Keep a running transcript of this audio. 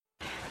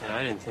Yeah,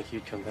 I didn't think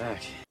you'd come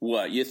back.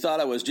 What, you thought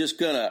I was just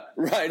gonna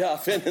ride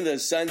off into the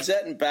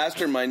sunset and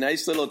pastor my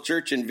nice little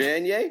church in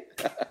Vanier?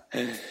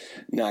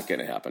 Not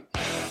gonna happen.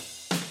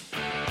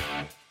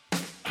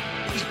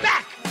 He's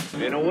back!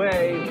 In a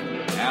way,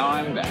 now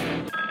I'm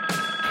back.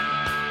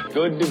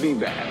 Good to be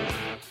back.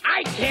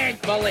 I can't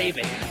believe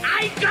it!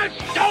 I just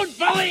don't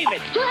believe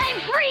it! I'm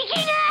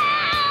freaking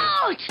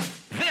out!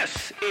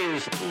 This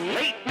is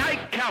Late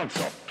Night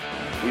Council.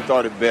 We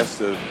thought it best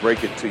to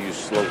break it to you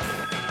slowly.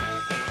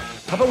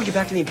 How about we get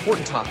back to the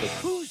important topic?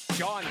 Who's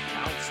John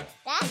Council?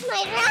 That's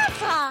my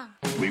grandpa.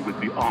 We would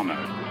be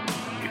honored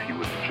if you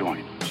would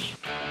join us.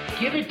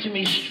 Give it to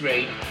me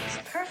straight. It's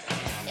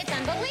perfect. It's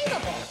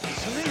unbelievable.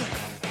 It's a miracle.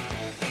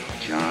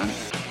 John,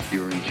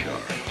 you're in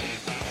charge.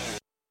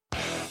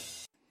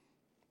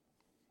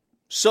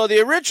 So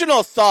the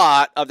original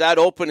thought of that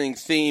opening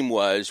theme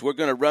was we're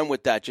going to run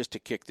with that just to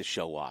kick the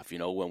show off. You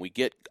know, when we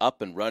get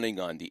up and running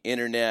on the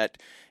internet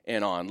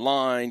and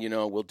online, you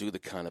know, we'll do the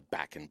kind of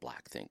Back in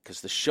Black thing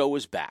because the show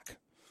is back.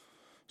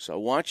 So I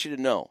want you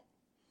to know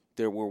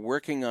that we're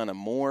working on a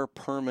more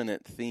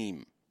permanent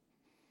theme,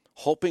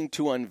 hoping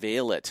to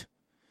unveil it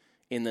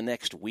in the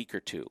next week or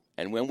two.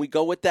 And when we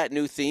go with that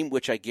new theme,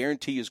 which I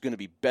guarantee is going to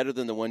be better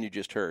than the one you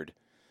just heard,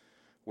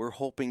 we're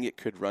hoping it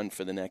could run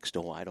for the next,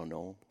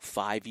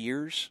 5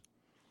 years,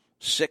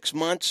 6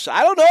 months.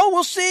 I don't know.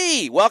 We'll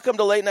see. Welcome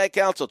to Late Night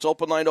Council. It's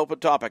open line, open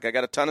topic. I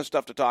got a ton of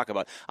stuff to talk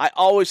about. I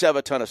always have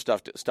a ton of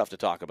stuff to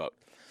talk about.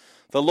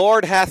 The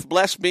Lord hath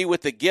blessed me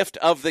with the gift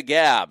of the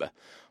gab,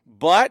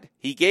 but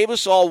he gave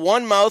us all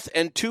one mouth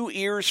and 2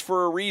 ears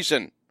for a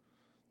reason.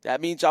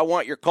 That means I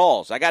want your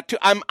calls.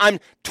 I'm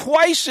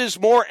twice as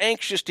more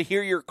anxious to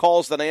hear your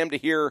calls than I am to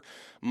hear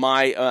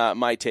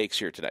my takes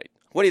here tonight.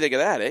 What do you think of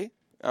that, eh?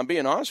 I'm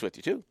being honest with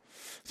you, too.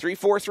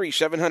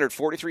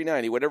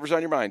 343-700-4390, whatever's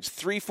on your minds.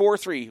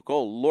 343,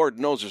 oh, Lord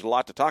knows there's a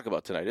lot to talk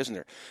about tonight, isn't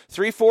there?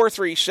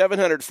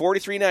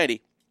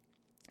 343-700-4390.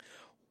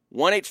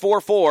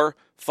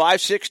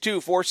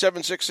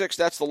 1-844-562-4766,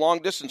 that's the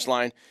long-distance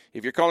line.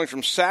 If you're calling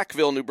from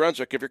Sackville, New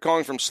Brunswick, if you're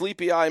calling from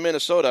Sleepy Eye,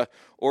 Minnesota,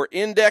 or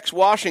Index,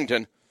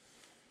 Washington,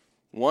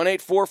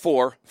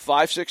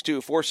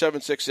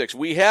 1-844-562-4766.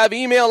 We have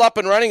email up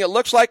and running. It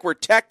looks like we're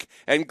tech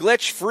and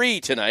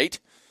glitch-free tonight.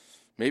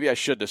 Maybe I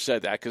shouldn't have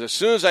said that, because as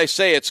soon as I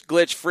say it's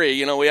glitch-free,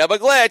 you know, we have a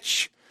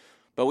glitch.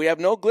 But we have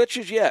no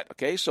glitches yet,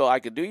 okay? So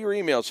I could do your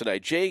emails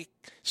tonight,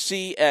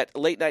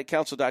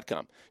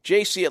 jc@latenightcouncil.com.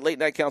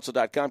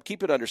 jc@latenightcouncil.com.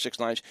 Keep it under 6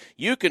 lines.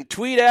 You can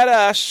tweet at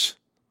us.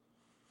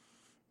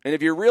 And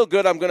if you're real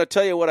good, I'm going to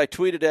tell you what I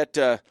tweeted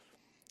at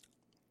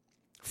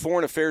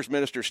Foreign Affairs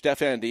Minister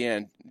Stéphane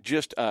Dion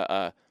just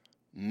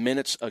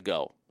minutes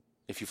ago.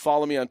 If you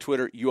follow me on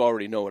Twitter, you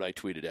already know what I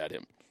tweeted at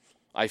him.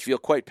 I feel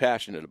quite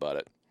passionate about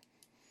it.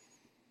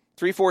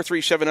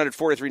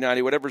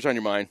 343-700-4390, whatever's on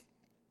your mind.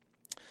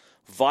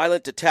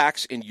 Violent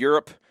attacks in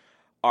Europe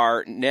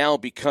are now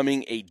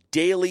becoming a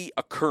daily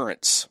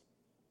occurrence.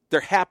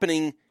 They're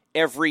happening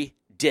every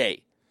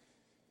day.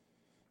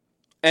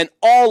 And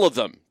all of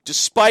them,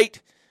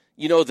 despite,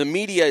 you know, the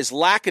media is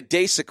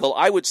lackadaisical,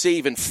 I would say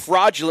even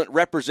fraudulent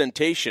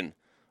representation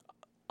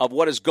of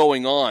what is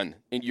going on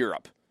in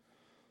Europe.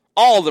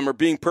 All of them are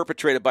being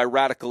perpetrated by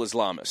radical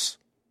Islamists.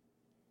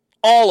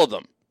 All of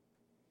them.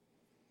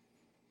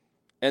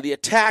 And the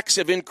attacks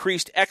have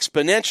increased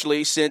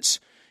exponentially since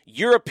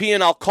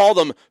European, I'll call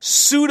them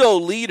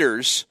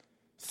pseudo-leaders,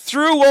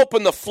 threw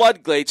open the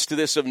floodgates to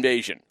this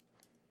invasion.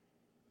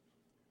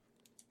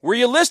 Were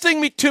you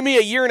listening to me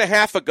a year and a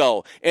half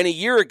ago and a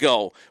year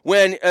ago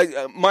when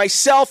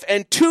myself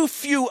and too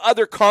few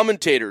other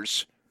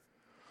commentators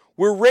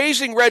were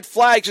raising red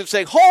flags and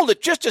saying, hold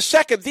it, just a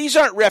second, these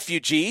aren't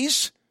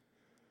refugees?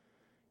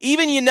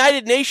 Even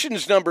United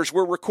Nations numbers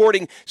were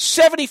recording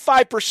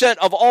 75%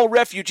 of all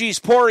refugees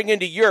pouring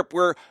into Europe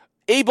were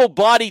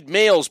able-bodied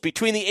males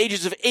between the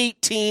ages of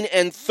 18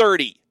 and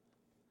 30.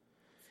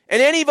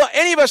 And any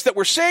of us that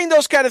were saying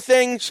those kind of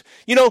things,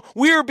 you know,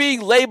 we were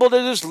being labeled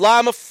as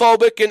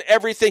Islamophobic and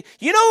everything.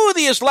 You know who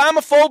the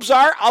Islamophobes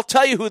are? I'll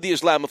tell you who the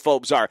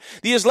Islamophobes are.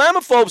 The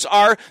Islamophobes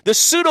are the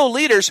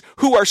pseudo-leaders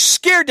who are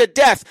scared to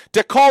death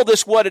to call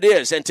this what it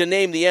is and to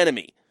name the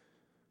enemy.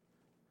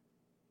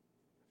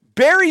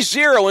 Barry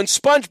Zero and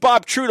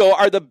SpongeBob Trudeau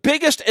are the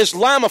biggest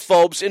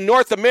Islamophobes in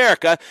North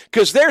America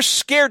because they're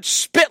scared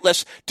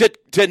spitless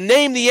to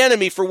name the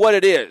enemy for what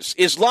it is,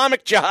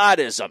 Islamic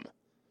jihadism.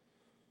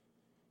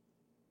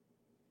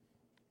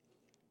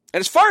 And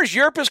as far as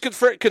Europe is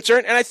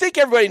concerned, and I think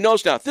everybody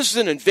knows now, this is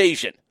an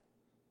invasion.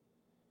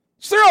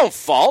 It's their own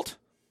fault.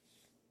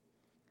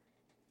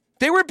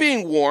 They were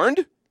being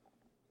warned.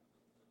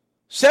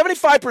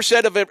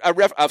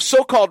 75% of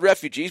so-called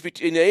refugees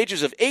between the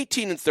ages of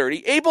 18 and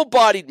 30,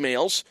 able-bodied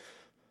males,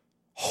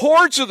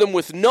 hordes of them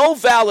with no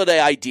valid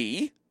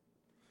ID,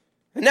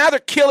 and now they're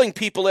killing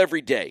people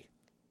every day.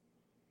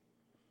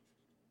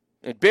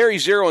 And Barry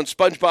Zero and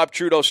SpongeBob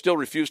Trudeau still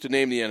refuse to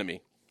name the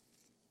enemy.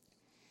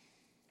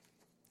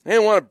 I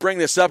didn't want to bring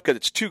this up because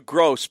it's too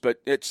gross, but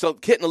it's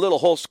getting a little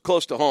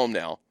close to home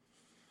now.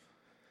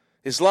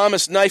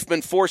 Islamist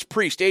knifeman forced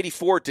priest,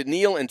 84, to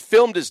kneel and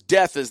filmed his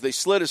death as they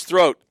slit his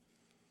throat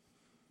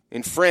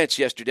in France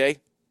yesterday.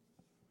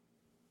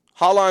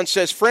 Holland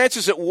says France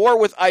is at war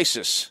with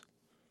ISIS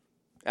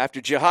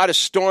after jihadists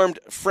stormed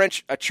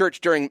a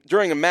church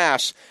during a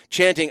mass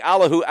chanting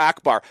Allahu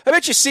Akbar. I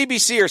bet you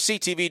CBC or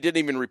CTV didn't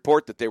even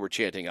report that they were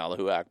chanting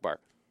Allahu Akbar.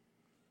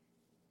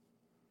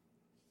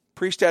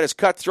 Priest had his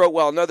cut throat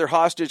while another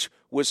hostage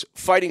was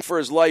fighting for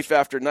his life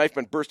after a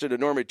knifeman burst into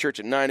Normandy Church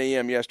at 9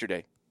 a.m.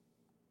 yesterday.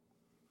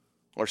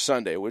 Or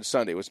Sunday. It was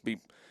Sunday. It was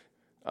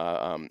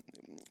a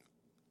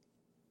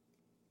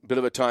bit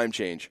of a time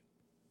change.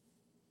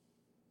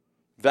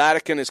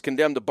 Vatican has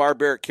condemned the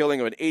barbaric killing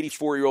of an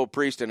 84-year-old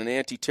priest, and an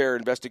anti-terror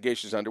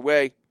investigation is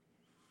underway.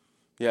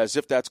 Yeah, as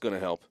if that's going to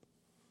help.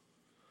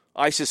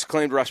 ISIS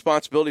claimed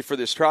responsibility for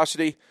this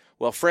atrocity,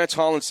 while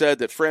Holland said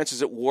that France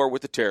is at war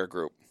with the terror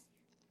group.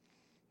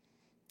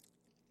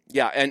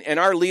 Yeah, and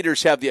our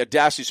leaders have the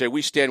audacity to say,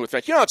 we stand with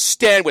France. You don't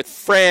stand with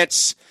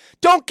France.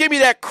 Don't give me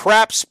that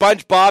crap,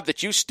 SpongeBob,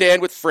 that you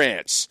stand with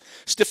France.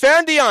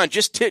 Stéphane Dion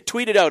just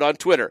tweeted out on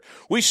Twitter,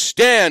 we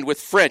stand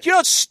with France. You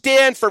don't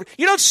stand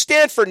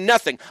for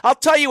nothing. I'll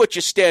tell you what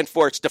you stand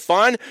for,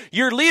 Stéphane.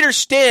 Your leader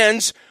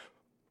stands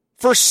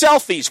for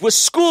selfies with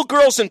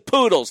schoolgirls and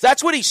poodles.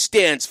 That's what he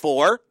stands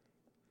for.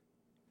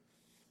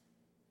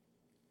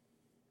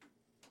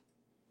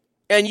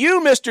 And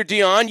you, Mr.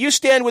 Dion, you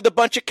stand with a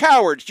bunch of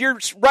cowards. Your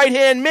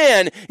right-hand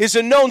man is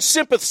a known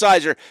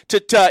sympathizer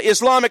to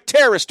Islamic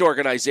terrorist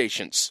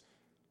organizations.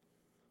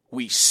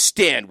 We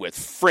stand with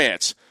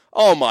France.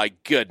 Oh, my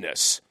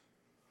goodness.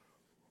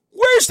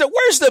 Where's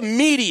the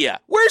media?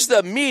 Where's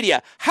the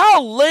media?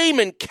 How lame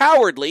and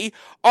cowardly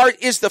are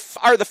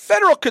the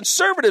federal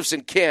conservatives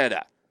in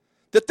Canada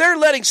that they're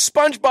letting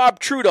SpongeBob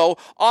Trudeau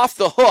off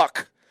the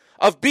hook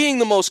of being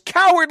the most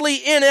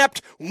cowardly,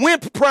 inept,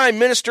 wimp prime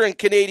minister in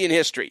Canadian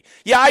history?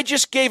 Yeah, I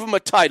just gave him a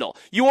title.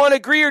 You want to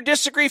agree or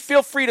disagree?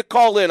 Feel free to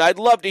call in. I'd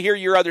love to hear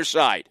your other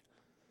side.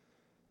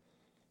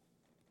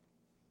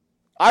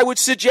 I would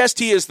suggest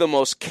he is the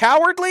most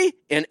cowardly,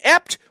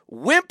 inept,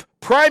 wimp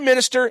prime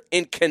minister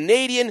in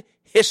Canadian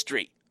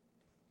history.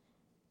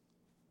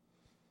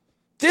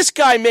 This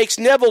guy makes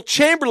Neville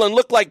Chamberlain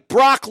look like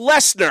Brock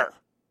Lesnar.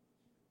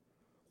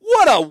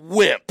 What a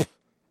wimp.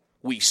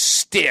 We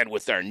stand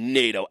with our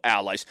NATO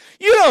allies.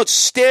 You don't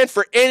stand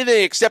for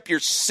anything except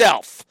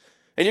yourself.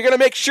 And you're going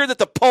to make sure that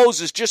the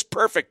pose is just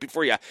perfect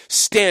before you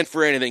stand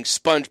for anything,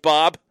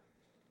 SpongeBob.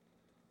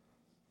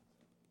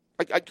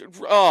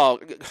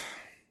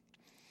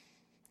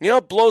 You know,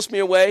 it blows me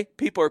away.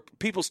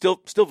 People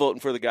still voting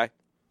for the guy.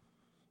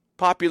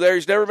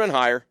 Popularity's never been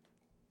higher.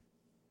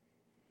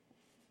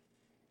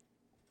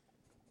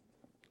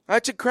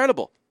 That's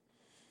incredible.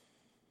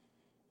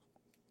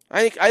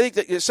 I think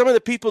that some of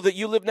the people that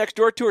you live next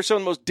door to are some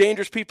of the most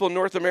dangerous people in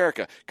North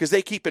America because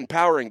they keep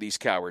empowering these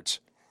cowards.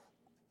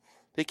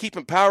 They keep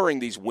empowering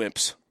these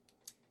wimps.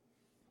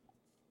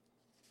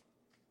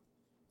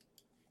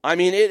 I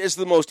mean, it is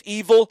the most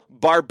evil,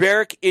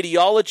 barbaric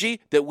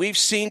ideology that we've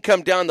seen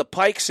come down the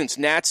pike since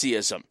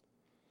Nazism.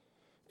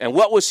 And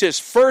what was his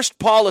first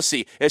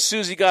policy as soon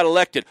as he got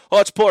elected? Oh,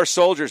 let's pull our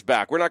soldiers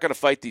back. We're not going to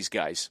fight these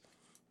guys.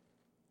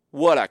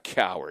 What a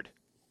coward.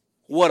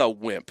 What a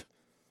wimp.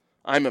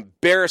 I'm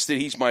embarrassed that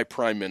he's my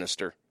prime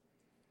minister.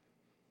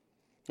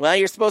 Well,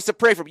 you're supposed to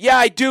pray for him. Yeah,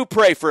 I do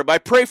pray for him. I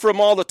pray for him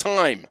all the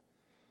time.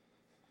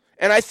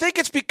 And I think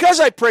it's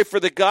because I pray for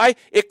the guy,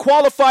 it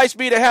qualifies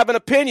me to have an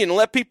opinion and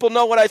let people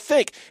know what I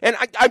think. And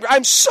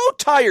I'm so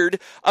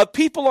tired of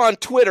people on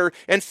Twitter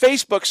and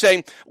Facebook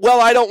saying, well,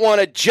 I don't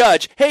want to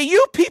judge. Hey,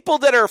 you people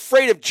that are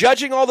afraid of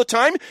judging all the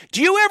time,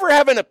 do you ever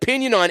have an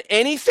opinion on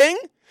anything?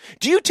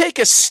 Do you take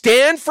a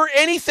stand for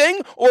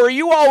anything? Or are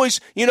you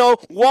always,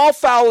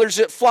 wallflowers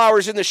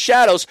in the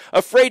shadows,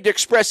 afraid to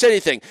express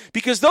anything?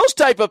 Because those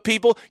type of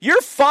people,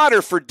 you're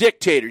fodder for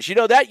dictators. You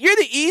know that? You're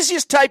the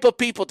easiest type of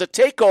people to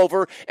take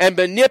over and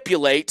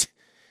manipulate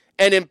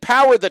and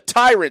empower the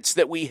tyrants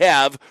that we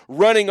have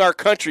running our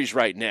countries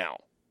right now.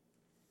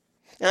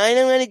 I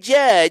don't want to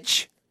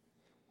judge.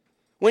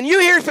 When you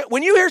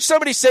hear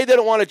somebody say they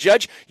don't want to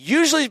judge,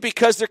 usually it's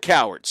because they're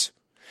cowards.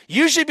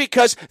 Usually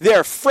because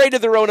they're afraid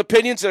of their own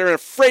opinions, they're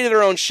afraid of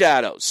their own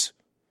shadows.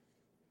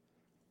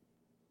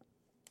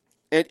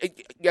 And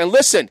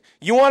listen,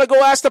 you want to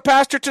go ask the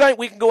pastor tonight?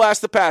 We can go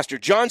ask the pastor.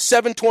 John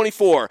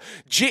 7:24.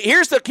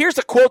 Here's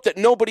the quote that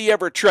nobody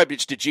ever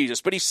attributes to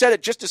Jesus, but he said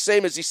it just the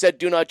same as he said,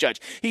 do not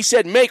judge. He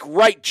said, make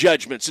right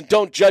judgments and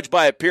don't judge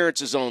by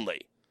appearances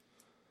only.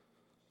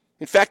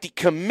 In fact, he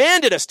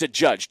commanded us to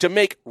judge, to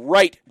make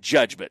right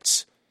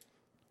judgments.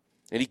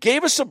 And he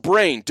gave us a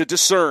brain to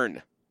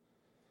discern.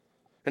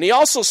 And he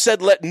also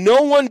said, let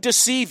no one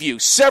deceive you,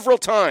 several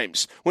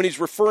times when he's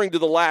referring to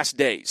the last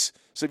days.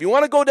 So if you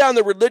want to go down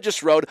the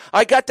religious road,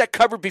 I got that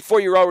covered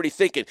before you're already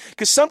thinking.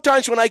 Because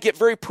sometimes when I get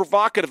very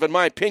provocative in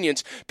my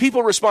opinions,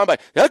 people respond by,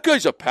 that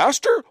guy's a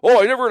pastor?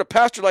 Oh, I never heard a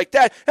pastor like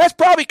that. That's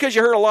probably because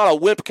you heard a lot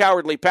of wimp,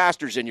 cowardly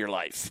pastors in your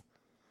life.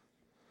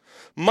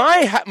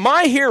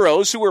 My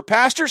heroes who were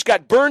pastors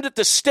got burned at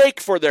the stake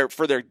for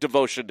their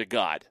devotion to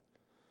God.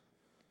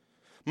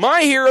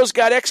 My heroes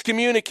got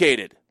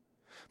excommunicated.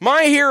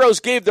 My heroes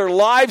gave their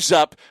lives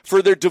up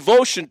for their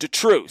devotion to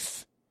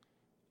truth.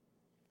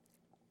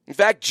 In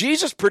fact,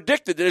 Jesus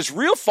predicted that his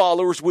real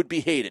followers would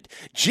be hated.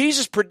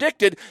 Jesus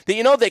predicted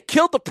that, they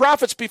killed the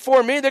prophets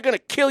before me, they're going to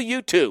kill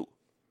you too.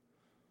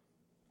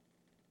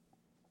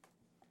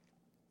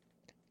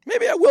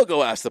 Maybe I will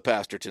go ask the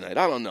pastor tonight.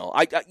 I don't know.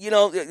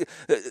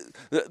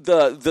 The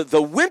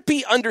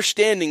wimpy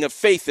understanding of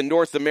faith in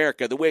North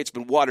America, the way it's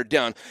been watered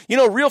down.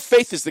 Real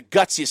faith is the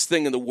gutsiest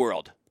thing in the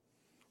world.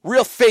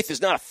 Real faith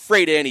is not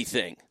afraid of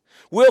anything.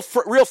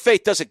 Real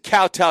faith doesn't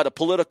kowtow to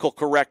political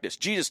correctness.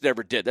 Jesus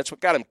never did. That's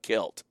what got him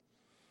killed.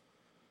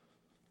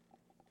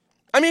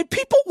 I mean,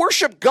 people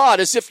worship God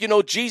as if,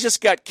 Jesus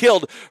got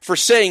killed for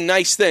saying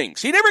nice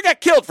things. He never got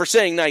killed for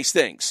saying nice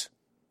things.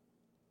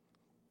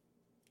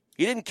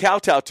 He didn't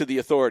kowtow to the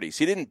authorities.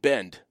 He didn't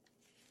bend.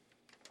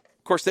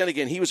 Of course, then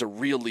again, he was a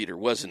real leader,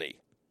 wasn't he?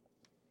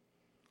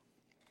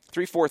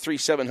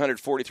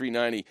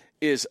 343-700-4390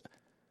 is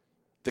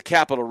the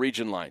Capital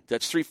Region line.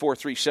 That's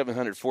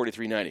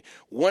 343-700-4390.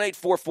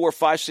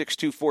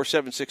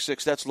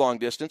 1-844-562-4766. That's long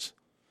distance.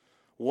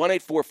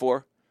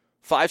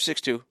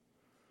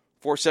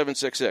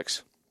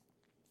 1-844-562-4766.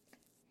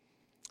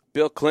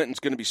 Bill Clinton's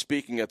going to be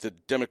speaking at the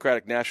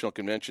Democratic National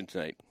Convention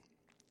tonight.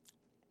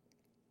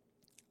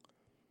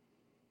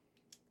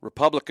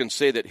 Republicans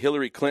say that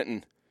Hillary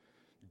Clinton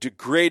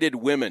degraded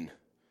women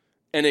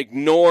and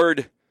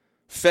ignored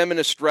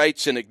feminist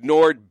rights and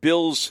ignored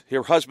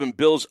her husband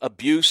Bill's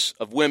abuse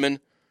of women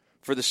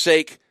for the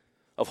sake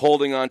of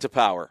holding on to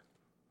power.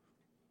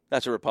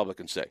 That's what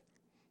Republicans say.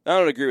 I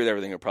don't agree with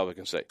everything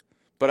Republicans say,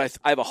 but I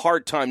have a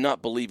hard time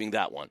not believing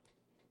that one.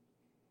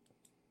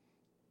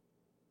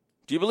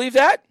 Do you believe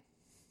that?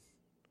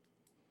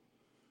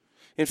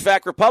 In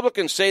fact,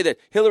 Republicans say that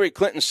Hillary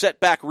Clinton set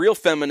back real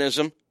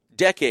feminism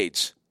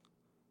decades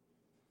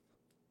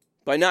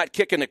by not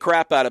kicking the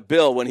crap out of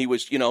Bill when he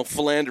was,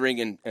 philandering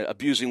and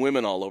abusing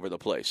women all over the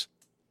place.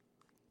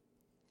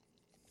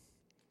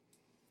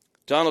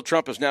 Donald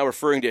Trump is now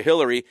referring to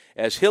Hillary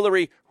as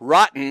Hillary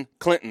Rotten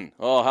Clinton.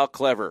 Oh, how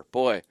clever.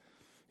 Boy.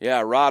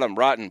 Yeah, rotten.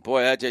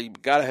 Boy,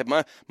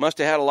 must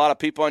have had a lot of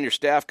people on your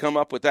staff come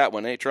up with that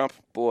one, eh, Trump?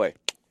 Boy,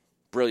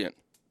 brilliant.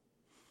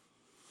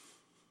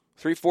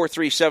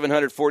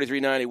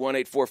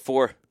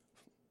 343-700-4390,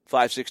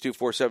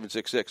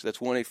 1-844-562-4766. That's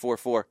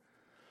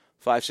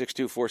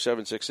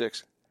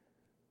 1-844-562-4766.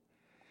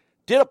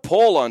 Did a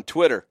poll on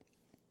Twitter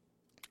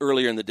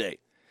earlier in the day,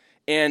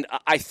 and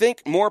I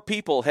think more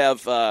people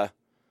have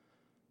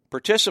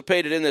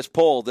participated in this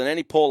poll than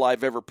any poll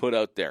I've ever put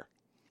out there.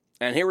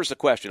 And here was the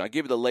question. I'll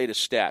give you the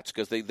latest stats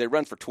because they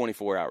run for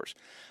 24 hours.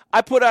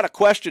 I put out a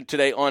question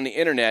today on the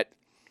internet,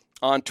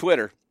 on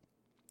Twitter.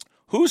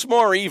 Who's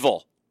more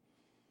evil?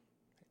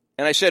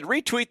 And I said,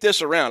 retweet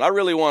this around. I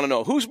really want to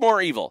know. Who's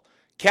more evil?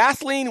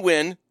 Kathleen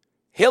Wynne,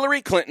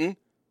 Hillary Clinton,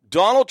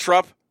 Donald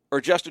Trump,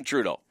 or Justin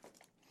Trudeau?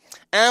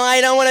 Oh,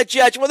 I don't want to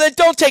judge. Well, then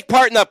don't take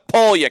part in the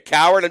poll, you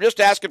coward. I'm just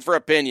asking for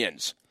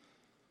opinions.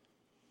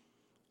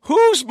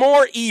 Who's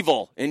more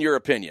evil, in your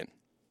opinion?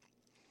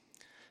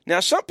 Now,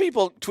 some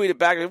people tweeted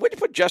back, why'd you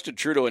put Justin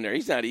Trudeau in there?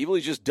 He's not evil,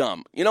 he's just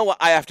dumb. You know what?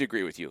 I have to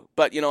agree with you.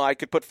 But, I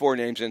could put 4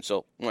 names in,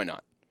 so why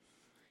not?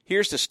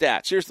 Here's the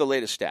stats. Here's the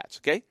latest stats,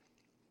 okay?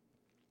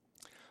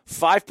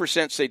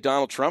 5% say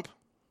Donald Trump.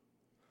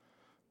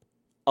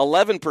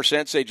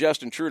 11% say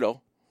Justin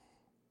Trudeau.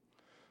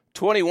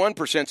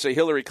 21% say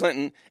Hillary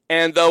Clinton.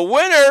 And the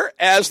winner,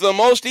 as the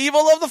most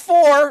evil of the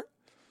 4,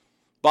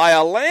 by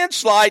a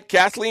landslide,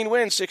 Kathleen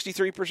Wynne,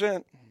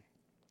 63%.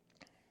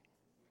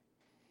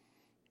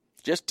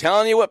 Just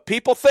telling you what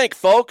people think,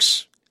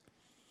 folks.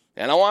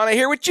 And I want to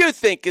hear what you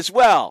think as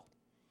well.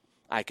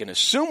 I can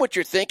assume what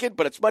you're thinking,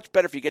 but it's much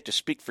better if you get to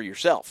speak for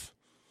yourself.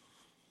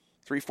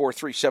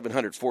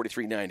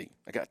 343-700-4390.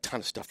 I got a ton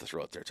of stuff to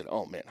throw out there today.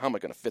 Oh, man, how am I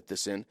going to fit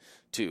this in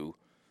to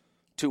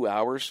 2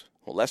 hours?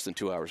 Well, less than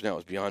 2 hours now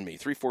is beyond me.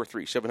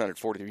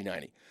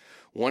 343-700-4390.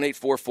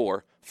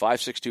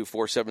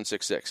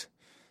 1-844-562-4766.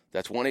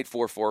 That's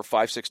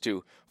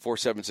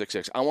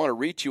 1-844-562-4766. I want to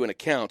read to you an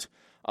account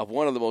of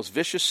one of the most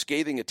vicious,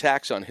 scathing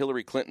attacks on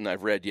Hillary Clinton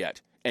I've read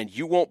yet. And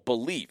you won't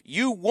believe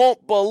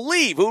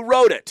who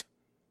wrote it.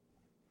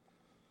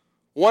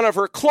 One of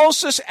her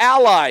closest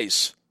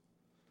allies.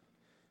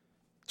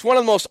 It's one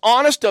of the most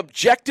honest,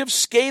 objective,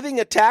 scathing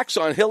attacks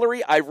on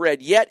Hillary I've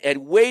read yet,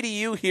 and wait till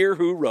you hear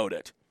who wrote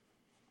it.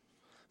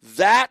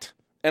 That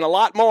and a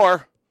lot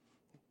more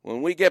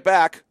when we get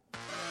back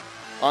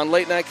on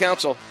Late Night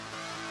Council.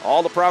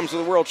 All the problems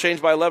of the world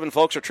changed by 11,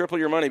 folks, or triple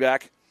your money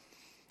back.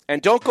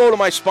 And don't go to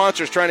my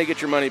sponsors trying to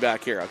get your money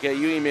back here, okay?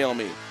 You email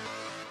me.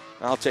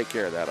 I'll take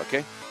care of that,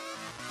 okay?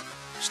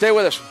 Stay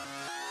with us.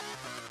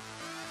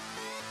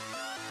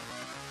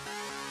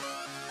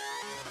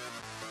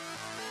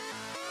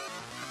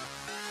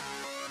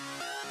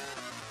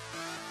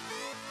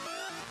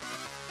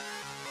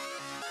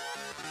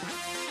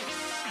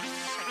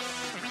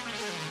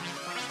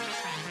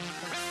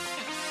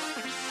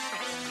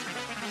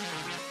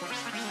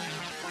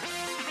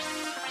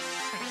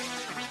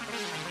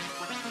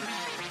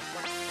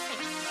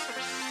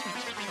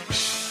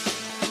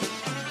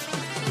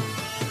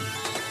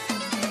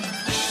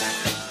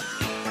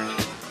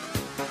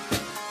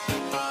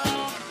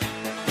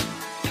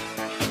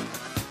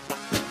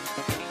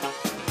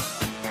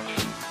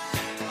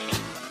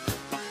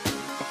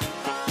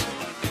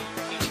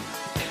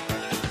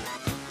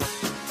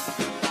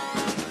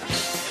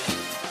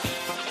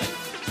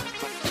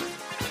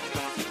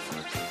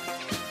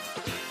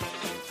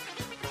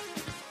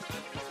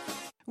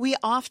 We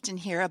often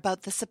hear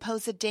about the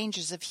supposed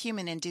dangers of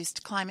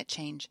human-induced climate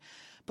change.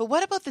 But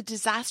what about the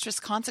disastrous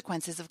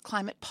consequences of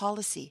climate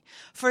policy?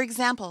 For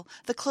example,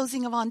 the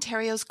closing of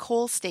Ontario's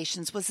coal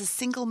stations was the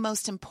single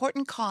most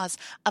important cause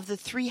of the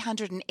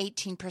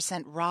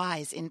 318%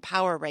 rise in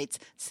power rates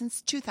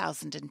since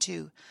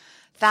 2002.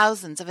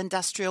 Thousands of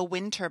industrial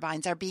wind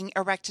turbines are being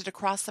erected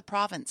across the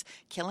province,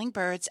 killing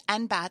birds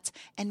and bats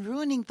and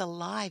ruining the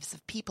lives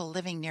of people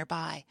living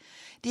nearby.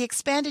 The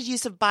expanded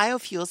use of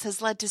biofuels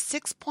has led to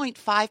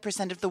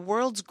 6.5% of the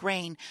world's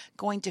grain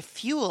going to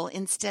fuel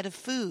instead of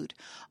food.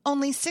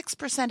 Only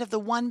 6% of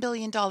the $1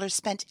 billion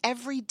spent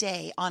every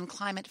day on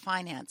climate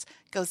finance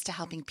goes to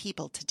helping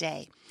people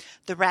today.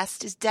 The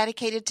rest is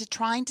dedicated to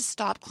trying to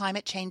stop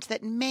climate change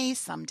that may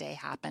someday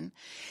happen.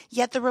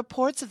 Yet the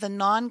reports of the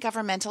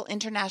non-governmental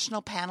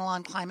International Panel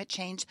on Climate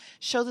Change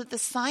show that the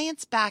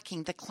science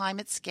backing the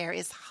climate scare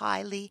is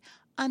highly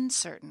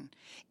uncertain.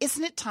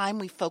 Isn't it time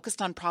we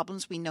focused on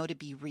problems we know to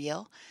be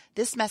real?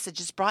 This message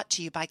is brought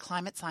to you by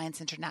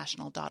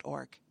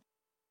ClimatescienceInternational.org.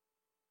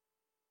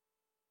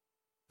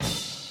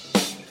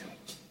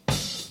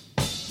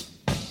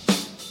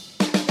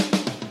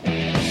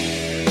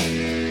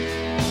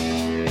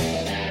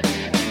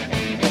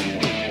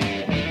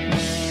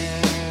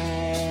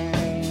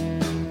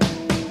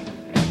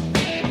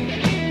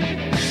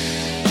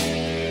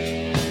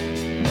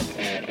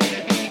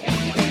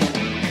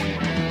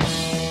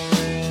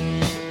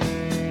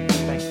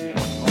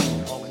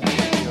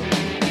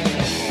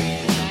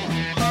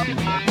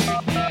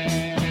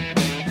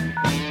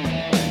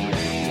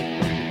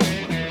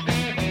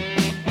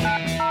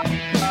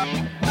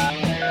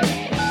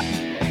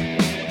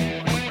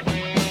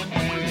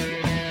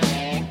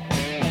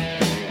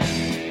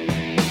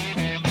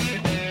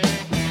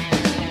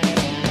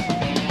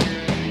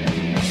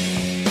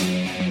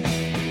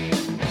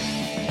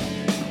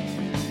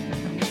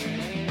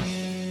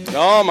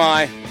 Oh,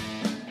 my.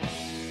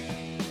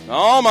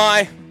 Oh,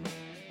 my.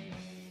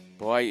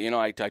 Boy, you know,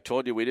 I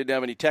told you we didn't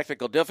have any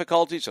technical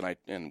difficulties,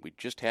 and we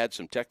just had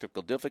some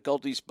technical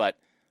difficulties, but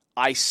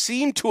I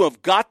seem to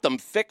have got them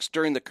fixed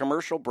during the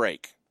commercial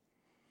break.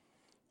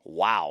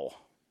 Wow.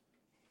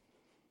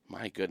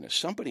 My goodness,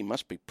 somebody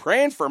must be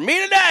praying for me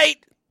tonight.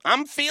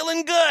 I'm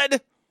feeling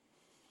good.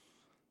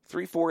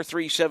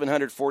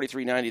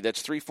 343-700-4390.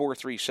 That's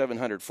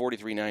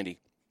 343-700-4390.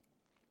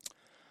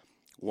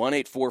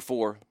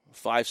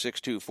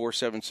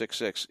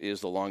 1-844-562-4766 is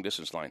the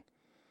long-distance line.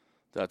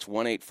 That's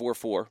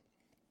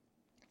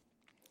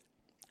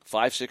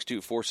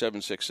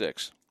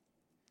 1-844-562-4766.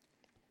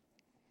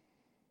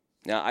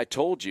 Now, I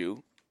told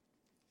you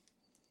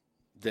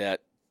that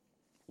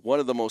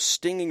one of the most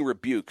stinging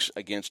rebukes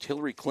against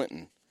Hillary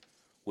Clinton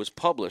was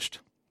published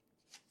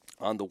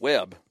on the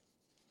web.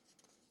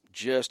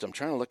 I'm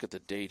trying to look at the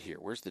date here.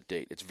 Where's the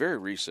date? It's very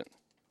recent.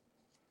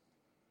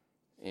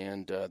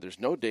 And there's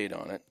no date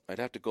on it. I'd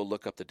have to go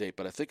look up the date,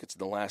 but I think it's in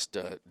the last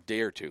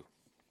day or two.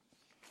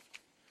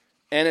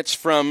 And it's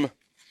from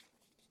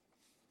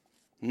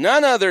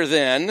none other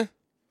than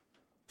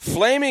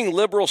flaming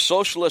liberal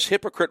socialist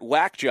hypocrite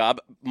whack job,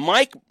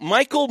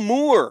 Michael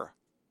Moore.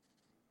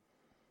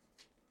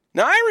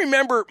 Now, I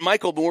remember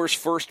Michael Moore's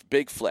first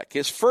big flick.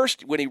 His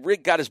first, when he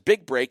got his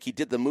big break, he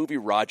did the movie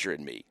Roger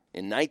and Me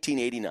in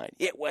 1989.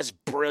 It was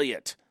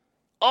brilliant.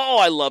 Oh,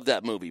 I love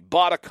that movie.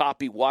 Bought a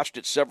copy, watched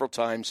it several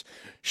times,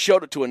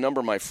 showed it to a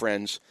number of my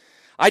friends.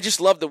 I just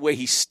love the way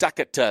he stuck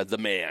it to the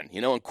man,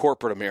 you know, in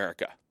corporate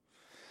America.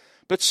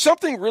 But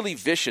something really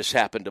vicious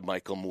happened to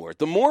Michael Moore.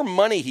 The more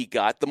money he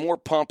got, the more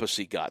pompous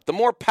he got. The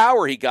more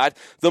power he got,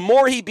 the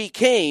more he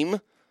became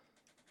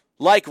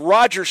like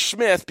Roger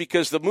Smith,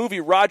 because the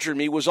movie Roger and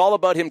Me was all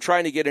about him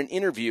trying to get an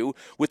interview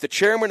with the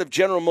chairman of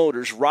General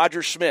Motors,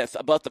 Roger Smith,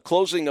 about the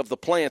closing of the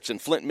plants in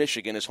Flint,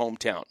 Michigan, his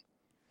hometown.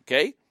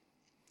 Okay?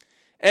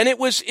 And it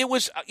was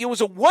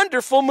a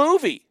wonderful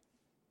movie,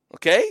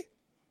 okay?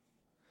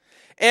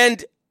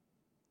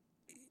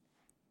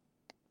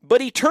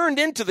 But he turned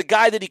into the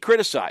guy that he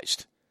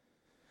criticized,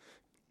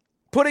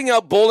 putting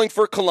out Bowling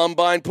for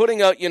Columbine,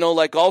 putting out, you know,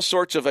 like all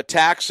sorts of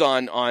attacks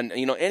on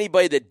you know,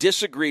 anybody that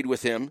disagreed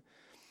with him,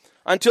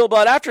 until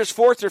about after his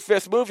fourth or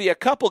fifth movie, a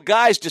couple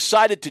guys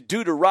decided to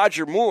do to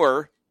Roger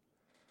Moore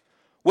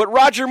what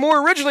Roger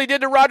Moore originally did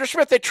to Roger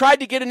Smith. They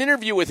tried to get an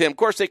interview with him. Of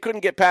course, they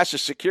couldn't get past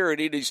his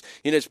security. He's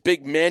in his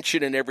big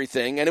mansion and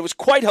everything. And it was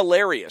quite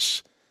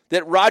hilarious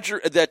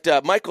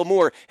that Michael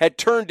Moore had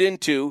turned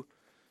into,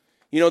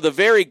 you know, the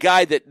very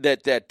guy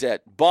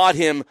that bought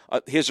him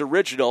his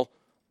original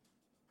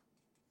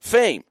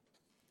fame.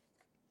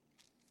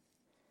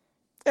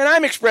 And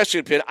I'm expressing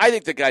an opinion. I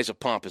think the guy's a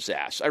pompous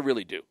ass. I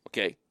really do,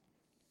 okay?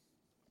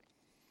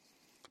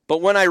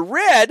 But when I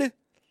read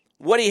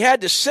what he had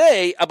to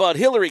say about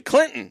Hillary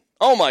Clinton,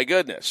 oh my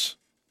goodness.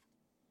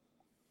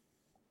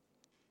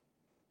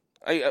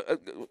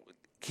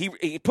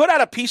 He put out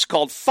a piece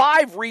called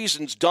 5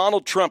 Reasons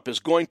Donald Trump is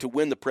Going to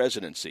Win the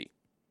Presidency.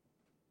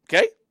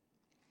 Okay?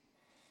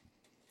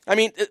 I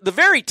mean, the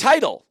very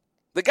title,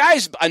 the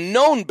guy's a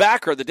known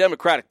backer of the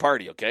Democratic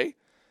Party, okay?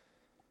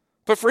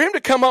 But for him to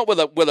come out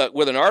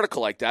with an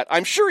article like that,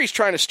 I'm sure he's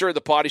trying to stir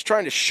the pot. He's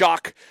trying to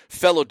shock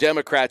fellow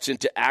Democrats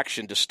into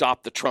action to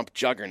stop the Trump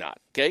juggernaut,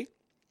 okay?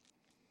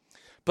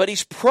 But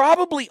he's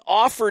probably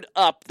offered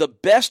up the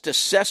best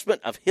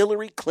assessment of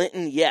Hillary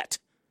Clinton yet.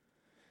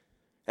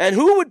 And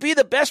who would be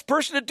the best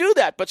person to do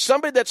that but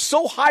somebody that's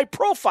so high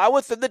profile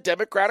within the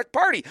Democratic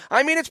Party?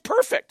 I mean, it's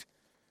perfect.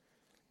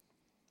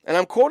 And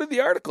I'm quoting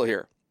the article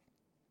here.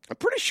 I'm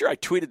pretty sure I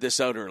tweeted this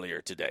out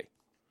earlier today.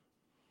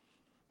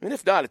 And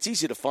if not, it's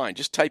easy to find.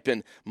 Just type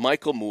in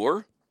Michael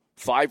Moore,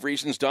 5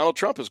 reasons Donald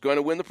Trump is going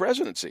to win the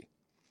presidency.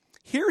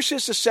 Here's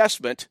his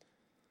assessment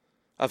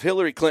of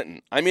Hillary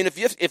Clinton. I mean,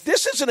 if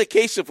this isn't a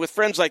case of with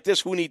friends like this,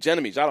 who needs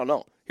enemies? I don't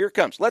know. Here it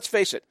comes. Let's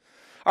face it.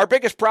 Our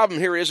biggest problem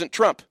here isn't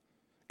Trump.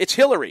 It's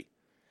Hillary.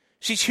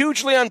 She's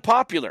hugely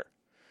unpopular.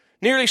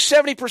 Nearly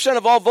 70%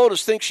 of all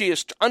voters think she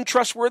is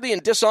untrustworthy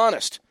and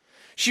dishonest.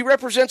 She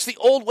represents the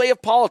old way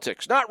of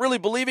politics, not really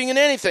believing in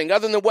anything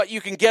other than what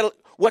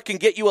can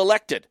get you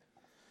elected.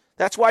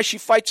 That's why she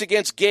fights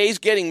against gays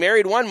getting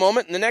married one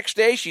moment, and the next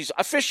day she's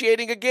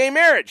officiating a gay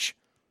marriage.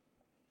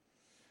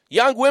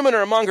 Young women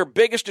are among her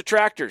biggest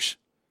detractors,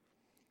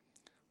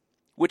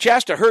 which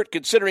has to hurt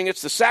considering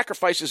it's the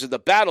sacrifices and the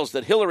battles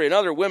that Hillary and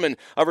other women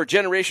of her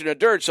generation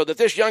endured so that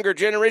this younger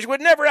generation would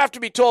never have to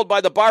be told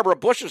by the Barbara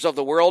Bushes of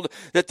the world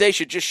that they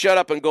should just shut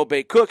up and go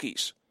bake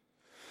cookies.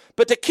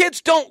 But the kids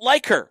don't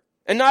like her,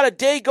 and not a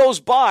day goes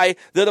by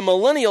that a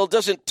millennial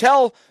doesn't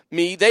tell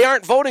me they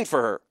aren't voting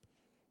for her.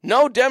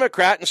 No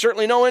Democrat, and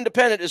certainly no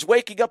independent, is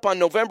waking up on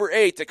November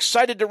 8th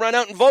excited to run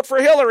out and vote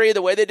for Hillary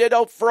the way they did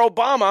for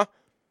Obama.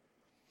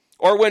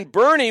 Or when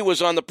Bernie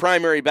was on the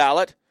primary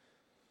ballot.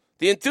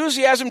 The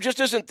enthusiasm just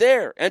isn't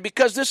there. And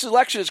because this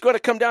election is going to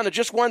come down to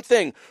just one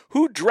thing,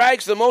 who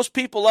drags the most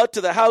people out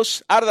of the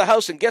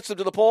house and gets them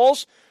to the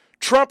polls?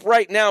 Trump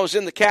right now is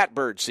in the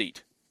catbird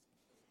seat.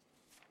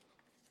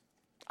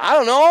 I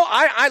don't know.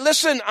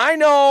 Listen, I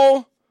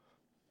know.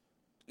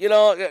 You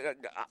know,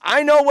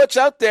 I know what's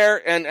out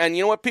there, and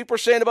you know what people are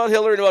saying about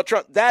Hillary and about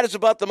Trump. That is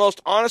about the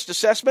most honest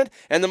assessment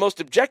and the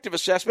most objective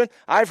assessment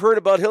I've heard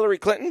about Hillary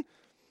Clinton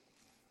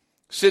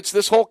since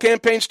this whole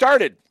campaign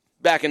started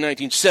back in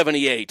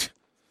 1978.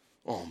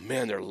 Oh,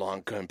 man, they're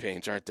long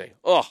campaigns, aren't they?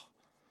 Oh.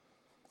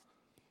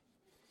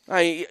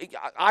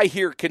 I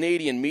hear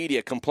Canadian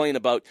media complain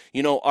about,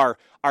 you know, our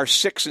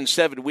 6 and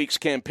 7 weeks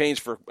campaigns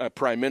for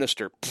prime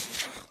minister.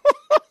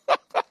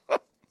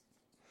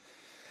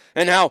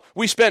 And how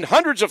we spend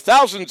hundreds of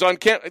thousands on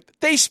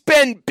they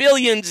spend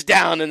billions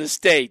down in the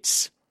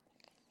States.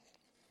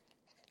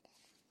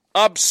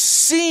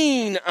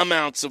 Obscene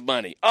amounts of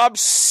money.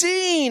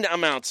 Obscene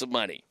amounts of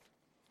money.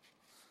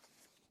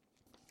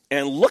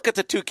 And look at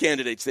the 2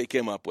 candidates they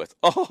came up with.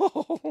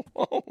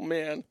 Oh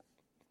man.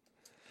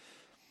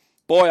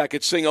 Boy, I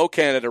could sing "Oh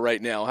Canada"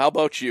 right now. How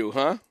about you,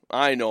 huh?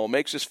 I know,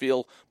 makes us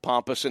feel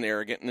pompous and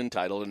arrogant and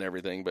entitled and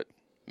everything, but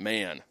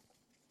man.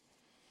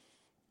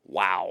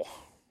 Wow.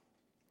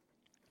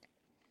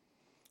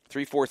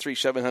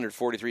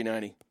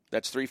 343-700-4390.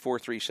 That's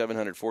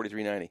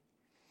 343-700-4390.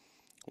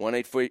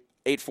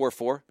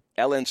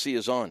 1-844-LNC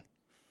is on.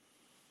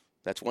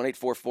 That's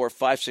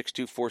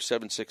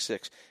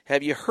 1-844-562-4766.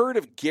 Have you heard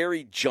of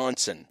Gary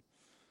Johnson?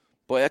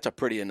 Boy, that's a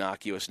pretty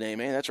innocuous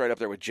name, eh? That's right up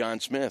there with John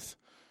Smith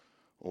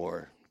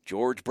or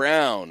George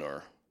Brown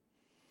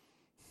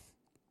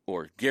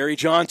or Gary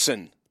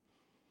Johnson.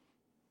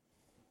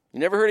 You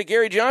never heard of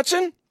Gary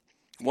Johnson?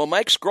 Well,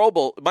 Mike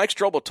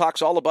Strobel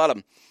talks all about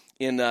him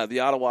in the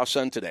Ottawa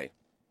Sun today.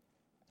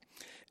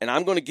 And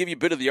I'm going to give you a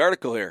bit of the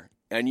article here,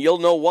 and you'll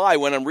know why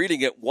when I'm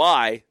reading it,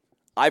 why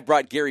I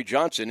brought Gary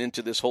Johnson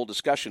into this whole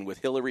discussion with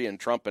Hillary and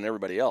Trump and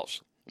everybody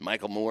else.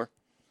 Michael Moore.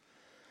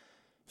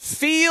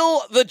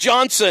 Feel the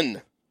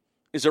Johnson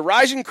is a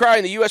rising cry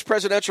in the U.S.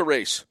 presidential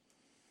race.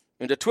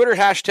 And a Twitter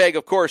hashtag,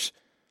 of course,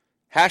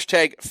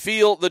 hashtag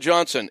Feel the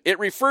Johnson. It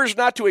refers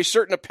not to a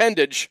certain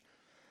appendage,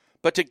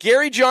 but to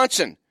Gary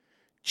Johnson,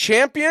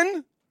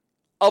 champion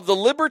of the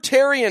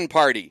Libertarian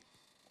Party,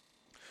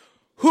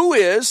 who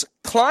is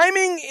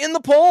climbing in the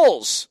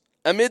polls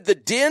amid the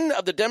din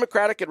of the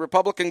Democratic and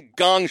Republican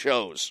gong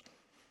shows.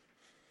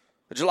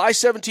 The July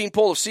 17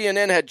 poll of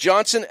CNN had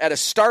Johnson at a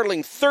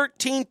startling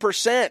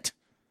 13%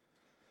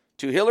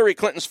 to Hillary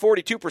Clinton's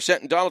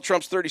 42% and Donald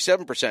Trump's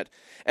 37%,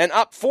 and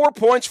up 4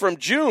 points from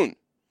June.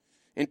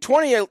 In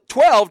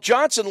 2012,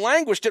 Johnson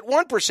languished at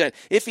 1%.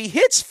 If he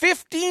hits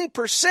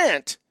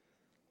 15%,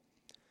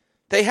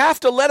 they have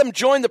to let him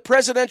join the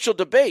presidential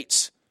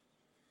debates.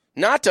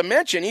 Not to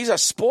mention, he's a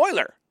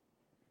spoiler.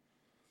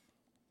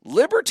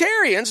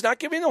 Libertarians, not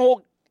giving the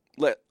whole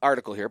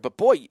article here, but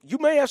boy, you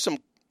may have some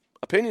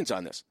opinions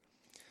on this.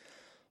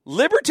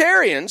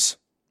 Libertarians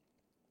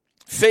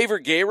favor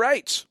gay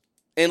rights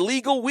and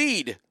legal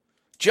weed.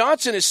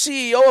 Johnson is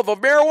CEO of a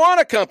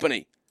marijuana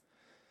company.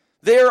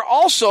 They are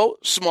also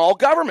small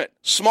government,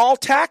 small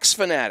tax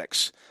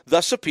fanatics,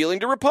 thus appealing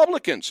to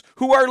Republicans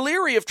who are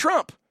leery of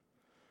Trump.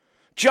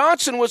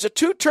 Johnson was a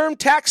 2-term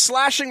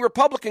tax-slashing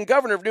Republican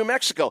governor of New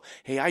Mexico.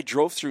 Hey, I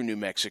drove through New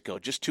Mexico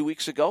just 2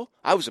 weeks ago.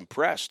 I was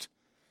impressed.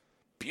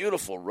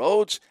 beautiful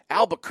roads.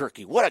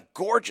 Albuquerque, what a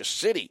gorgeous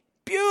city.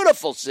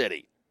 Beautiful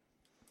city.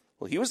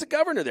 Well, he was the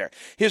governor there.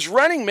 His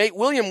running mate,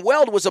 William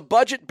Weld, was a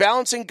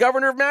budget-balancing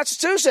governor of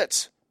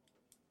Massachusetts.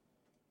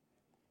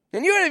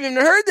 And you haven't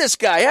even heard this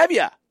guy, have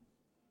you?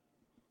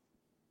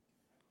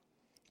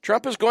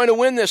 Trump is going to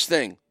win this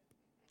thing,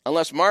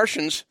 unless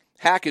Martians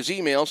hack his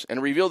emails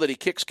and reveal that he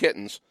kicks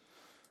kittens.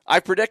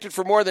 I've predicted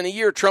for more than a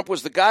year Trump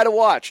was the guy to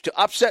watch to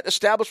upset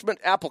establishment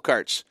apple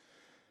carts.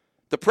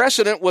 The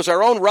precedent was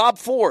our own Rob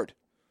Ford.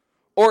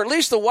 Or at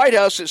least the White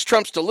House is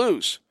Trump's to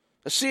lose.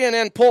 A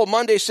CNN poll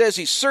Monday says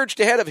he surged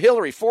ahead of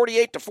Hillary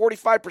 48 to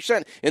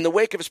 45% in the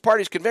wake of his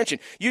party's convention.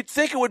 You'd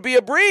think it would be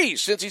a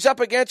breeze since he's up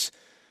against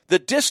the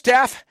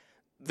distaff,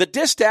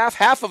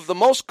 half of the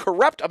most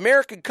corrupt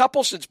American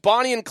couple since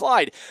Bonnie and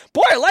Clyde.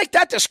 Boy, I like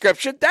that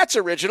description. That's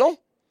original.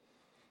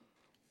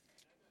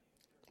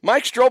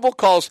 Mike Strobel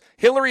calls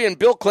Hillary and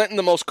Bill Clinton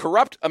the most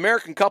corrupt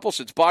American couple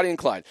since Bonnie and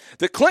Clyde.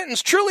 The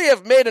Clintons truly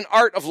have made an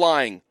art of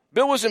lying.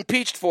 Bill was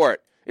impeached for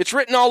it. It's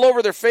written all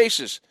over their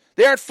faces.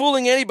 They aren't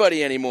fooling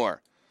anybody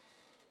anymore.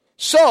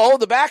 So,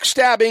 the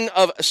backstabbing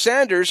of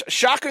Sanders,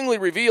 shockingly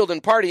revealed in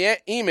party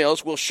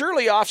emails, will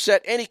surely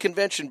offset any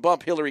convention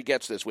bump Hillary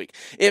gets this week.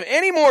 If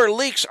any more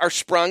leaks are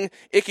sprung,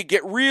 it could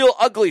get real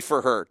ugly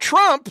for her.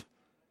 Trump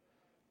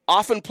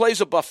often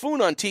plays a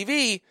buffoon on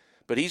TV,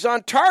 but he's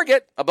on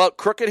target about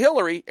crooked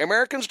Hillary.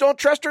 Americans don't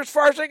trust her as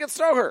far as they can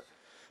throw her.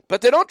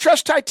 But they don't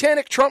trust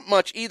Titanic Trump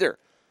much either.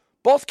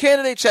 Both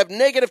candidates have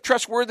negative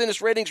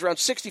trustworthiness ratings around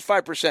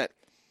 65%.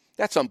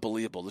 That's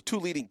unbelievable. The two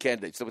leading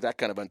candidates with that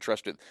kind of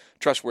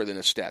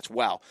trustworthiness stats.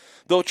 Wow.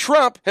 Though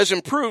Trump has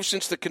improved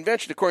since the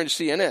convention, according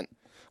to CNN.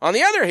 On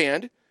the other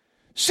hand,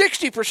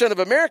 60% of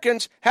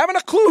Americans haven't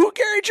a clue who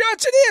Gary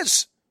Johnson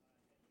is.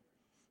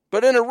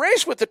 But in a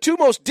race with the two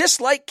most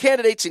disliked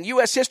candidates in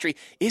U.S. history,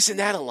 isn't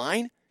that a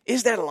line?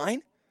 Is that a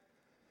line?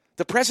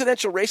 The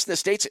presidential race in the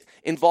states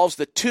involves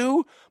the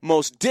two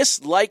most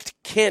disliked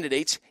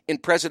candidates in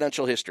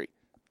presidential history,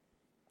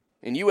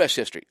 in U.S.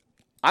 history.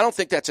 I don't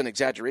think that's an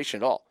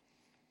exaggeration at all.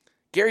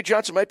 Gary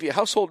Johnson might be a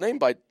household name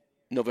by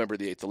November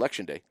the 8th,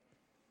 Election Day,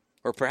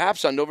 or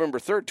perhaps on November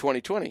 3rd,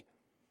 2020.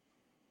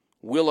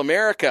 Will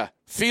America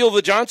feel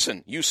the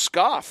Johnson? You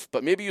scoff,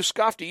 but maybe you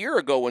scoffed a year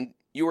ago when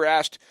you were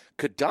asked,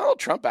 could Donald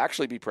Trump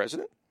actually be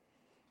president?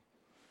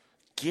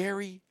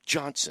 Gary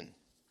Johnson.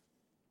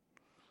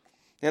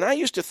 And I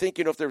used to think,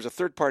 if there was a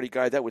third-party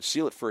guy, that would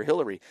seal it for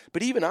Hillary.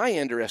 But even I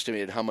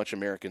underestimated how much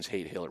Americans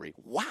hate Hillary.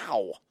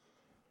 Wow.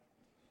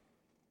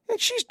 And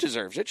she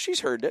deserves it.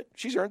 She's earned it.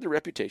 She's earned the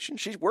reputation.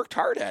 She's worked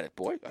hard at it,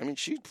 boy. I mean,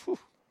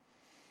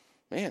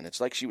 man,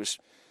 it's like she was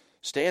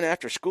staying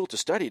after school to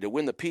study to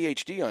win the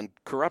PhD on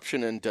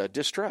corruption and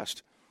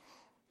distrust.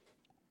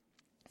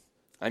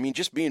 I mean,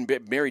 just being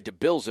married to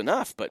Bill's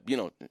enough, but,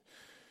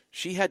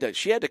 she had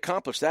to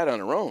accomplish that on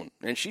her own,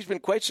 and she's been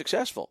quite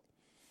successful.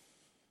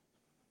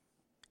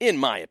 In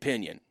my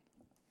opinion.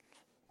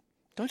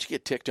 Don't you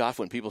get ticked off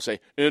when people say,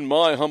 in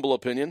my humble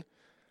opinion?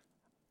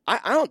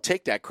 I don't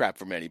take that crap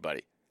from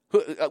anybody.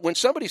 When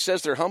somebody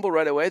says they're humble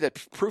right away,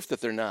 that's proof that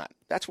they're not.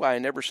 That's why I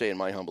never say in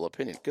my humble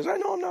opinion, because I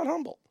know I'm not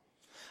humble.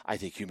 I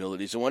think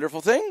humility is a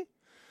wonderful thing.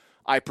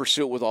 I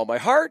pursue it with all my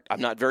heart. I'm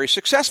not very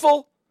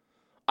successful.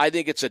 I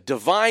think it's a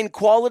divine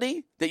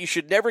quality that you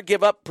should never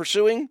give up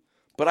pursuing,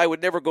 but I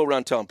would never go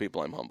around telling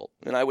people I'm humble.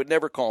 And I would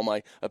never call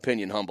my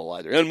opinion humble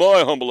either. In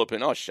my humble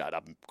opinion. Oh, shut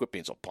up and quit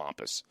being so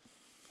pompous.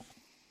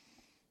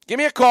 Give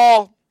me a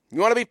call. You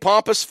want to be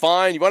pompous?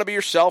 Fine. You want to be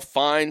yourself?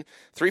 Fine.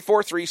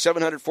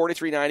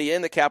 343-700-4390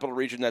 in the capital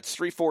region. That's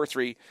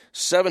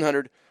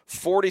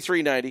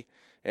 343-700-4390.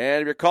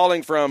 And if you're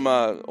calling from,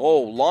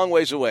 long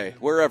ways away,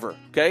 wherever,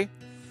 okay?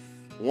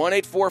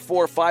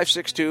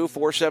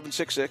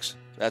 1-844-562-4766.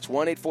 That's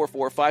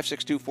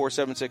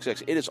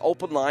 1-844-562-4766. It is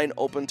open line,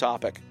 open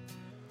topic.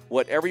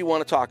 Whatever you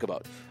want to talk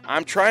about.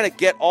 I'm trying to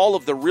get all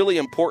of the really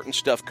important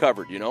stuff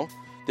covered,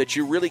 that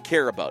you really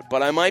care about.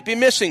 But I might be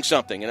missing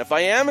something. And if I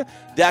am,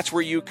 that's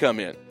where you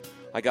come in.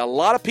 I got a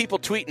lot of people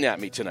tweeting at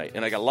me tonight,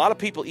 and I got a lot of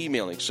people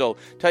emailing. So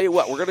tell you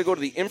what, we're going to go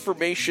to the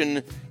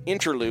information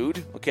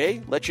interlude,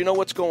 okay? Let you know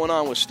what's going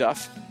on with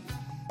stuff.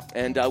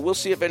 And we'll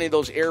see if any of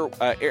those tweets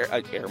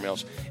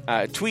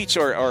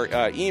or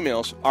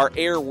emails are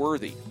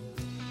airworthy.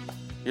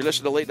 You're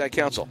listening to Late Night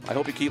Council. I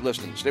hope you keep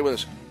listening. Stay with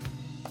us.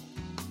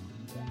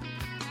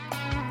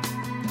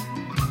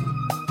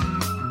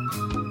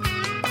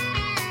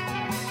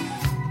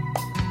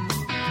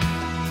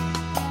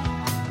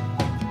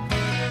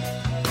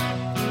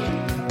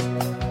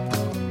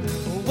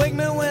 Wake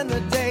me when the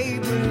day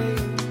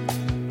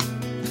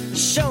breaks.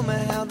 Show me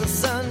how the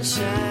sun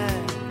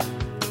shines.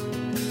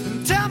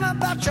 Tell me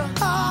about your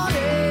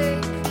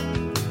heartache.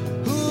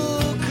 Who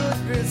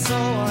could be so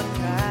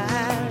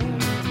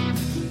unkind?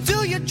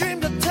 Do you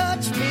dream to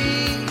touch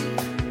me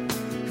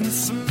and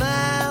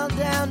smile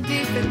down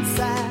deep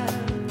inside?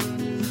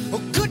 Or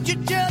could you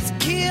just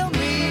kill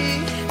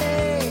me?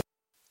 Hey.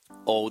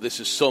 Oh, this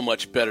is so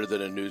much better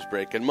than a news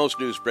break. And most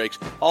news breaks,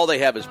 all they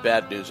have is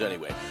bad news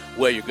anyway.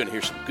 Well, you're going to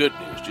hear some good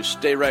news. Just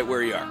stay right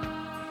where you are.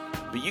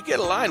 But you get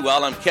a line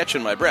while I'm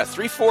catching my breath.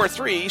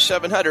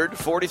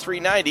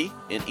 343-700-4390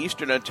 in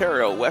Eastern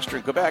Ontario,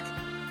 Western Quebec,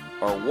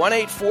 or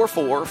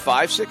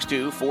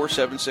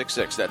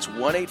 1-844-562-4766. That's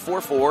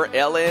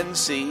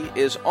 1-844-LNC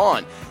is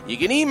on. You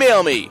can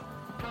email me,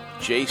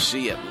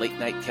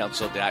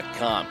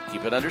 jc@latenightcouncil.com.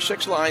 Keep it under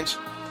 6 lines.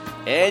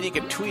 And you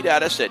can tweet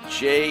at us at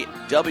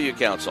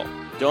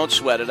JWCouncil. Don't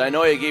sweat it. I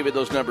know I gave you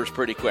those numbers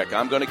pretty quick.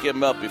 I'm going to give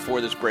them up before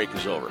this break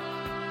is over.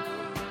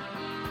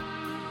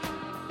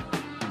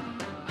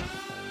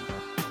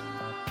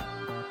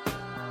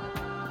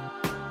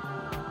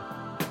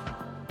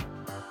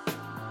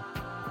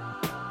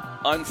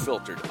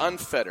 Unfiltered,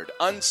 unfettered,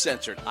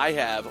 uncensored. I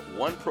have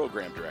one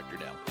program director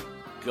now.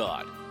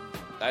 God.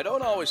 I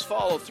don't always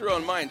follow through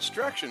on my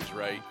instructions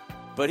right,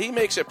 but he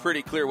makes it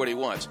pretty clear what he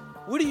wants.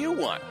 What do you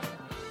want?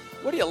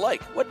 What do you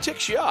like? What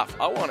ticks you off?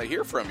 I want to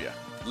hear from you.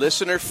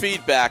 Listener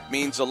feedback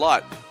means a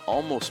lot.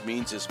 Almost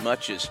means as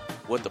much as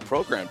what the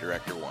program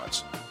director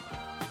wants.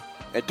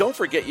 And don't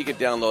forget you can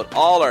download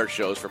all our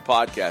shows for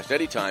podcast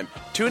anytime.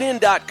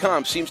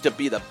 TuneIn.com seems to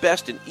be the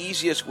best and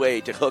easiest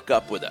way to hook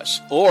up with us.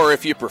 Or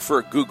if you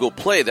prefer Google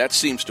Play, that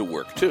seems to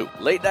work too.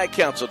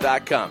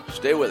 LateNightCouncil.com.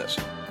 Stay with us.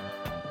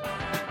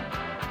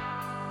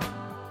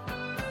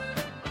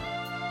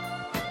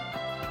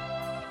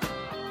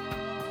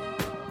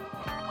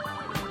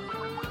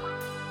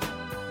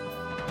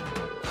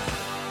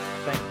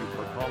 Thank you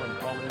for calling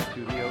Call-In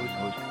Studios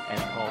host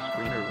and call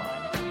screener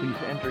line. Please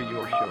enter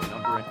your show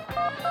number and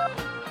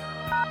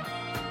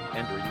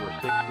enter your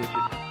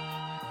 6-digit.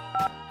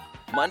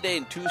 Monday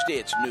and Tuesday,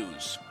 it's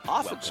news.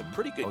 Often some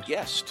pretty good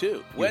guests,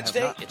 too.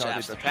 Wednesday, it's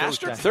Ask the the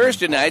Pastor. show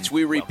Thursday session. nights,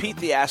 we repeat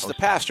the Ask the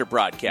Pastor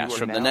broadcast You are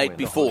from the now night in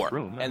the before. host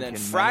room And then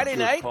can Friday manage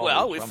your night, calls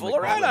well, we from fool the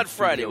around call-in on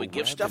Friday. studio We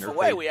give web stuff interface.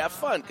 away. We have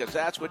fun, because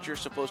that's what you're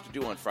supposed to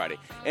do on Friday.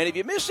 And if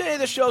you miss any of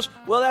the shows,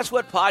 well, that's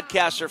what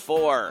podcasts are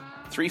for.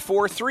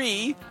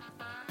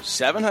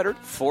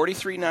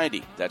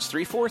 343-700-4390. That's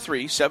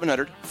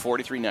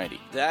 343-700-4390.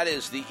 That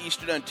is the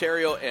Eastern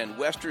Ontario and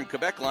Western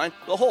Quebec line,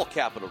 the whole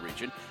capital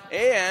region.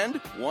 And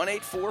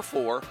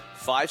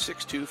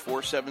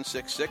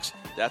 1-844-562-4766.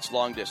 That's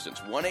long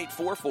distance.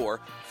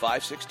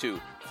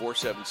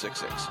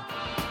 1-844-562-4766.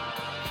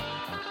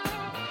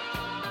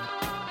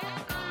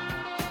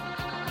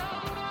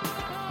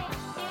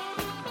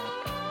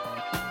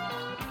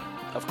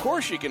 Of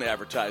course you can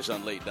advertise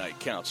on Late Night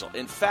Council.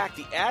 In fact,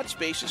 the ad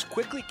space is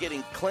quickly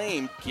getting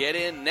claimed. Get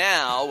in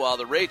now while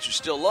the rates are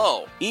still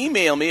low.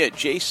 Email me at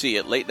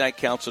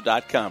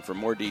jc@latenightcouncil.com for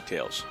more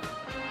details.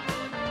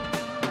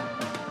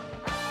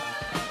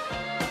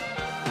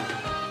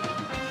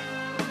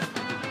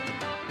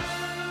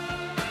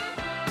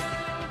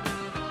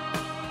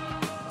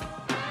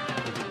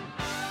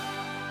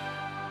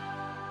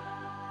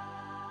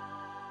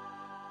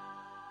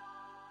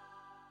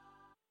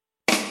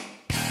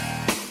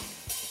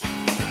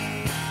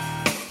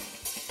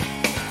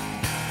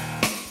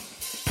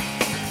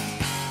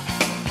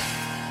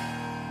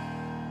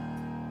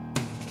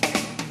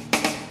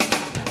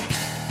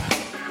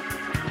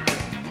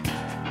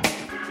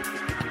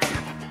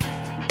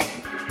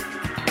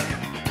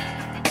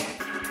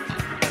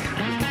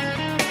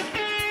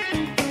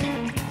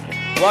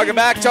 Welcome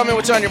back. Tell me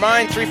what's on your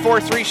mind.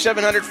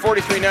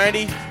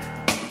 343-700-4390.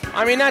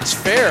 I mean, that's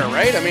fair,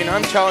 right? I mean,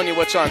 I'm telling you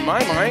what's on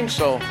my mind,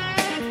 so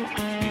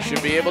you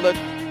should be able to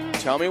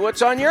tell me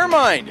what's on your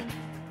mind.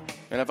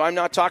 And if I'm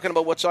not talking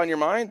about what's on your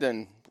mind,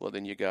 then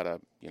you got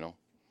to,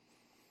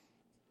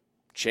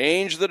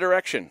 change the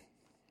direction.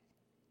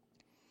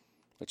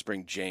 Let's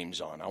bring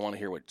James on. I want to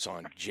hear what's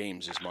on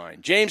James's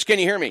mind. James, can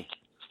you hear me?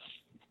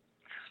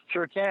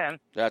 Sure can.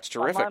 That's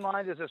terrific. On my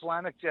mind is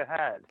Islamic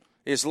Jihad.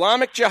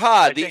 Islamic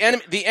Jihad,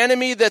 the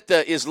enemy that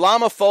the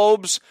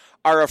Islamophobes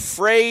are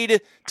afraid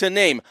to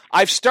name.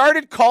 I've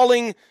started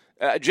calling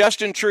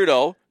Justin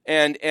Trudeau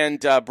and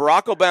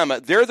Barack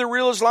Obama, they're the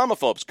real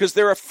Islamophobes because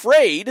they're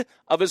afraid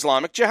of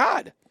Islamic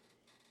Jihad.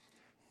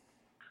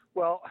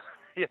 Well,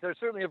 yeah, they're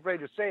certainly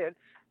afraid to say it.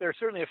 They're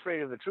certainly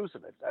afraid of the truth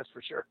of it, that's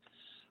for sure.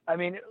 I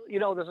mean,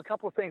 there's a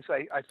couple of things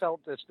I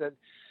felt that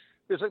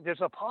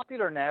there's a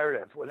popular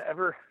narrative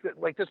whenever,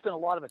 like there's been a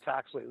lot of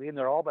attacks lately, and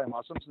they're all by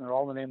Muslims, and they're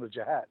all in the name of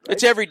jihad. Right?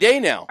 It's every day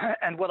now.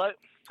 And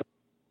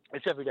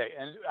it's every day.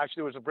 And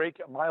actually, there was a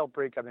mild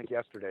break, I think,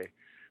 yesterday,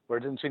 where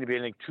it didn't seem to be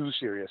anything too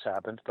serious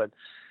happened. But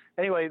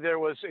anyway, there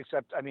was,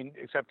 except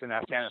in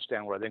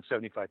Afghanistan, where I think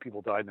 75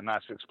 people died in a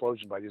massive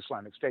explosion by the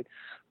Islamic State.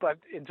 But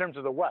in terms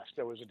of the West,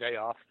 there was a day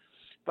off.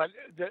 But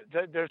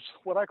there's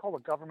what I call a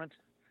government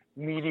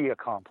media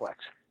complex,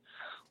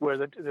 where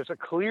there's a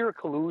clear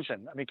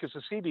collusion. I mean, because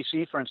the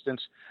CBC, for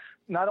instance,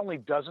 not only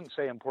doesn't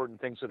say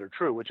important things that are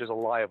true, which is a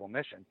lie of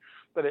omission,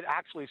 but it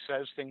actually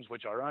says things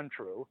which are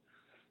untrue,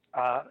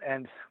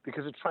 and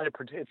because it's trying to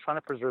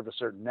preserve a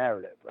certain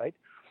narrative, right?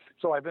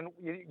 So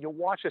you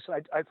watch this,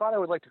 and I thought I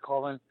would like to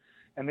call in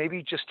and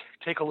maybe just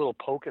take a little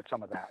poke at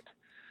some of that.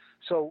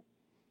 So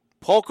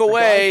poke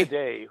away.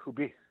 Today,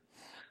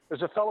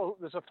 there's a fellow,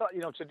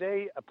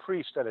 today a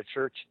priest at a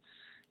church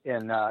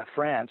in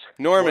France,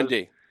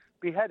 Normandy.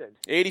 Beheaded.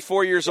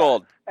 84 years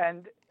old.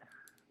 And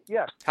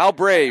Yes. How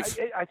brave.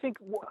 I think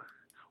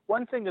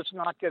one thing that's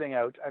not getting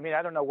out, I mean,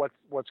 I don't know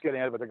what's getting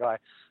out about the guy.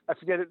 I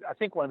forget it. I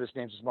think one of his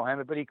names is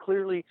Mohammed, but he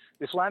clearly,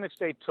 the Islamic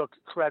State took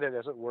credit,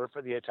 as it were,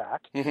 for the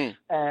attack. Mm-hmm.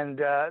 And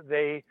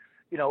they,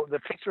 the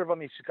picture of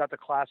him, he's got the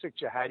classic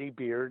jihadi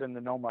beard and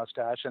the no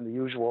mustache and the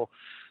usual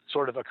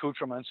sort of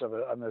accoutrements of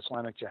an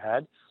Islamic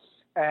jihad.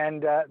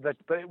 And but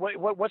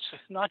what's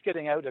not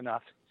getting out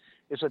enough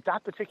is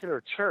that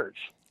particular church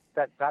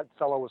that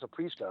fellow was a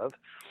priest of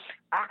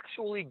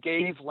actually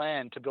gave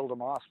land to build a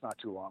mosque not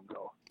too long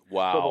ago.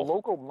 Wow. So the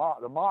local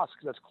the mosque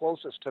that's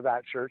closest to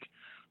that church,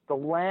 the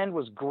land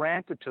was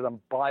granted to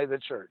them by the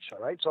church, all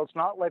right? So it's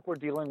not like we're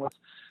dealing with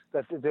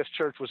that this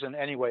church was in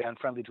any way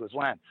unfriendly to his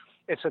land.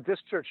 It's that this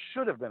church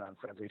should have been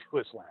unfriendly to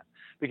his land,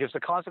 because the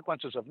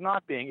consequences of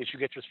not being is you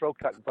get your throat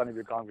cut in front of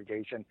your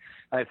congregation.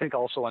 And I think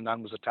also a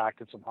nun was attacked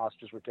and some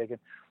hostages were taken.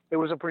 It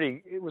was a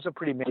pretty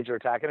major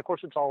attack. And of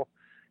course it's all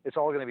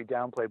going to be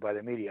downplayed by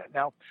the media.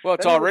 Now, well,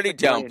 it's already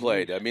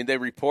downplayed. I mean, they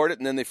report it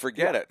and then they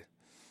forget it.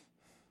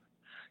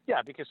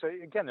 Yeah, because,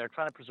 again, they're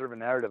trying to preserve a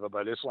narrative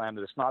about Islam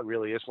that it's not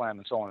really Islam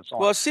and so on and so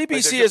on. Well,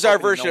 CBC is our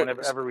version. No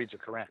one ever reads the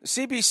Quran.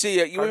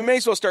 CBC, we may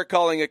as well start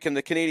calling it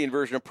the Canadian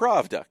version of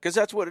Pravda, because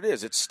that's what it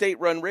is. It's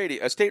state-run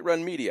radio,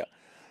 state-run media.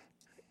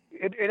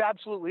 It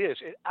absolutely is.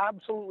 It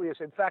absolutely is.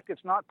 In fact,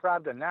 it's not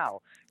Pravda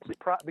now,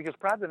 because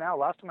Pravda now.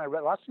 Last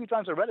few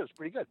times I read it was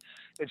pretty good.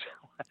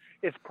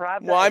 It's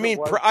Pravda. Well, I mean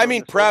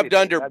Pravda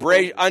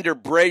under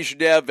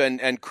Brezhnev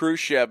and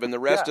Khrushchev and the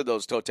rest of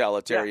those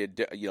totalitarian,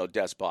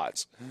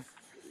 despots.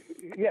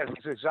 Yeah,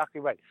 that's exactly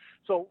right.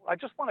 So I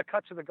just want to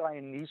cut to the guy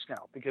in Nice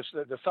now, because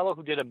the fellow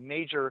who did a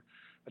major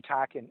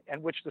attack,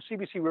 and which the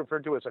CBC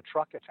referred to as a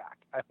truck attack.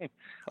 I mean,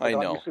 I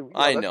know.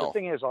 The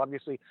thing is,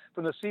 obviously,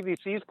 from the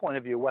CBC's point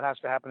of view, what has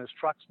to happen is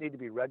trucks need to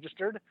be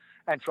registered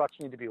and trucks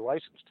need to be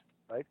licensed,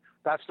 right?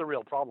 That's the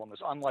real problem, is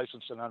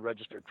unlicensed and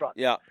unregistered trucks.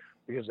 Yeah.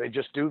 Because they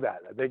just do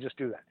that.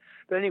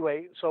 But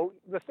anyway, so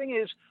the thing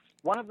is,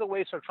 one of the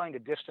ways they're trying to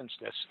distance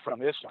this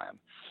from Islam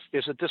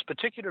is that this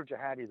particular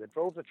jihadi that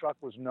drove the truck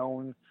was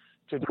known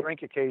to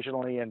drink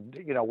occasionally and,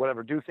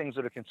 do things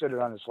that are considered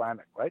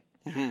un-Islamic, right?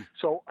 Mm-hmm.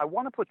 So I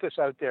want to put this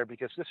out there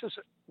because this is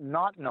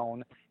not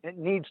known. It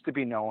needs to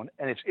be known,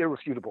 and it's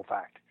irrefutable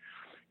fact.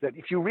 That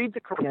if you read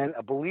the Quran,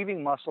 a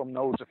believing Muslim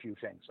knows a few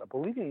things. A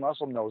believing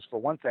Muslim knows, for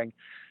one thing,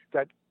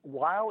 that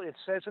while it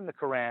says in the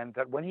Quran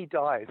that when he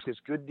dies, his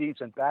good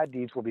deeds and bad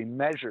deeds will be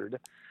measured,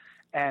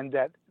 and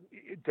that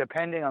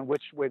depending on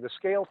which way the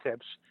scale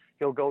tips,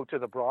 he'll go to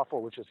the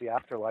brothel, which is the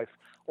afterlife,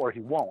 or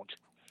he won't.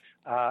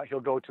 He'll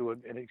go to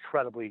an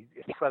incredibly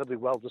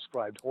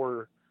well-described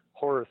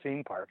horror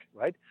theme park,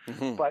 right?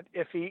 Mm-hmm. But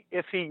if he,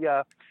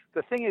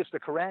 the thing is, the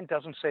Quran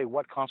doesn't say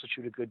what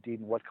constitutes a good deed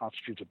and what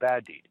constitutes a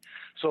bad deed.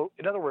 So,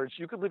 in other words,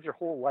 you could live your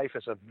whole life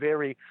as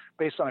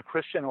based on a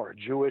Christian or a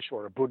Jewish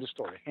or a Buddhist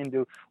or a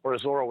Hindu or a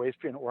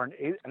Zoroastrian or an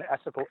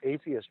ethical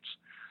atheist's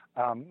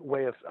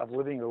way of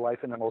living your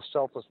life in the most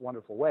selfless,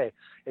 wonderful way.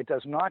 It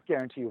does not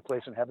guarantee you a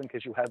place in heaven,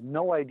 because you have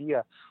no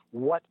idea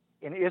what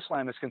in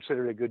Islam is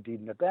considered a good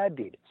deed and a bad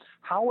deed.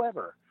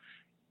 However,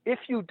 if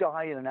you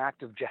die in an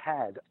act of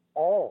jihad,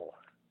 all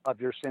of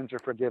your sins are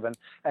forgiven,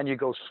 and you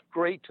go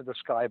straight to the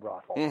sky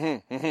brothel.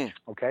 Mm-hmm,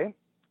 mm-hmm. Okay?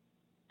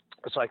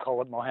 So I call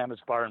it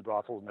Mohammed's bar and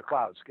brothel in the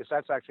clouds, because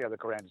that's actually how the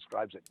Quran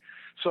describes it.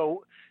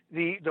 So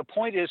the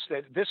point is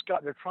that this guy,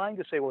 they're trying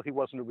to say, well, he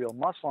wasn't a real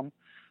Muslim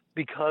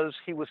because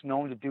he was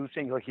known to do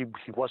things like he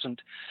wasn't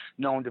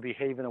known to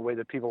behave in a way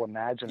that people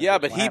imagine. Yeah,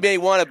 but he may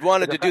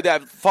wanted to do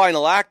that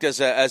final act as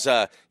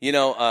a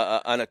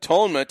an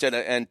atonement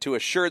and to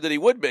assure that he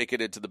would make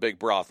it into the big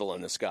brothel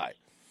in the sky.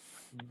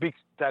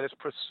 That is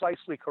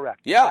precisely correct.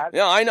 Yeah,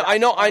 I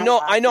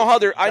know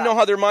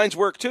how their minds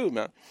work too,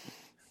 man.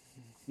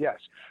 Yes,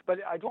 but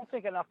I don't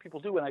think enough people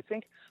do, and I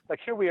think, like,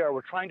 here we are,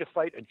 we're trying to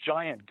fight a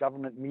giant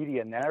government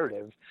media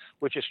narrative,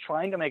 which is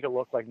trying to make it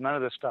look like none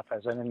of this stuff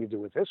has anything to do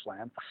with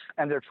Islam,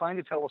 and they're trying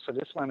to tell us that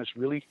Islam is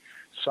really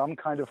some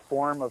kind of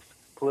form of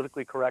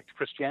politically correct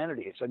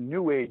Christianity. It's a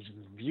New Age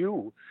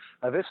view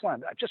of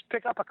Islam. Just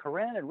pick up a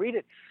Quran and read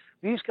it.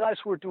 These guys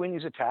who are doing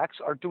these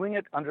attacks are doing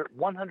it under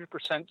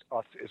 100%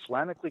 of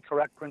Islamically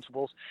correct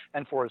principles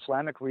and for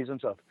Islamic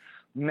reasons of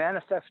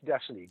manifest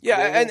destiny. Yeah,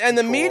 and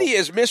the media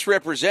is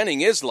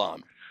misrepresenting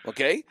Islam.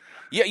 Okay,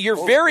 yeah,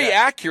 you're very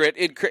accurate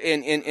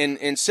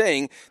in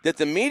saying that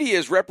the media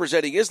is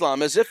representing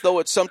Islam as if though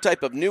it's some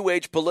type of New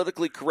Age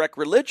politically correct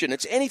religion.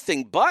 It's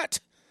anything but.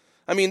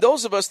 I mean,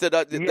 those of us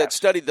that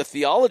study the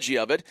theology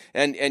of it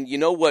and you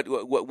know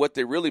what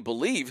they really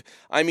believe.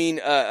 I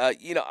mean,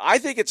 I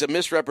think it's a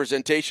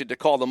misrepresentation to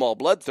call them all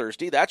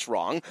bloodthirsty. That's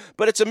wrong.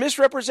 But it's a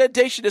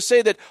misrepresentation to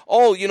say that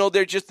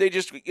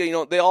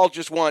they all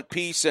just want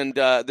peace and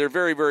they're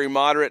very, very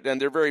moderate and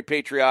they're very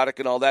patriotic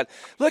and all that.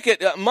 Look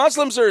at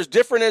Muslims are as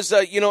different as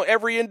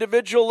every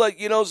individual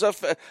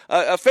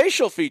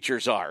facial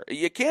features are.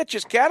 You can't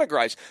just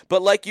categorize.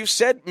 But like you've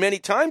said many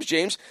times,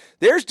 James,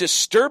 there's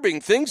disturbing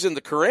things in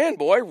the Quran,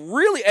 boy,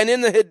 really, and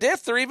in the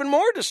Hadith, they're even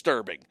more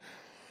disturbing.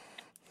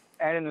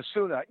 And in the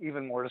Sunnah,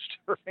 even more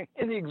disturbing.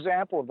 In the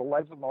example of the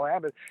life of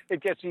Muhammad,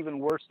 it gets even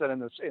worse than in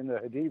the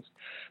Hadiths.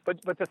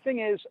 But the thing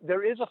is,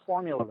 there is a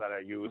formula that I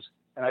use,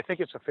 and I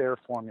think it's a fair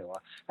formula.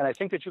 And I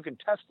think that you can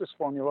test this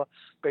formula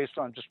based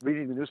on just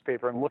reading the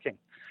newspaper and looking.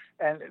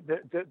 And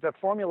the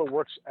formula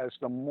works as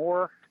the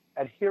more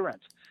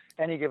adherent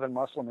any given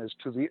Muslim is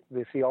to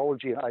the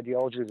theology and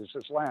ideology of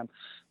Islam,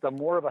 the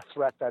more of a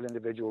threat that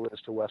individual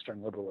is to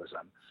Western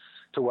liberalism,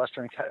 to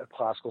Western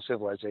classical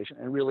civilization.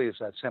 And it really is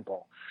that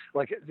simple.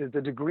 Like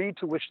the degree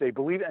to which they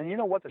believe, and you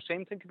know what, the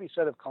same thing can be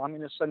said of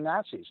communists and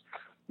Nazis.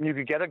 I mean, you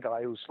could get a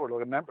guy who's sort of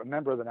a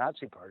member of the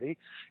Nazi Party,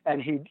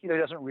 and he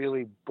doesn't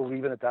really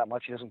believe in it that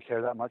much. He doesn't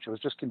care that much. It was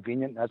just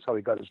convenient. And that's how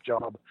he got his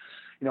job,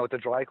 at the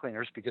dry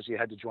cleaners, because he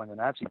had to join the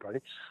Nazi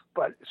Party.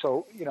 But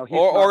so he's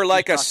or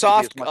like a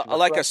soft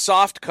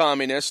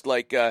communist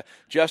like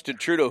Justin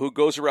Trudeau, who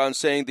goes around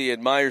saying he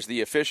admires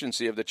the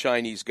efficiency of the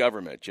Chinese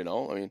government. I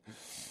mean.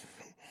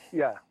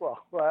 Yeah,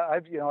 well,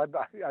 I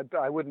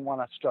wouldn't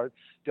want to start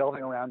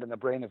delving around in the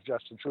brain of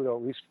Justin Trudeau,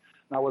 at least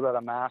not without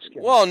a mask.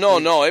 Well, no,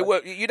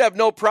 you'd have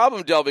no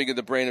problem delving in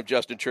the brain of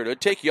Justin Trudeau. It'd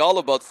take you all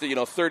about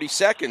 30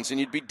 seconds, and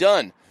you'd be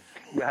done.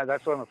 Yeah,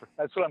 that's what I'm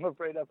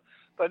afraid of.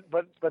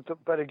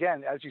 But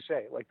again, as you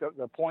say, like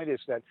the point is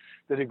that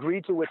the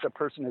degree to which a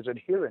person is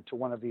adherent to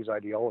one of these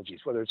ideologies,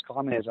 whether it's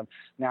communism,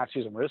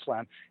 Nazism, or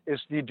Islam, is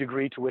the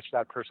degree to which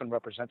that person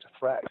represents a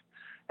threat.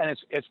 And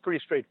it's pretty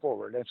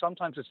straightforward. And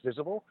sometimes it's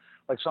visible.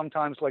 Like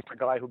sometimes, like the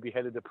guy who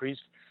beheaded the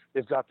priest,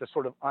 they've got this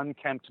sort of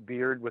unkempt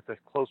beard with a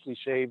closely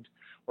shaved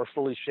or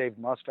fully shaved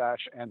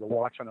mustache and the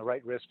watch on the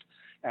right wrist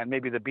and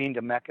maybe the Bean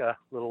to Mecca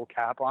little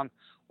cap on,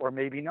 or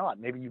maybe not.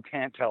 Maybe you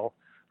can't tell.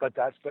 But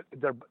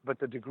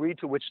the degree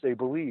to which they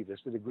believe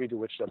is the degree to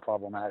which they're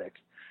problematic.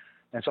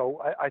 And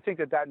so I think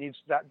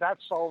that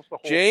solves the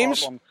whole James,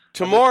 problem.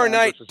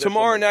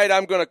 Tomorrow night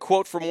I'm going to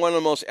quote from one of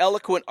the most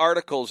eloquent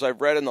articles I've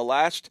read in the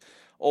last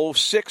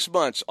 6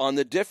 months on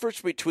the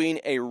difference between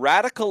a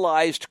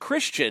radicalized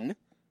Christian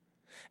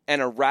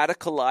and a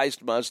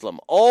radicalized Muslim.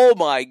 Oh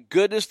my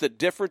goodness, the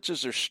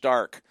differences are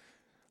stark.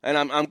 And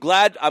I'm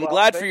glad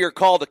for your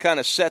call to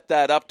kind of set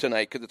that up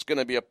tonight, because it's going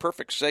to be a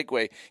perfect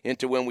segue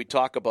into when we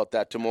talk about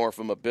that tomorrow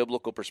from a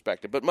biblical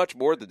perspective, but much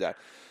more than that.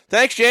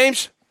 Thanks,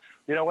 James.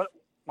 You know what?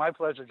 My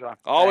pleasure, John.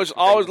 Always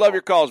love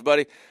your calls,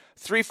 buddy.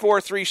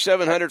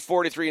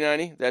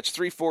 343-700-4390. That's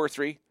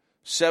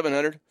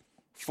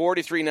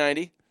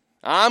 343-700-4390.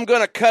 I'm going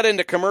to cut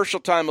into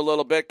commercial time a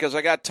little bit because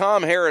I got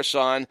Tom Harris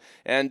on,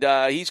 and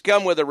he's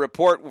come with a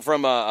report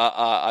from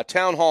a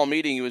town hall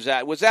meeting he was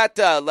at. Was that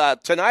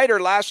tonight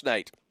or last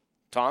night,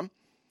 Tom?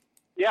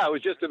 Yeah, it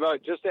was just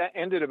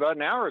ended about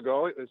an hour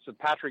ago. It was the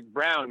Patrick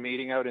Brown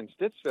meeting out in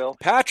Stittsville.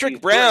 Patrick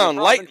Brown,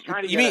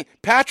 you mean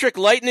Patrick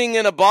Lightning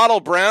in a Bottle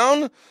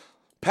Brown?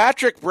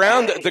 Patrick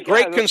Brown, the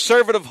great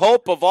conservative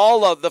hope of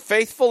all of the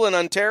faithful in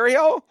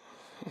Ontario?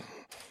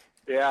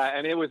 Yeah,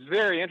 and it was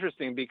very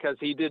interesting because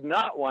he did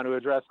not want to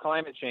address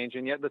climate change,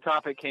 and yet the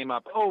topic came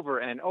up over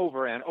and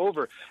over and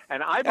over.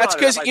 And that's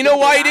because you know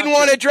why he didn't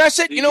want to address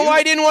it? You know why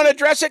he didn't want to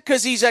address it?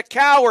 Because he's a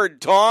coward,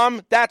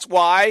 Tom. That's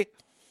why.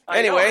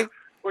 Anyway.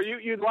 Well,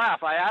 you'd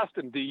laugh. I asked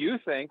him, do you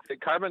think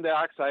that carbon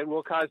dioxide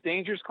will cause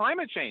dangerous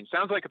climate change?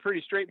 Sounds like a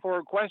pretty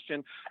straightforward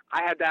question.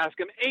 I had to ask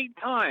him 8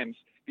 times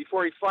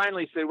before he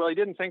finally said, well, he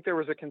didn't think there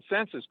was a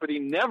consensus, but he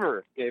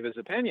never gave his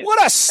opinion.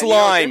 What a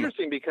slime. It's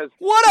interesting because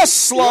what a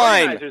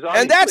slime.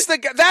 And that's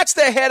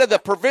the head of the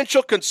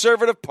Provincial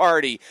Conservative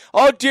Party.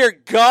 Oh, dear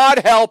God,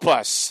 help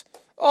us.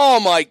 Oh,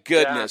 my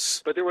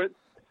goodness. Yeah,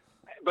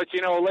 but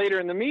later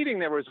in the meeting,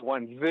 there was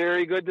one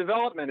very good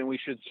development, and we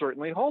should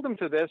certainly hold him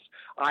to this.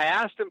 I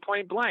asked him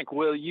point blank,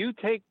 will you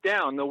take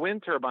down the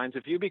wind turbines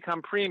if you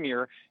become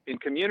premier in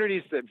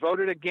communities that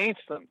voted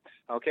against them?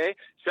 Okay?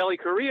 Sally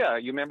Correa,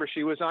 you remember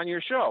she was on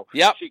your show.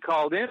 Yep. She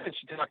called in and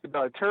she talked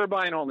about a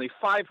turbine only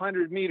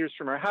 500 meters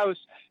from her house,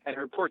 and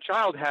her poor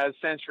child has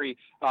sensory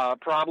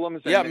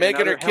problems. Yeah,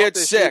 making her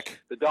kids sick.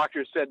 The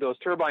doctor said those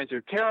turbines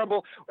are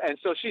terrible. And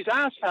so she's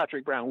asked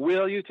Patrick Brown,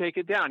 will you take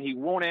it down? He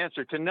won't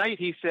answer. Tonight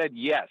he said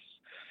yes.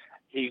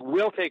 He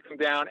will take them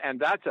down, and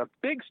that's a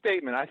big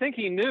statement. I think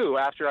he knew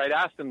after I'd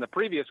asked him the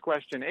previous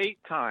question 8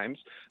 times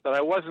that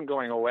I wasn't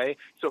going away.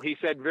 So he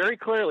said very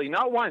clearly,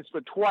 not once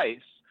but twice,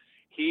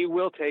 he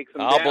will take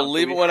them down. I'll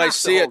believe it when I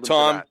see it,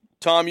 Tom.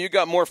 Tom, you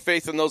got more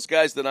faith in those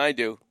guys than I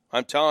do.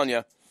 I'm telling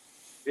you.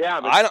 Yeah,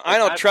 but I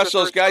don't trust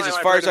those guys as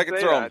far as I can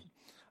throw them.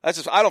 I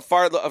don't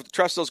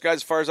trust those guys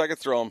as far as I can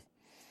throw them.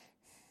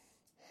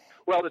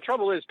 Well, the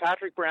trouble is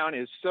Patrick Brown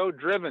is so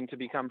driven to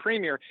become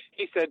premier,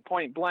 he said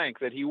point blank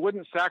that he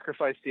wouldn't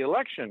sacrifice the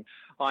election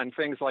on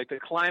things like the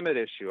climate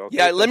issue. Okay?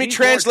 Yeah, let me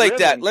translate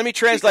that.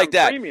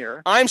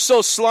 Premier. I'm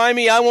so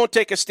slimy, I won't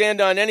take a stand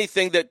on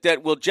anything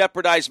that will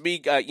jeopardize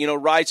me,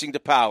 rising to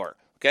power.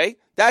 Okay?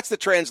 That's the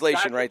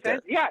translation right there.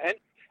 Yeah,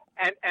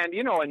 And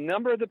you know, a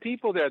number of the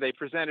people there, they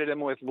presented him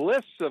with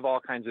lists of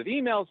all kinds of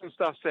emails and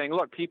stuff saying,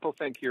 look, people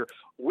think you're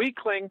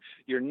weakling,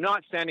 you're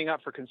not standing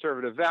up for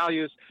conservative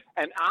values.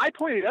 And I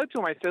pointed out to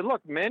him, I said,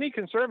 look, many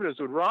conservatives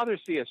would rather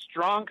see a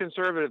strong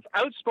conservative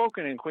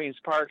outspoken in Queen's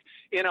Park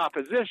in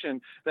opposition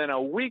than a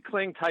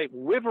weakling type,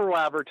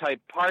 whiver-wabber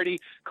type party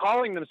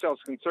calling themselves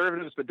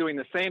conservatives but doing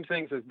the same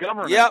things as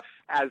government.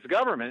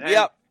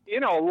 And, you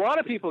know, a lot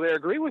of people there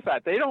agree with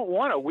that. They don't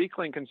want a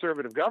weakling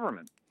conservative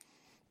government.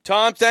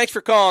 Tom, thanks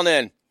for calling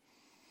in.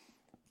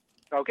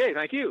 Okay,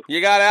 thank you. You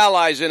got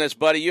allies in us,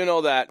 buddy. You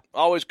know that.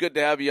 Always good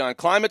to have you on.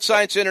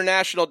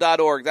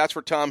 ClimateScienceInternational.org. That's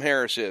where Tom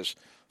Harris is.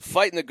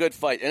 Fighting the good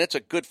fight, and it's a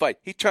good fight.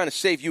 He's trying to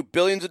save you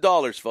billions of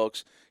dollars,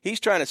 folks. He's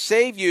trying to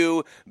save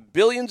you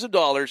billions of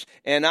dollars,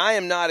 and I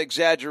am not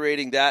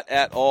exaggerating that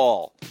at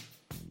all.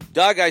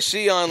 Doug, I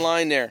see you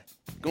online there.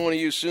 Going to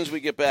you as soon as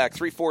we get back.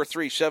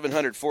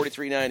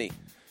 343-700-4390.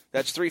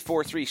 That's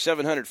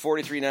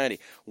 343-700-4390.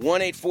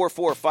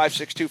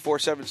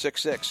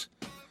 1-844-562-4766.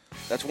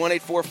 That's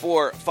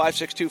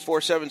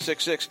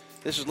 1-844-562-4766.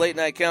 This is Late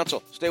Night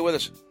Council. Stay with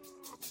us.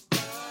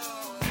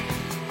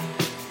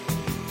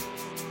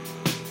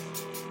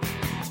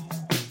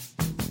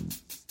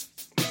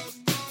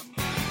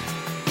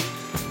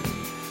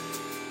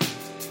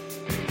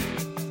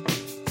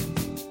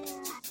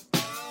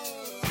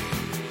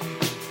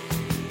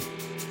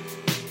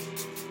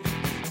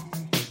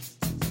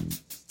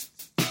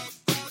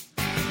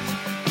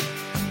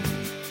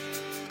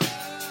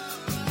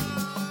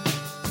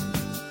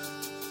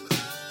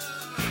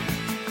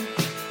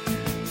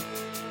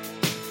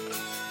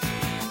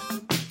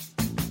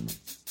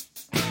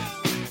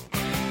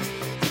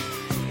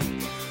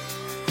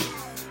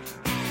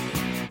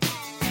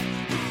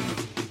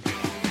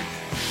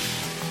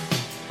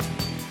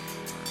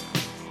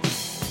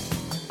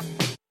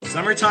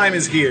 Summertime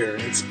is here,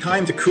 and it's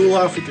time to cool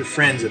off with your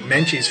friends at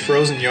Menchie's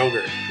Frozen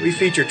Yogurt. We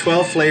feature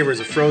 12 flavors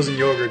of frozen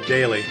yogurt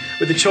daily,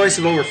 with a choice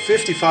of over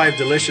 55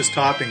 delicious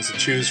toppings to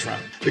choose from.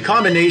 The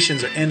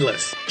combinations are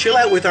endless. Chill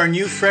out with our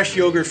new fresh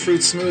yogurt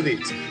fruit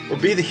smoothies, or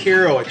be the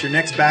hero at your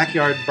next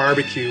backyard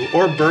barbecue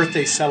or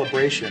birthday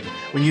celebration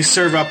when you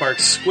serve up our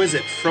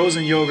exquisite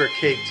frozen yogurt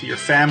cake to your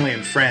family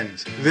and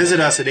friends.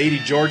 Visit us at 80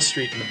 George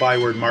Street in the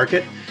Byward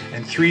Market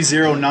and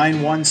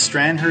 3091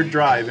 Stranherd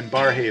Drive in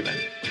Barhaven.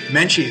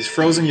 Menchie's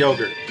Frozen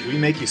Yogurt. We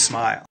make you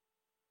smile.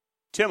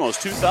 Timo's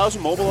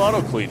 2000 Mobile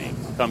Auto Cleaning.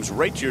 Comes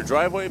right to your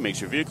driveway and makes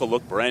your vehicle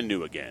look brand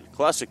new again.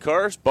 Classic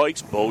cars,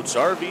 bikes, boats,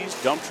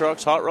 RVs, dump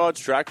trucks, hot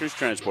rods, tractors,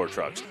 transport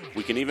trucks.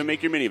 We can even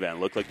make your minivan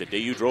look like the day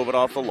you drove it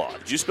off the lot.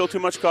 Did you spill too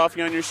much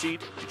coffee on your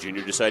seat? Did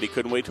Junior decide he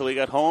couldn't wait till he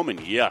got home? And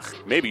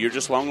yuck, maybe you're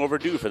just long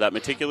overdue for that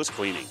meticulous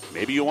cleaning.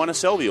 Maybe you want to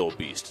sell the old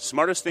beast.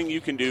 Smartest thing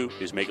you can do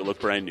is make it look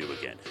brand new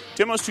again.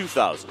 Timo's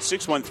 2000,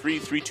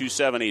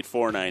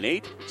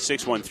 613-327-8498,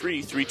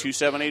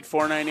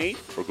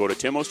 613-327-8498, or go to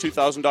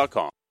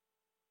timos2000.com.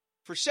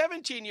 For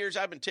 17 years,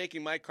 I've been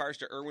taking my cars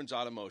to Irwin's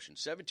Automotion.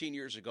 17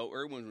 years ago,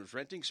 Irwin was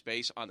renting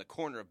space on the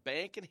corner of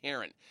Bank and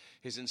Heron.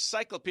 His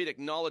encyclopedic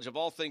knowledge of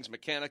all things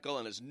mechanical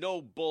and his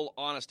no-bull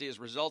honesty has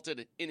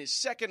resulted in his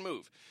second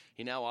move.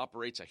 He now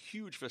operates a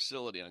huge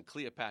facility on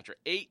Cleopatra,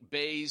 8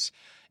 bays,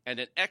 and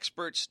an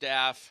expert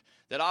staff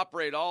that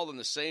operate all in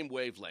the same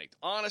wavelength.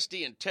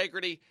 Honesty,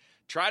 integrity,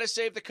 try to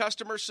save the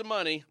customer some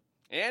money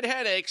and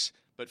headaches,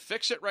 but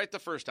fix it right the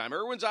first time.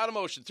 Irwin's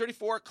Automotion,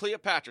 34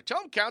 Cleopatra. Tell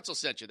them Council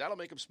sent you. That'll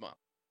make them smile.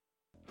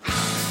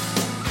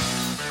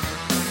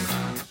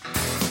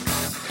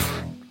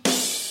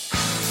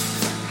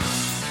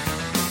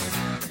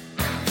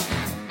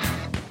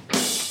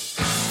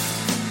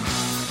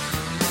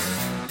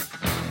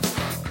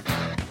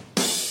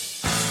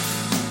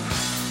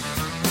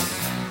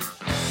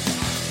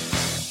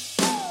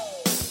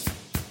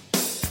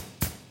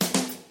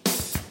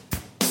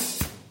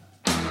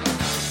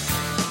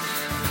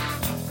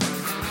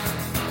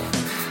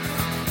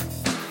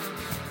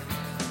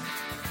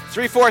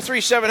 Three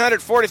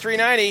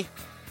 343-700-4390.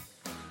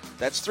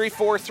 That's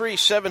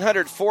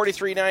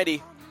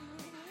 343-700-4390.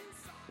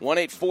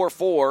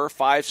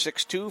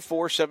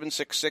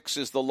 1-844-562-4766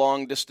 is the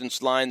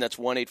long-distance line. That's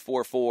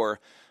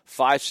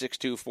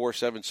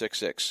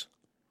 1-844-562-4766.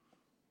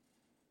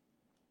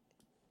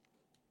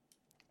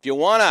 If you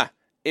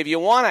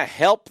wanna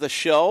help the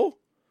show,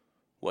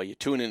 well, you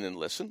tune in and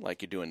listen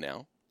like you're doing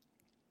now.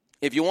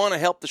 If you want to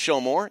help the show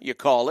more, you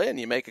call in,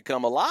 you make it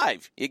come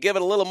alive. You give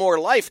it a little more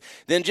life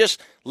than just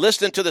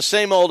listening to the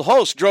same old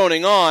host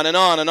droning on and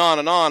on and on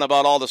and on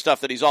about all the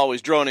stuff that he's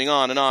always droning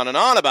on and on and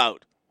on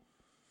about.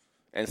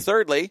 And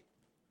thirdly,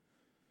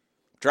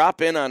 drop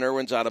in on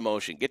Irwin's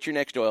Automotion. Get your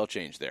next oil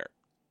change there.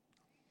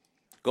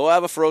 Go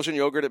have a frozen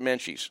yogurt at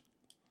Menchie's.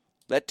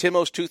 Let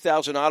Timo's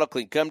 2000 Auto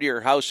Clean come to your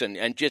house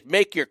and just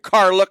make your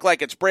car look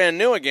like it's brand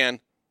new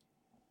again.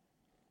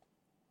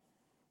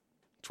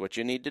 It's what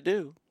you need to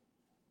do.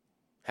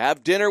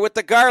 Have dinner with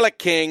the Garlic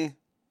King.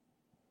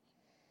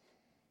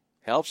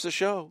 Helps the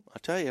show,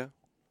 I'll tell you.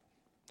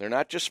 They're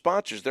not just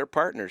sponsors, they're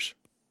partners.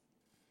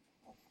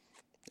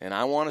 And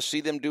I want to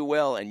see them do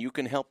well, and you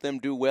can help them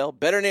do well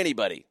better than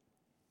anybody.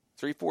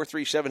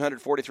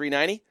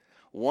 343-700-4390.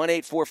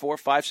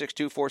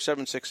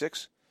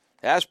 1-844-562-4766.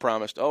 As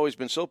promised, always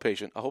been so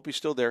patient. I hope he's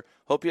still there.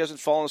 Hope he hasn't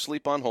fallen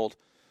asleep on hold.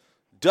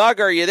 Doug,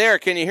 are you there?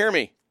 Can you hear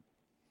me?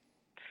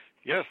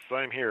 Yes,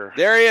 I'm here.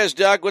 There he is,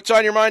 Doug. What's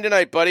on your mind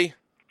tonight, buddy?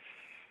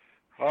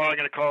 Oh, I'm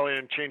going to call in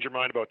and change your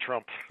mind about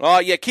Trump. Oh,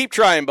 yeah, keep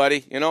trying,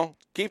 buddy.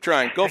 Keep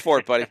trying. Go for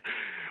it, buddy.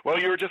 Well,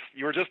 you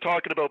were just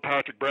talking about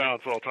Patrick Brown,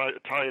 so I'll tie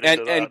it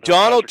into that. And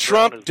Donald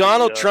Trump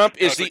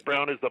is Patrick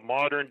Brown is the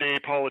modern day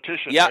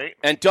politician, right?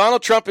 And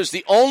Donald Trump is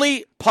the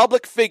only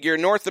public figure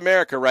in North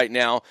America right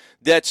now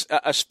that's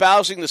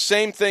espousing the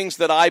same things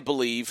that I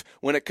believe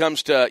when it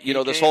comes to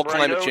this whole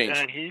climate change.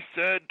 And he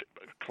said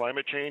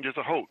climate change is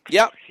a hoax.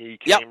 Yep. He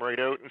came right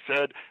out and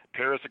said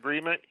Paris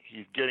Agreement.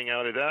 He's getting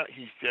out of that.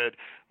 He said,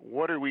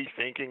 what are we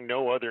thinking?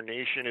 No other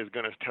nation is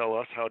going to tell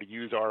us how to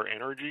use our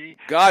energy.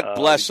 God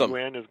bless them. The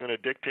UN is going to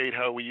dictate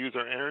how we use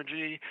our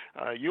energy.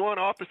 You on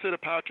opposite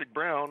of Patrick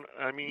Brown.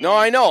 No,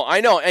 I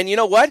know. And you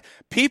know what?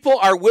 People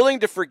are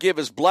willing to forgive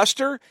his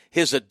bluster,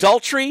 his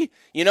adultery,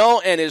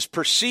 and his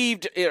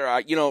perceived,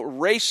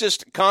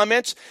 racist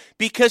comments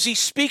because he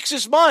speaks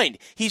his mind.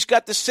 He's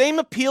got the same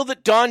appeal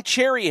that Don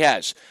Cherry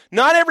has.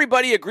 Not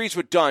everybody agrees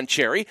with Don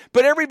Cherry,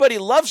 but everybody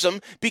loves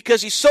him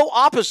because he's so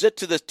opposite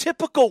to the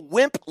typical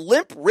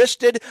limp-wristed,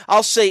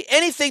 I'll say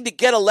anything to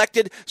get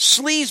elected,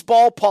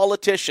 sleazeball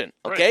politician,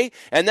 okay? Right.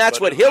 And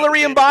that's what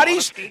Hillary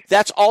embodies.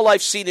 That's all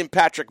I've seen in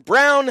Patrick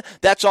Brown.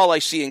 That's all I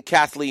see in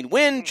Kathleen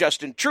Wynne,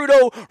 Justin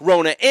Trudeau,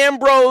 Rona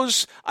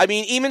Ambrose. I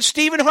mean, even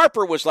Stephen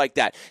Harper was like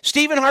that.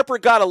 Stephen Harper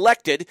got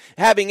elected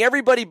having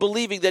everybody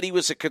believing that he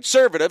was a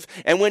conservative,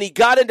 and when he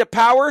got into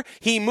power,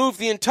 he moved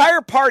the entire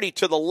party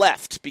to the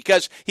left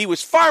because he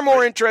was far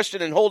more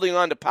interested in holding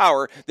on to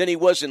power than he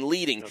was in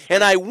leading.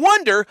 And I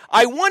wonder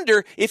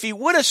if he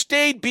would have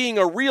stayed being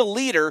a real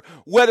leader,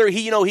 whether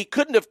he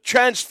couldn't have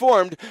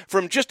transformed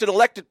from just an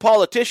elected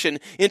politician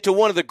into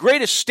one of the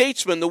greatest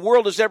statesmen the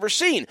world has ever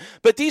seen.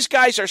 But these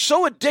guys are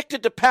so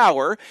addicted to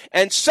power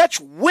and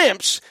such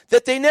wimps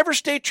that they never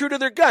stay true to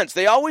their guns.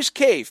 They always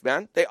cave,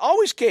 man. They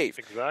always cave.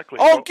 Exactly.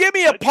 Oh, well, give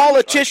me a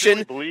politician.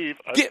 I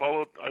believe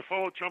I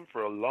followed Trump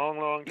for a long,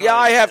 long time. Yeah,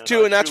 I have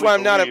too, and that's why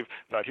I'm not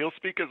that he'll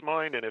speak his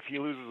mind, and if he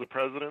loses the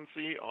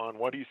presidency on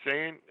what he's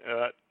saying,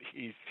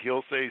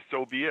 he'll say,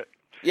 so be it.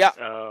 Yeah.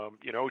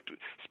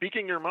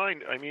 Speaking your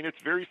mind, I mean,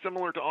 it's very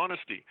similar to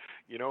honesty.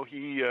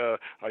 I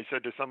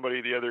said to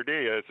somebody the other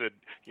day, I said,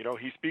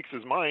 he speaks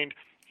his mind.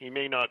 He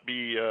may not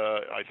be,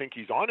 I think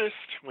he's honest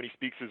when he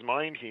speaks his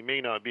mind. He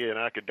may not be an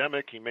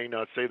academic. He may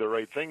not say the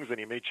right things, and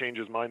he may change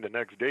his mind the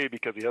next day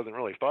because he hasn't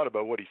really thought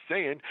about what he's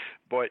saying.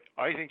 But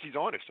I think he's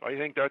honest. I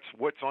think that's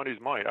what's on his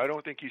mind. I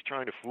don't think he's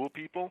trying to fool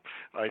people.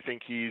 I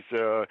think he's,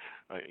 I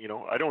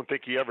don't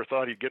think he ever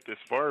thought he'd get this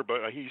far,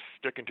 but he's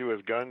sticking to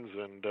his guns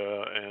and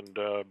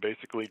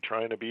basically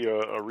trying to be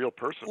a real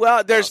person.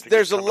 Well,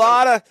 there's a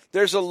lot of,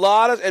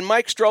 and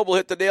Mike Strobel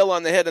hit the nail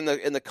on the head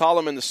in the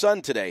column in the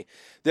Sun today.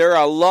 There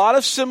are a lot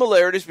of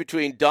similarities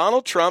between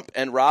Donald Trump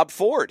and Rob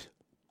Ford.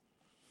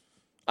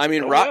 I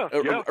mean,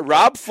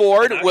 Rob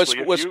Ford was.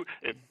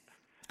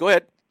 Go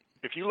ahead.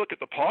 If you look at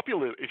the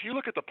populism,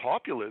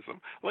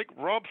 like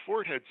Rob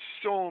Ford had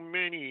so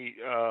many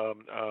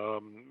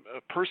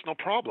personal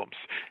problems,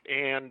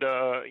 and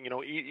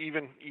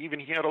even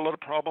he had a lot of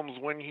problems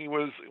when he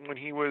was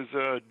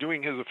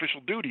doing his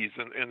official duties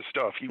and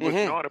stuff. He was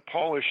not a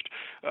polished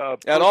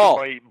at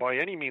all by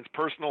any means,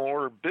 personal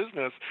or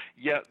business.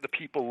 Yet the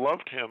people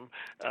loved him.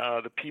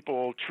 The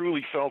people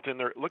truly felt in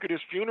their look at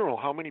his funeral.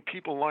 How many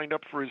people lined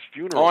up for his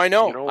funeral? Oh, I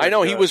know. I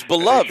know. He was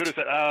beloved. Should have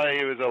said,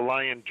 he was a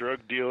lying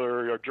drug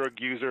dealer or drug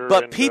user.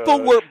 But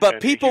people were.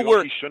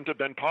 He shouldn't have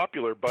been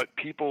popular. But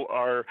people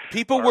are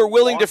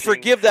willing to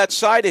forgive that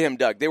side of him,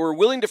 Doug. They were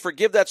willing to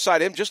forgive that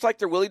side of him, just like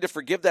they're willing to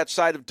forgive that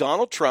side of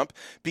Donald Trump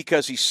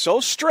because he's so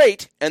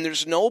straight and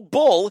there's no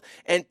bull.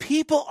 And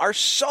people are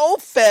so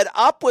fed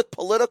up with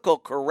political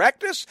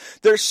correctness.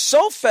 They're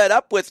so fed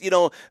up with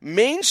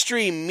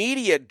mainstream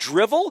media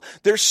drivel.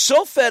 They're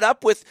so fed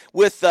up with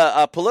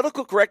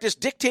political correctness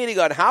dictating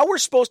on how we're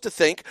supposed to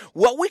think,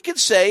 what we can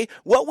say,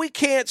 what we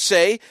can't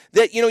say.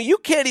 That you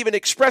can't even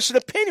express an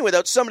opinion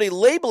without somebody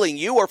labeling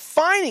you or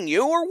fining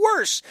you or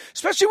worse,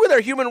 especially with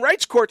our human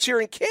rights courts here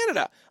in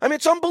Canada. I mean,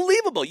 it's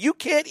unbelievable. You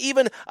can't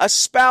even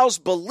espouse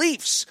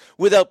beliefs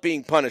without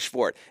being punished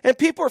for it. And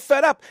people are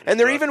fed up, and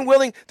they're even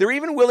willing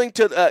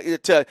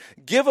to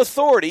give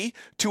authority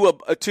to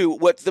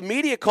what the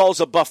media calls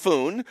a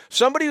buffoon,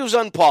 somebody who's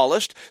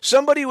unpolished,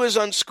 somebody who is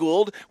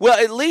unschooled. Well,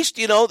 at least,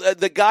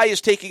 the guy is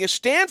taking a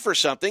stand for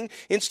something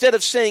instead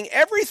of saying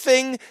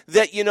everything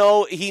that,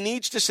 he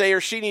needs to say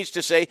or she needs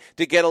to say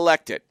to get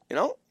elected.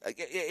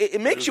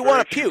 It makes you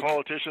want to puke.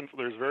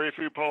 There's very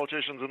few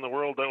politicians in the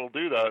world that will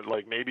do that.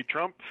 Like maybe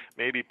Trump,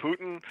 maybe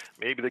Putin,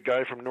 maybe the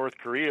guy from North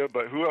Korea.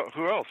 But who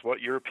else?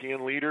 What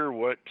European leader?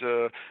 What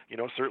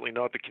certainly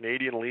not the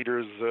Canadian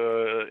leaders.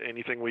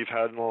 Anything we've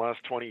had in the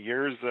last 20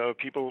 years.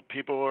 People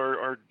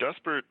are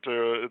desperate.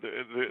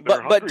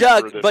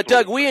 But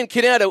Doug, we in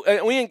Canada,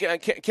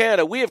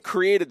 we have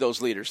created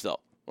those leaders, though.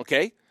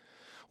 Okay.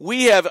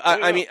 We have,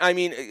 I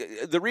mean,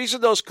 the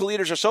reason those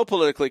leaders are so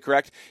politically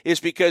correct is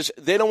because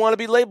they don't want to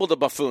be labeled a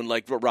buffoon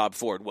like Rob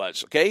Ford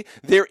was, okay?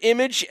 Their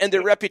image and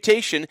their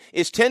reputation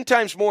is 10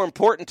 times more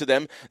important to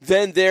them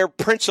than their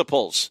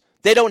principles.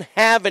 They don't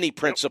have any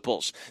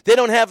principles. They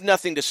don't have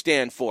nothing to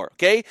stand for,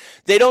 okay?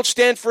 They don't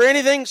stand for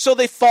anything, so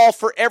they fall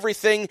for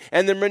everything,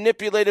 and they're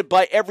manipulated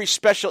by every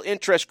special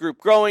interest group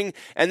growing,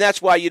 and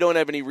that's why you don't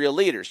have any real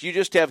leaders. You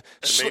just have...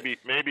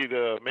 Maybe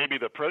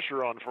the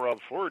pressure on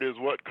Rob Ford is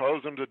what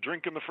caused him to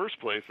drink in the first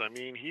place. I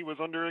mean, he was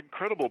under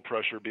incredible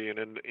pressure being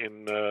in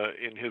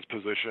his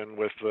position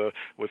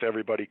with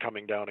everybody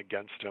coming down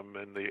against him,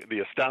 and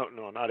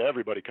not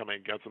everybody coming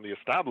against him, the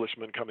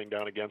establishment coming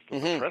down against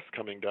him, the press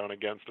coming down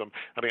against him.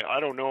 I mean, I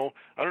don't know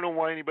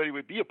why anybody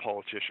would be a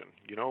politician,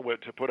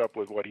 to put up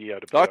with what he had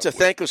to put up with. It's a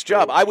thankless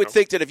job. I would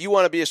think that if you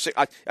want to be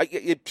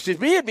to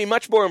me, it'd be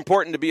much more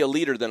important to be a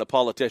leader than a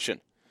politician.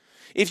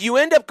 If you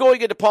end up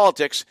going into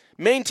politics,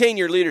 maintain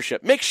your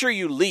leadership. Make sure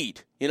you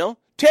lead,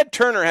 Ted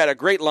Turner had a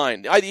great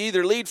line.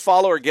 Either lead,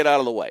 follow, or get out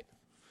of the way.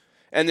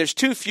 And there's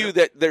too few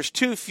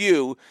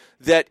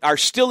that are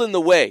still in the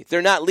way.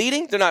 They're not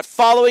leading, they're not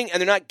following, and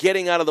they're not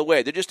getting out of the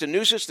way. They're just a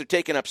nuisance. They're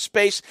taking up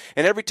space.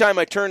 And every time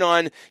I turn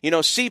on,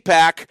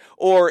 CPAC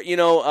or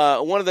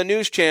one of the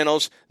news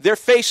channels, their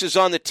face is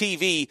on the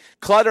TV,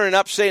 cluttering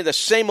up, saying the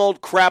same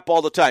old crap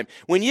all the time.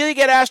 When you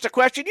get asked a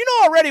question, you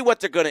know already what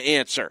they're going to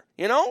answer.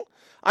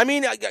 I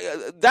mean,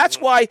 that's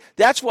why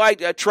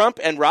Trump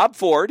and Rob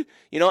Ford,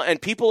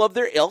 and people of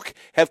their ilk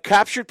have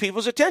captured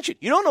people's attention.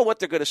 You don't know what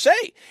they're going to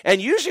say.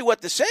 And usually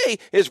what they say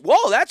is,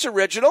 whoa, that's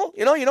original.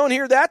 You don't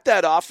hear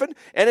that often,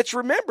 and it's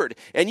remembered.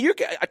 And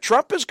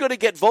Trump is going to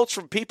get votes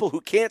from people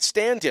who can't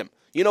stand him.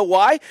 You know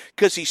why?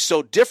 Because he's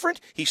so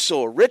different, he's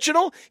so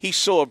original, he's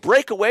so a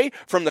breakaway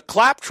from the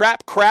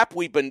claptrap crap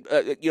we've been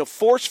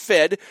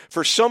force-fed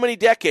for so many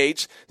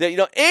decades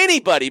that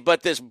anybody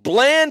but this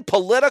bland,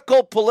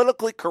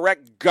 politically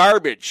correct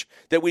garbage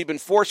that we've been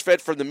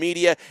force-fed from the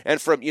media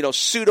and from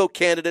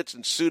pseudo-candidates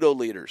and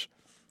pseudo-leaders.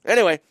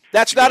 Anyway,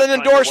 that's not an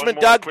endorsement,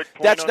 Doug.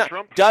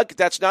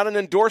 That's not an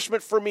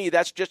endorsement for me.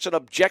 That's just an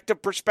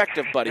objective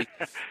perspective, buddy.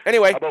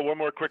 Anyway. How about one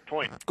more quick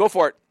point? Go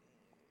for it.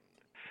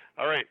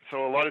 All right,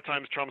 so a lot of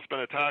times Trump's been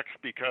attacked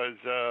because,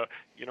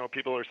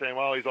 people are saying,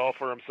 well, he's all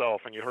for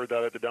himself, and you heard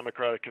that at the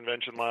Democratic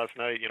convention last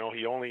night. He's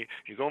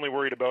only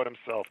worried about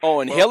himself.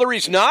 Oh, and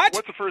Hillary's not?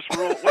 What's the first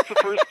rule? What's the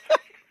first?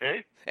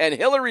 Eh? And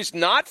Hillary's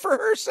not for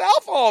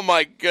herself? Oh,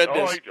 my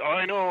goodness. Oh,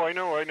 I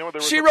know. There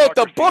was she wrote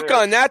the book there,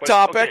 on that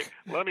topic. Okay,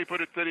 let me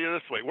put it to you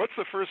this way. What's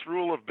the first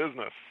rule of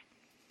business?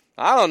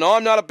 I don't know.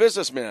 I'm not a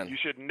businessman. You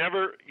should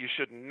never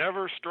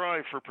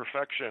strive for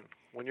perfection.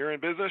 When you're in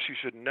business, you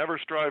should never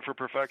strive for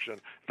perfection.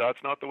 That's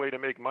not the way to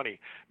make money,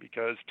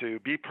 because to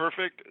be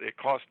perfect, it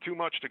costs too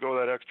much to go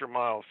that extra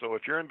mile. So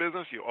if you're in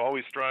business, you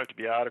always strive to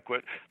be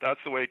adequate. That's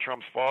the way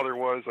Trump's father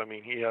was. I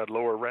mean, he had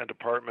lower rent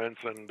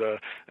apartments, and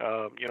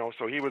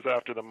so he was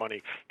after the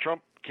money.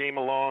 Trump came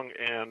along,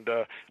 and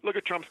look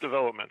at Trump's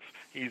developments.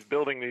 He's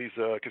building these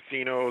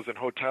casinos and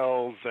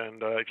hotels,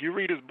 and if you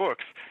read his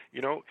books,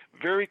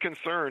 very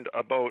concerned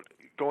about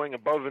going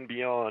above and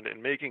beyond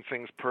and making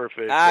things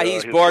perfect.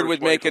 He's bored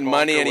with making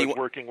money, and he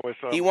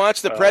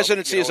wants the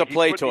presidency as a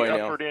play toy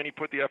now. He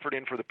put the effort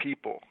in for the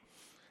people.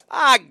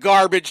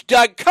 Garbage,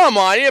 Doug. Come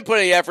on. He didn't put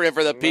any effort in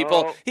for the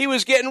people. No. He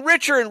was getting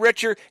richer and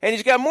richer, and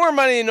he's got more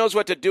money than he knows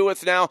what to do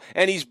with now,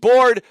 and he's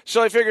bored,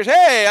 so he figures,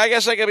 hey, I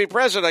guess I can be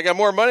president. I got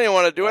more money I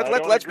want to do it.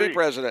 Let's be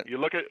president. You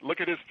look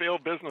at his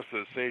failed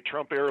businesses, say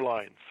Trump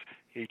Airlines.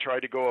 He tried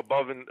to go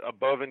above and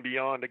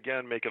beyond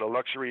again, make it a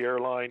luxury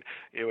airline.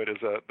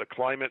 The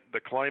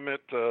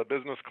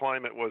business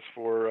climate was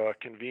for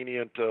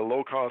convenient,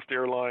 low-cost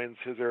airlines.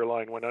 His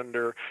airline went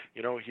under.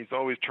 He's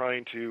always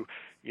trying to,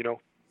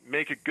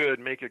 make it good,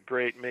 make it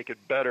great, make it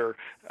better.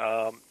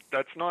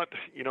 That's not,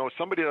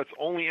 somebody that's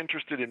only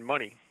interested in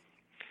money.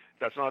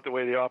 That's not the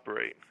way they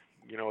operate.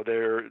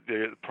 Their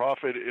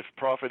profit. If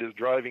profit is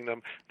driving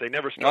them, they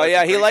never start. Oh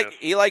yeah, he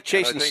liked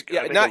chasing.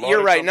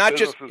 You're right. Not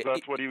just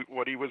that's what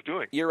he was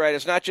doing. You're right.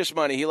 It's not just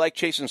money. He liked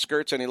chasing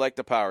skirts, and he liked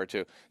the power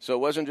too. So it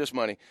wasn't just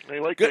money. He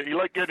liked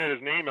getting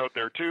his name out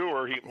there too,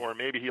 or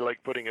maybe he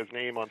liked putting his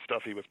name on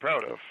stuff he was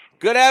proud of.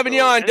 Good having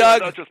you on,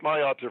 Doug. That's just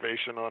my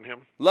observation on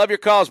him. Love your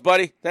calls,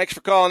 buddy. Thanks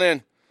for calling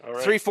in. All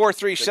right.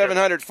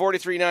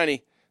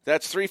 343-700-4390.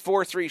 That's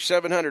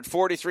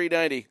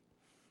 343-700-4390.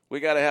 We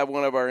got to have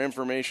one of our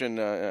information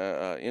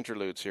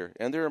interludes here,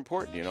 and they're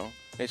important,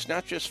 It's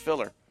not just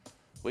filler.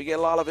 We get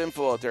a lot of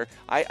info out there.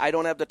 I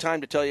don't have the time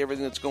to tell you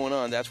everything that's going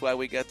on. That's why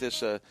we got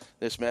this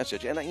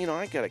message. And,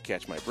 I got to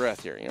catch my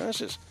breath here.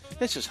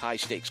 This is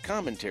high-stakes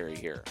commentary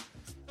here.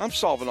 I'm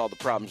solving all the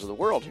problems of the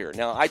world here.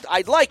 Now,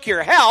 I'd like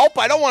your help.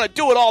 I don't want to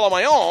do it all on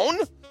my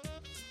own.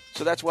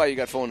 So that's why you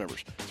got phone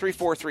numbers.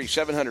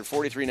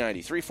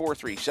 343-700-4390.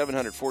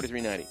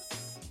 343-700-4390.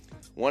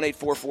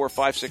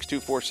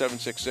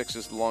 1-844-562-4766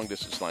 is the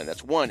long-distance line.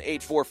 That's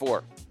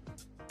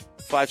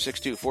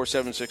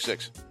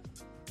 1-844-562-4766.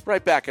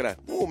 Right back in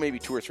maybe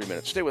 2 or 3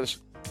 minutes. Stay with us.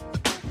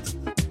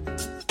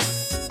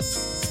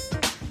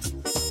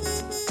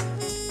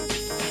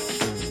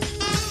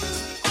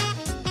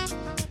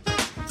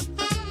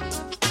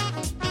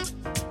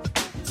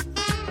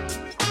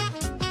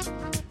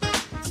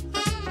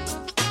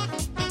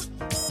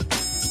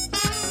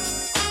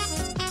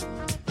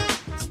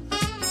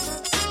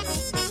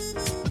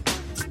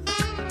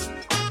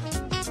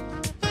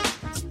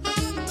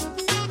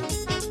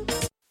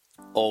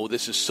 oh,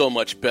 this is so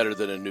much better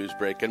than a news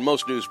break. And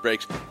most news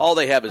breaks, all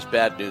they have is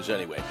bad news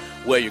anyway.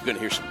 Well, you're going to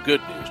hear some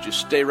good news.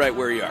 Just stay right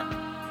where you are.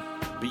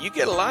 But you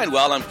get a line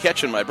while I'm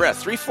catching my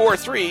breath.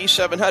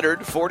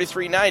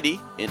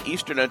 343-700-4390 in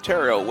Eastern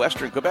Ontario,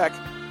 Western Quebec,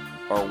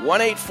 or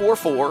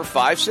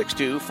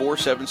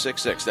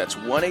 1-844-562-4766. That's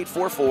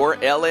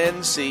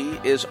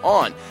 1-844-LNC is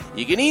on.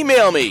 You can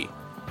email me,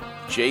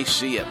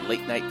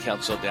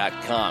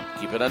 jc@latenightcouncil.com.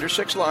 Keep it under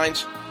 6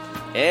 lines.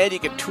 And you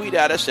can tweet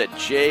at us at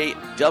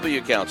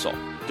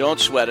JWCouncil. Don't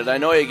sweat it. I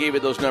know I gave you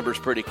those numbers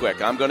pretty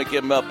quick. I'm going to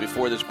give them up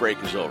before this break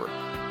is over.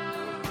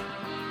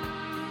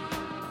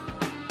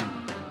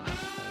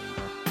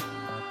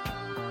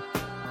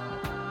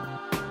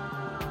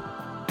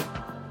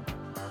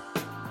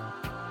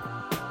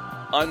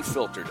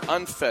 Unfiltered,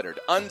 unfettered,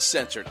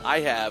 uncensored. I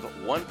have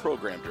one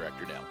program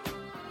director now.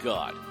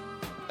 God.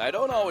 I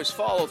don't always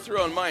follow through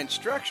on my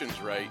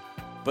instructions right,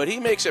 but he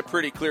makes it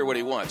pretty clear what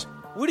he wants.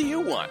 What do you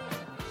want?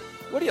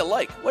 What do you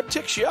like? What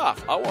ticks you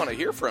off? I want to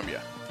hear from you.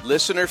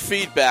 Listener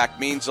feedback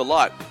means a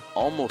lot.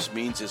 Almost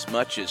means as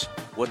much as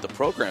what the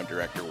program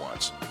director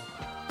wants.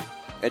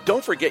 And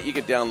don't forget you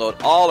can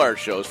download all our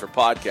shows for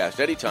podcast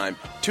anytime.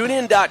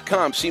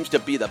 TuneIn.com seems to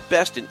be the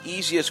best and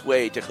easiest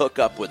way to hook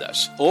up with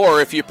us.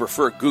 Or if you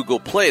prefer Google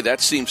Play, that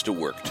seems to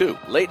work too.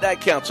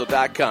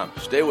 LateNightCouncil.com.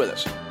 Stay with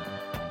us.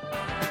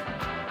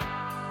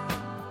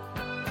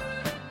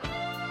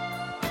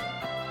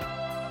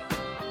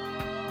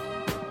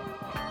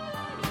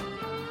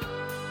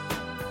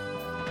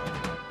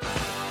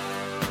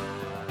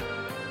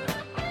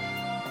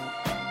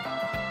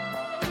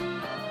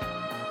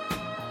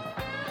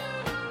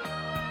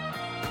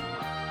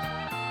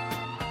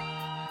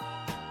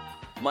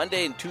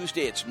 Monday and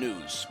Tuesday, it's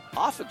news.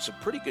 Often some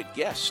pretty good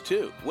guests,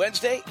 too.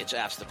 Wednesday, it's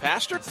Ask the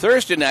Pastor.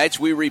 Thursday nights,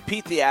 we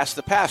repeat the Ask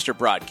the Pastor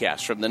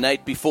broadcast from the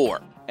night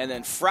before. And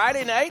then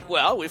Friday night,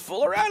 well, we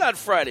fool around on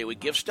Friday. We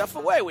give stuff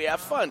away. We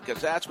have fun,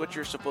 because that's what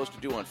you're supposed to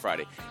do on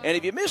Friday. And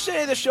if you miss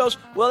any of the shows,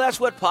 well, that's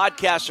what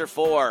podcasts are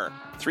for.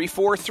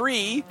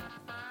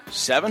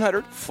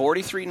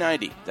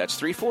 343-700-4390. That's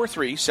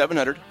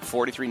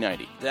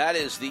 343-700-4390. That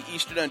is the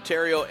Eastern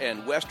Ontario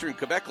and Western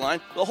Quebec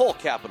line, the whole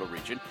capital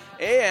region.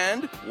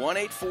 And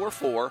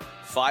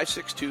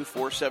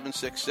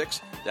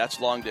 1-844-562-4766. That's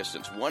long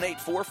distance.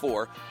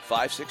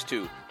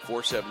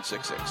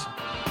 1-844-562-4766.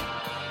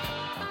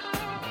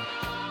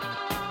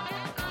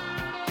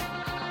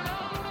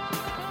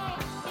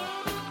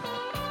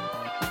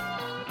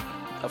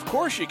 Of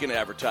course you can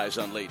advertise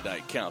on Late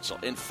Night Council.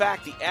 In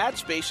fact, the ad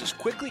space is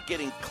quickly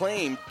getting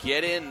claimed.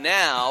 Get in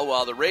now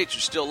while the rates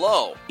are still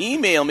low.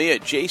 Email me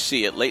at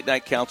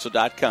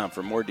jc@latenightcouncil.com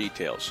for more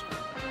details.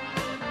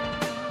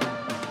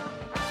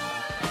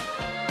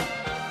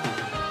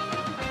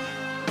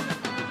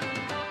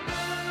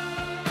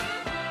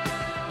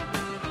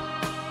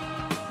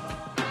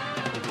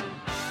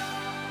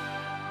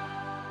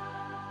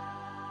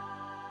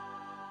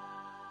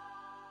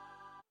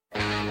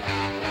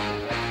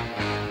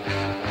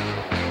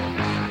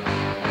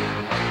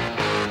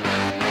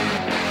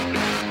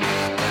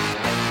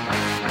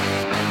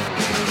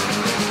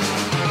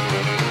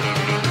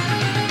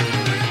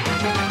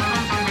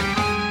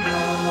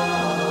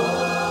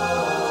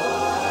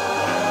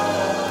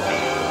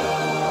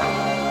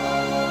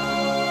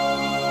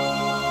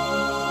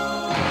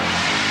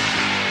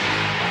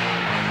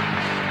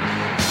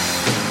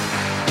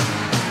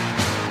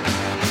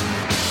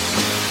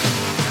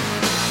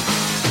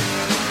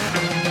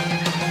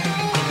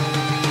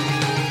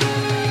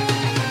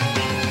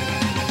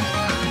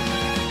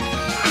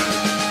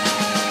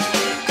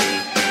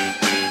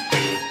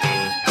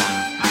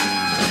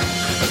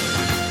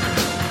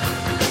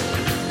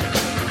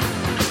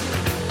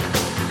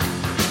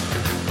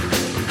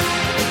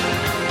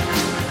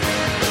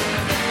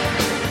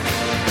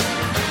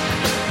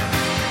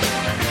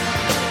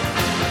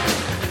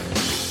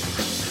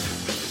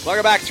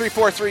 Welcome back,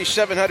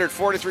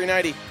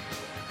 343-700-4390.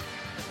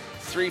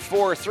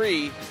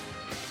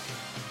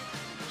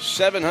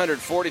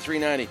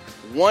 343-700-4390.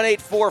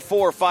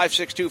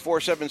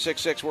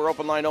 1-844-562-4766. We're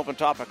open line, open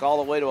topic all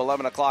the way to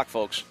 11 o'clock,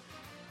 folks.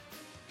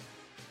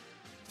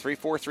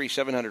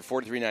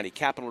 343-700-4390.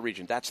 Capital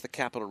Region. That's the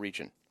Capital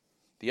Region.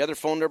 The other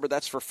phone number,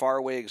 that's for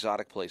faraway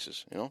exotic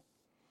places, you know?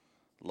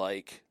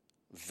 Like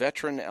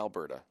Veteran,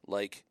 Alberta.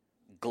 Like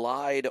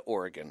Glide,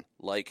 Oregon.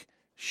 Like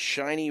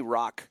Shiny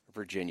Rock,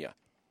 Virginia.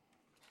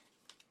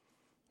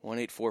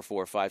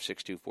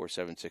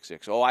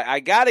 1-844-562-4766. Oh,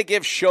 I got to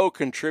give show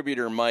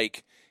contributor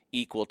Mike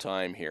equal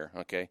time here,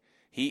 okay?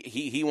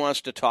 He wants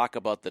to talk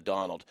about the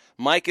Donald.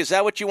 Mike, is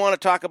that what you want to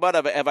talk about?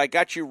 Have I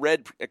got you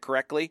read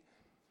correctly?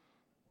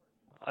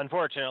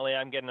 Unfortunately,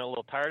 I'm getting a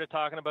little tired of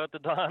talking about the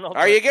Donald.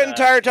 Are you getting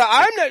tired of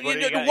talking? I'm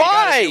not.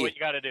 Why? You got to do what you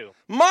got to do.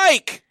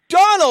 Mike,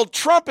 Donald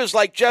Trump is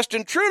like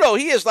Justin Trudeau.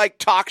 He is like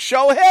talk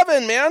show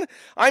heaven, man.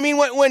 I mean,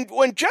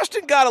 when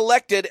Justin got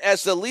elected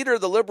as the leader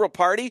of the Liberal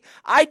Party,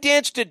 I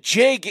danced a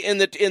jig in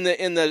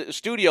the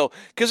studio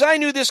because I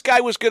knew this guy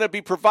was going to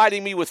be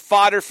providing me with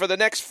fodder for the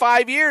next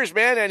 5 years,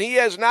 man. And he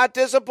has not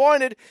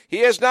disappointed. He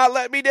has not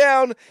let me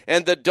down.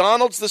 And the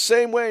Donald's the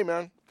same way,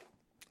 man.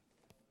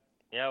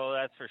 Yeah, well,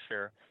 that's for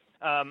sure.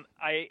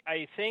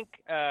 I think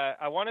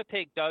I want to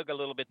take Doug a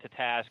little bit to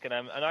task, and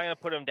I'm not going to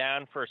put him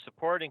down for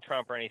supporting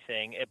Trump or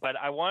anything, but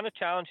I want to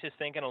challenge his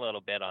thinking a little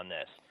bit on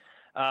this.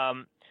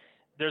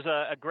 There's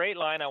a great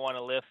line I want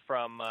to lift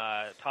from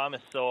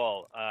Thomas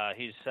Sowell.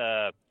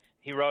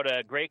 He wrote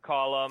a great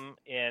column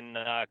in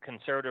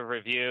Conservative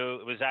Review.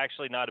 It was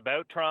actually not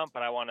about Trump,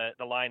 but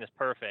the line is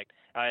perfect.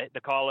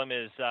 The column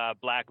is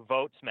Black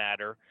Votes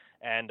Matter,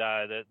 and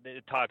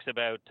it talks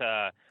about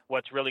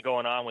what's really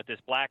going on with this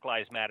Black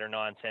Lives Matter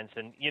nonsense.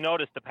 And you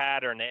notice the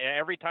pattern.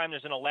 Every time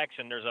there's an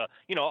election, there's a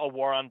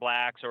war on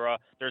blacks, or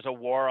there's a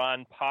war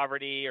on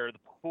poverty or the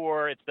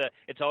poor.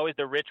 It's always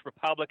the rich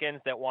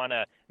Republicans that want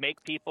to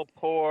make people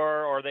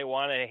poor, or they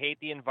want to hate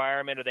the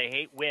environment, or they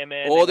hate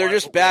women. Oh, they're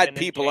just bad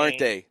people, aren't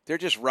they? They're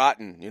just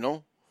rotten, you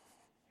know?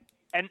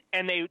 And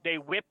they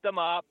whip them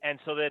up, and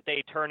so that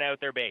they turn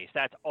out their base.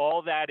 That's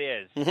all that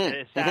is,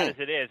 as sad as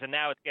it is. And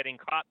now it's getting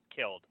cops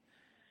killed.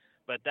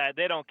 But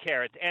they don't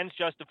care. It's ends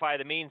justify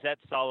the means. That's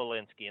Saul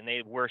Alinsky, and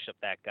they worship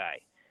that guy.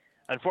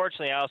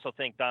 Unfortunately, I also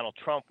think Donald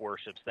Trump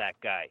worships that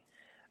guy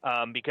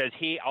because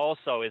he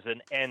also is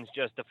an ends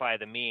justify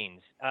the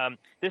means.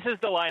 This is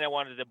the line I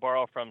wanted to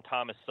borrow from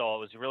Thomas Sowell. It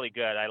was really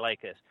good. I like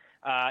this.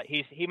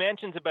 He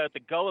mentions about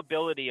the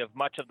gullibility of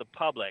much of the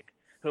public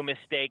who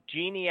mistake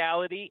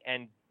geniality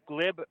and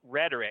glib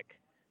rhetoric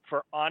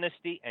for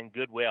honesty and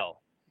goodwill.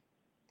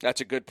 That's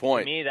a good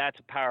point. To me, that's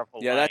a powerful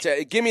line.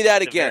 Give me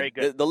that again.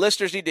 The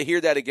listeners need to hear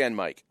that again,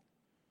 Mike.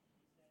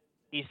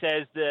 He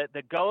says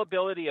the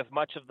gullibility of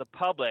much of the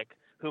public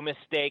who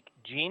mistake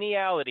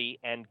geniality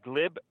and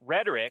glib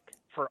rhetoric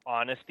for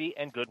honesty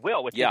and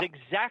goodwill, which is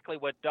exactly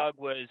what Doug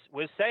was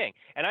saying.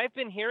 And I've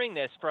been hearing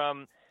this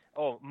from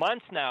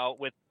months now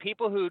with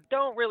people who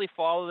don't really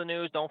follow the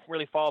news, don't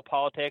really follow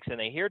politics, and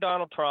they hear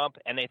Donald Trump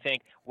and they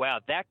think, wow,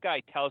 that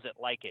guy tells it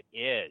like it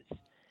is.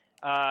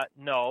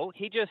 No,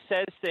 he just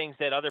says things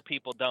that other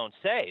people don't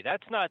say.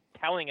 That's not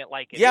telling it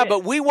like it is. Yeah,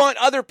 but we want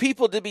other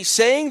people to be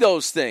saying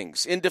those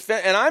things. And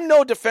I'm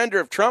no defender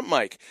of Trump,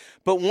 Mike,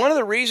 but one of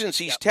the reasons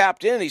he's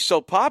tapped in and he's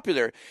so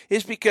popular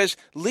is because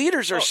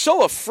leaders are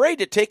so afraid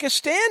to take a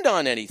stand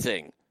on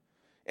anything.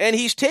 And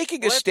he's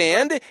taking a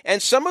stand, and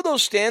some of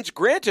those stands,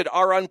 granted,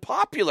 are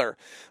unpopular.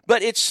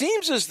 But it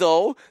seems as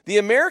though the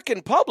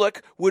American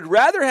public would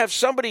rather have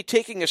somebody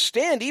taking a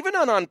stand, even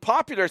on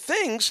unpopular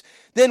things,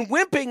 than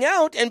wimping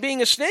out and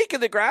being a snake in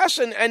the grass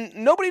and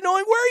nobody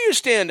knowing where you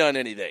stand on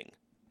anything.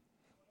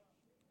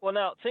 Well,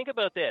 now, think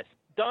about this.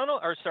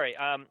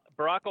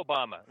 Barack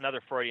Obama,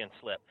 another Freudian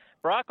slip.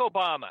 Barack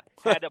Obama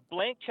had a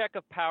blank check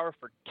of power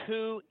for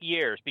 2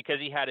 years because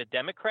he had a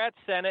Democrat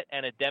Senate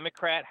and a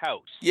Democrat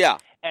House. Yeah.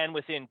 And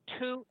within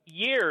 2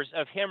 years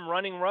of him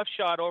running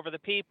roughshod over the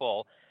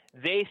people,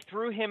 they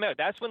threw him out.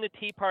 That's when the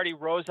Tea Party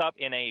rose up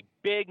in a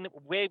big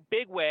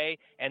way,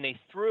 and they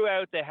threw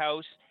out the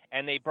House,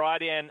 and they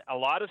brought in a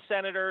lot of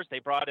senators. They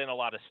brought in a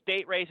lot of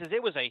state races.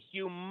 It was a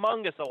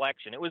humongous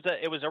election. It was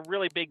a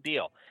really big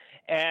deal.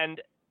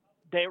 And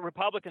the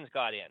Republicans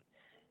got in.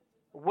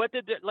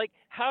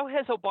 How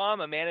has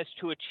Obama managed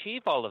to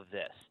achieve all of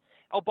this?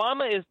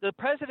 Obama is the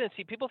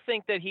presidency. People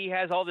think that he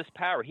has all this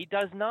power. He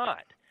does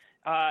not.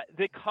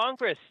 The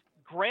Congress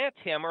grants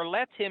him or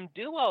lets him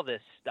do all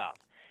this stuff.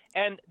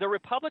 And the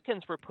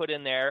Republicans were put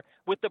in there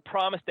with the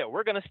promise that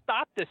we're going to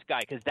stop this guy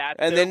because that's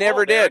and they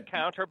never did.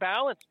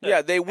 Counterbalanced.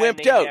 Yeah, they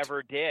wimped out. They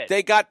never did.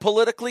 They got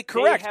politically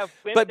correct.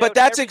 But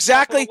that's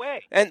exactly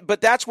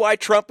but that's why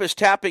Trump is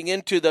tapping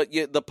into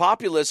the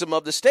populism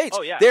of the states.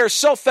 Oh, yeah. They're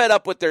so fed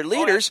up with their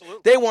leaders,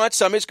 they want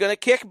somebody who's going to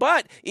kick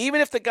butt.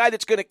 Even if the guy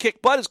that's going to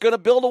kick butt is going to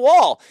build a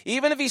wall.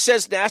 Even if he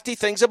says nasty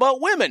things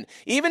about women.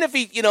 Even if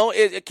he,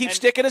 keeps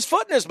sticking his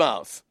foot in his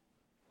mouth.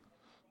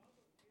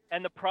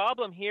 And the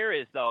problem here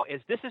is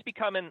this is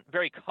becoming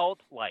very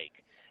cult-like,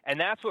 and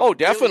that's what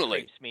really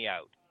creeps me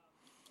out.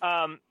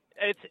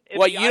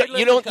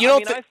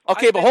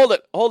 Okay, but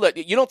hold it.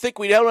 You don't think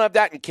we don't have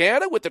that in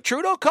Canada with the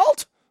Trudeau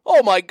cult?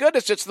 Oh my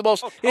goodness, it's the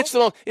most it's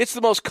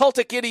the most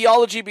cultic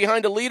ideology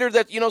behind a leader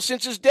that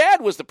since his dad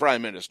was the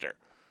prime minister.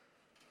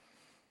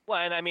 Well,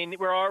 and I mean,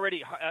 we're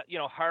already,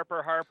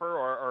 Harper,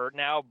 or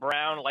now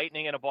Brown,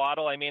 lightning in a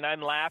bottle. I mean,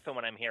 I'm laughing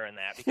when I'm hearing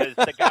that because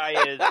the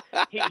guy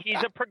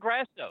he's a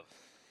progressive.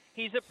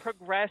 He's a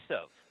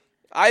progressive.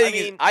 I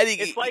think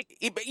it's like,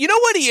 you know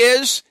what he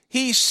is?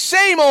 He's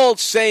same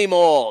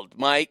old,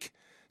 Mike.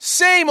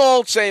 Same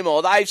old.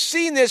 I've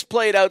seen this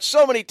played out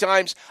so many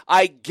times.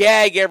 I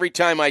gag every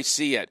time I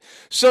see it.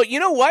 So you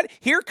know what?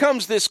 Here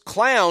comes this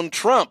clown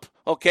Trump,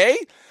 okay?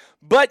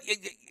 But,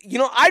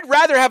 I'd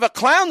rather have a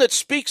clown that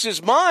speaks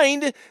his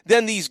mind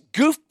than these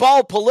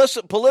goofball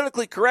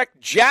politically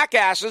correct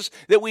jackasses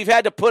that we've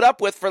had to put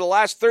up with for the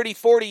last 30,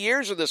 40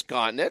 years of this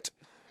continent.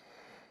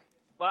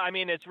 Well, I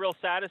mean, it's real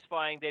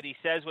satisfying that he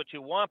says what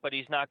you want, but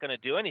he's not going to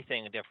do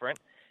anything different.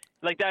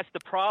 Like, that's the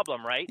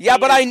problem, right? Yeah,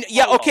 but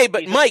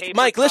He's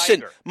Mike,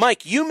 listen,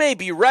 Mike, you may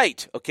be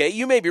right, okay?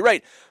 You may be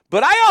right.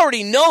 But I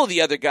already know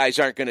the other guys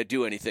aren't going to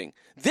do anything.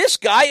 This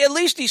guy, at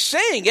least he's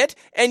saying it,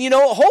 and,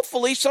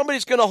 hopefully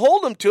somebody's going to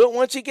hold him to it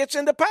once he gets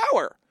into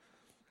power.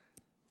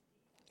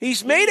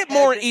 He's made it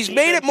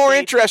more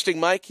interesting,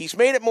 Mike. He's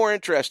made it more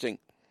interesting.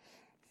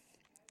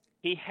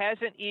 He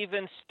hasn't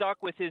even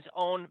stuck with his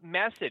own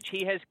message.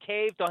 He has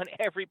caved on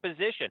every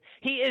position.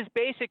 He is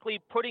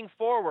basically putting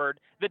forward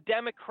the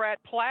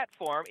Democrat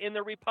platform in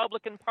the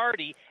Republican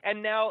Party,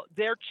 and now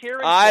they're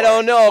cheering. I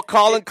don't know.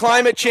 Calling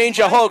climate change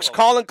a hoax.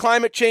 Calling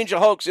climate change a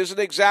hoax isn't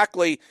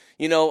exactly,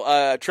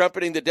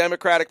 trumpeting the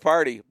Democratic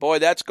Party. Boy,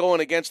 that's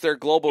going against their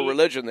global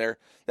religion there.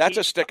 That's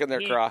a stick in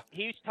their craw.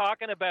 He's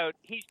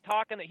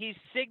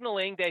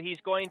signaling that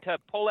he's going to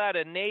pull out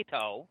of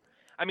NATO.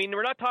 I mean,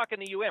 we're not talking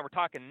the UN. We're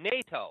talking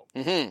NATO.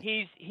 Mm-hmm.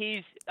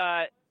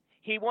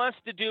 He wants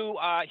to do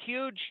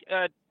huge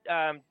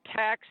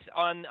tax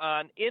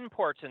on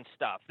imports and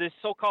stuff. This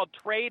so-called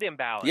trade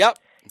imbalance. Yep.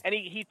 And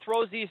he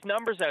throws these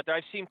numbers out there.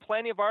 I've seen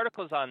plenty of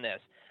articles on this.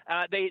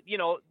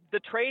 The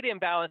trade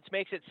imbalance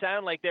makes it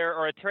sound like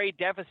or a trade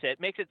deficit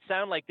makes it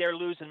sound like they're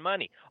losing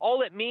money.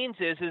 All it means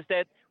is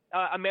that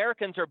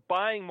Americans are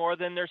buying more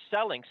than they're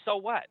selling. So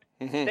what?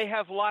 Mm-hmm. They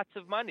have lots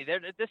of money.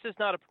 This is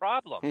not a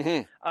problem.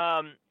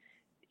 Mm-hmm.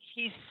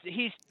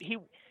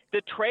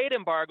 The trade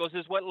embargoes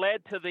is what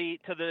led to the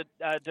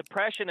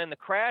depression and the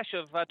crash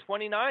of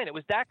 '29. It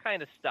was that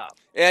kind of stuff.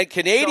 And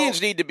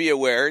Canadians need to be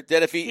aware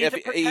that if he's a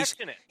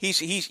protectionist.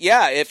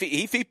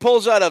 If he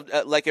pulls out of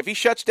if he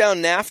shuts down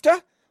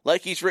NAFTA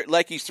like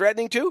he's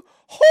threatening to,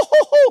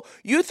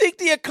 you think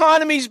the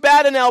economy's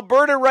bad in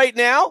Alberta right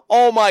now?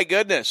 Oh my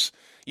goodness,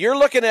 you're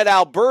looking at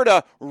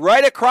Alberta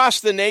right across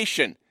the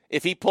nation.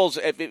 If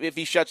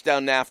he shuts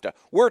down NAFTA,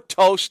 we're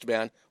toast,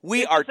 man.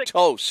 We are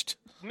toast.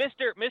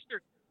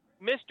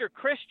 Mr.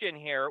 Christian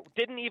here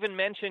didn't even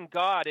mention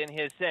God in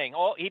his thing.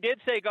 He did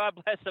say God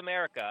bless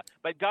America,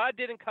 but God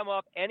didn't come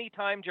up any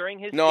time during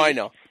his speech. No, I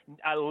know.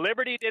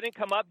 Liberty didn't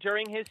come up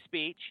during his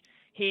speech.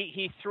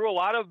 He threw a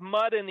lot of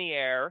mud in the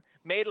air,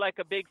 made like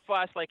a big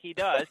fuss like he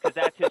does, because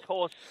that's his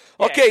whole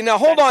stick. Okay, now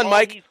hold on,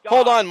 Mike.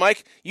 Hold on,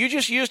 Mike. You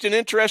just used an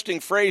interesting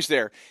phrase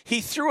there.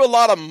 He threw a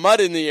lot of mud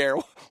in the air.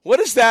 What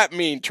does that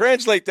mean?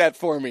 Translate that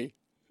for me.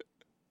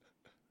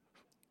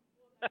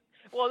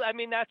 Well, I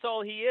mean, that's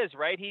all he is,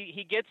 right?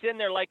 He gets in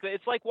there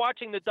it's like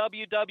watching the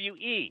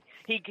WWE.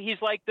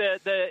 He's like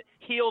the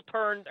heel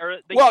turn or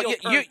the heel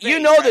turn you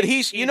know right?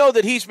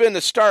 that he's been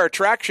the star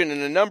attraction in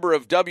a number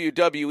of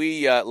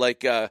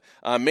WWE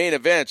main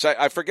events.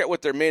 I forget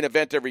what their main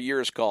event every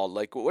year is called.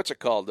 Like, what's it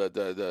called? Called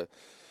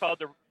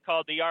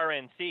the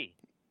RNC.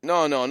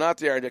 No, not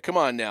the RNC. Come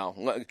on now.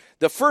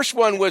 The first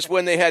one was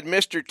when they had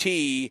Mr.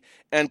 T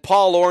and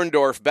Paul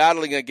Orndorff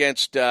battling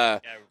against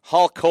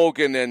Hulk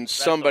Hogan and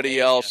somebody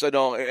else.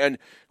 And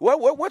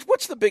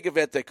what's the big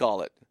event they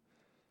call it?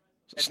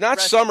 It's not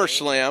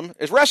SummerSlam.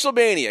 It's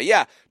WrestleMania.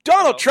 Yeah.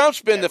 Donald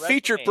Trump's been the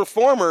featured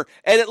performer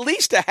at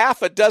least a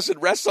half a dozen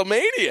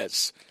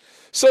WrestleManias.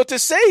 So to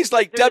say he's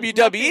like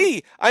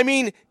WWE, I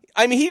mean,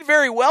 he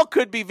very well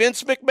could be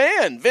Vince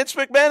McMahon. Vince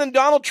McMahon and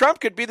Donald Trump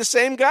could be the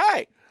same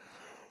guy.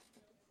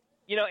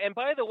 And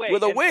by the way,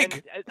 with a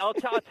wig, and I'll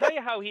tell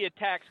you how he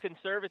attacks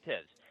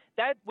conservatives.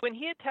 That when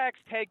he attacks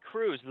Ted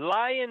Cruz,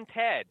 lying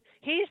Ted,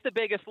 he's the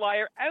biggest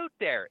liar out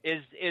there.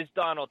 Is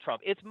Donald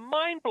Trump? It's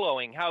mind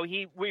blowing how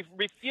he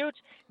refutes.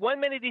 1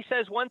 minute he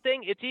says one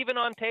thing, it's even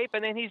on tape,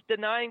 and then he's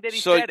denying that he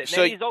said it.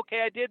 And then he's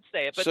okay, I did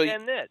say it, but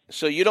then this.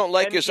 So you don't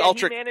like his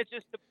ultra? He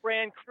manages to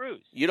brand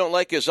Cruz. You don't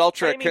like his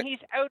ultra? I mean, he's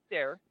out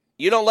there.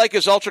 You don't like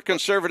his ultra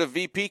conservative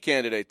VP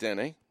candidate, then,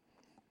 eh?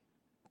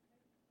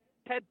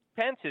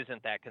 Pence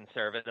isn't that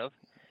conservative.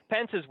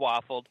 Pence is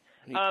waffled.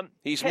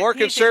 He's more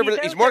conservative.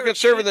 He's more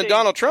conservative than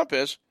Donald Trump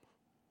is.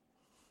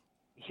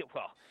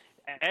 Well,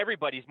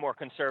 everybody's more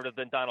conservative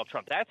than Donald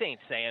Trump. That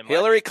ain't saying much.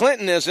 Hillary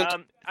Clinton isn't.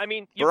 I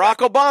mean, Barack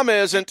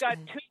Obama isn't.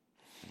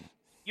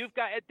 You've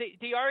got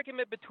the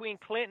argument between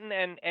Clinton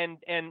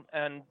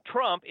and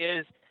Trump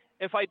is,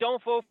 if I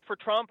don't vote for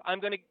Trump,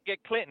 I'm going to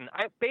get Clinton.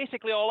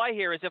 Basically, all I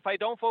hear is, if I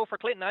don't vote for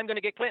Clinton, I'm going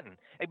to get Clinton.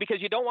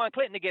 Because you don't want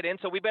Clinton to get in,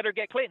 so we better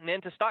get Clinton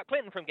in to stop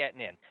Clinton from getting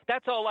in.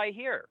 That's all I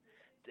hear.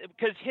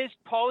 Because his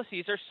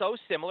policies are so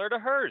similar to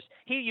hers.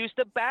 He used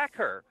to back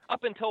her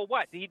up until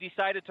what? He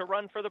decided to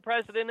run for the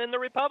president in the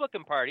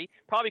Republican Party,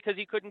 probably because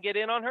he couldn't get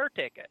in on her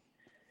ticket.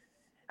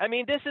 I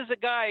mean, this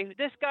guy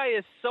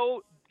is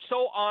so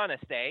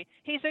honest, eh?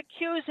 He's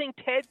accusing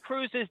Ted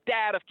Cruz's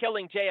dad of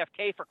killing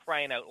JFK, for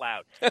crying out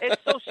loud.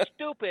 It's so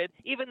stupid,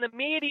 even the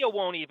media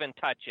won't even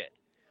touch it.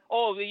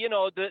 Oh,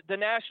 the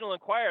National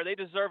Enquirer, they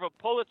deserve a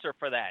Pulitzer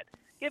for that.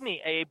 Give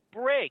me a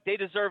break. They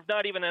deserve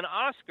not even an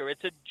Oscar.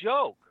 It's a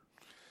joke.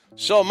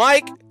 So,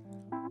 Mike,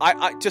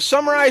 I to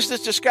summarize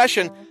this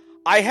discussion,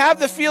 I have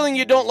the feeling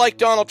you don't like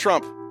Donald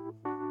Trump.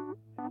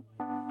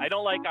 I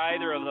don't like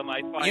either of them.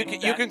 I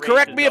find you can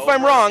correct me if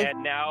I'm wrong.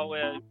 And now,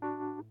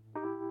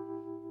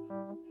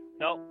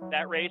 no.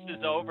 that race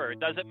is over. It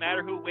doesn't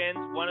matter who wins,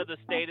 one of the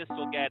statists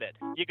will get it.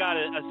 You got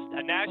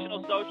a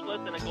national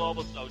socialist and a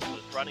global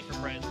socialist running for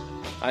president.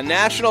 A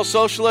national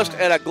socialist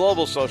and a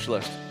global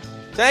socialist.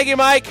 Thank you,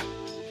 Mike.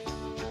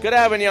 Good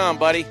having you on,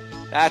 buddy.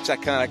 That's the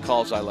kind of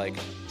calls I like.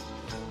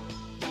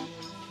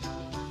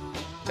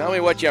 Tell me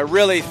what you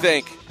really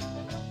think.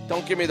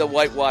 Don't give me the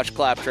whitewash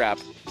claptrap.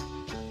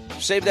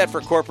 Save that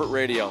for corporate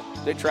radio.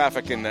 They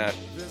traffic in that.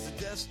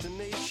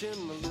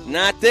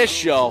 Not this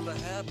show.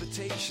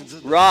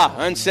 Raw,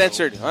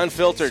 uncensored,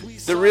 unfiltered.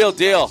 The real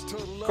deal.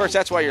 Of course,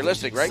 that's why you're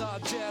listening, right?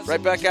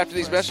 Right back after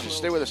these messages.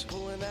 Stay with us.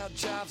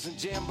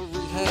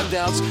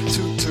 Handouts, 2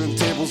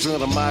 turntables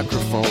and a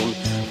microphone.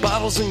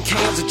 Bottles and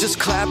cans, and just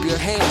clap your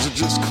hands, or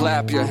just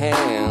clap your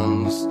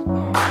hands.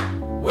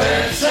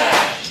 Where's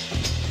that?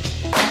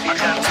 I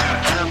got 2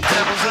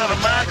 turntables and a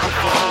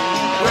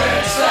microphone.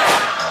 Where's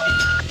that?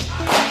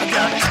 I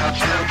got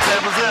 2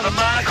 turntables and a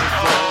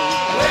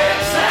microphone.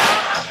 Where's that?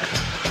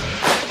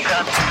 I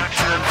got 2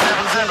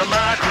 turntables and a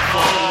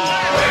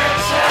microphone.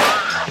 Where's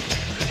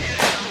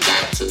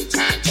that? 2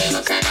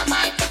 turntables and a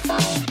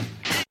microphone.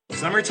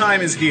 Summertime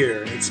is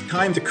here, and it's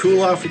time to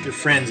cool off with your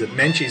friends at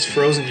Menchie's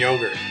Frozen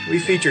Yogurt. We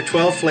feature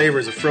 12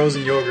 flavors of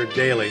frozen yogurt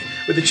daily,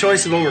 with a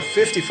choice of over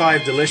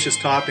 55 delicious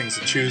toppings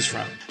to choose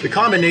from. The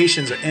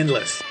combinations are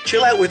endless.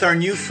 Chill out with our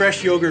new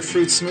fresh yogurt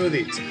fruit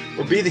smoothies,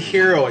 or be the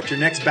hero at your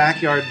next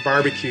backyard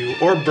barbecue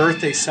or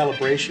birthday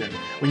celebration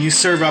when you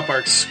serve up our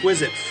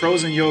exquisite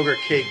frozen yogurt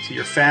cake to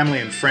your family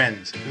and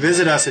friends.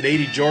 Visit us at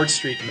 80 George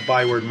Street in the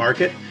Byward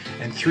Market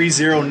and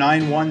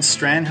 3091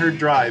 Stranherd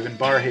Drive in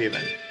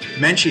Barhaven.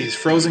 Menchie's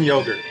Frozen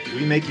Yogurt.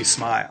 We make you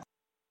smile.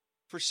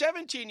 For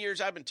 17 years,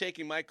 I've been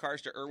taking my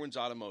cars to Irwin's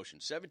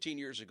Automotion. 17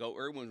 years ago,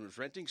 Irwin was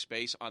renting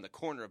space on the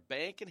corner of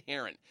Bank and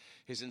Heron.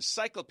 His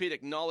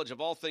encyclopedic knowledge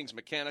of all things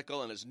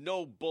mechanical and his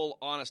no-bull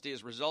honesty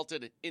has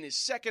resulted in his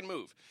second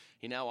move.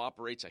 He now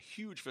operates a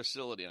huge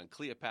facility on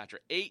Cleopatra,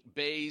 8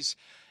 bays,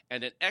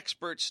 and an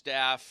expert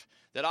staff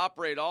that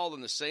operate all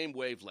in the same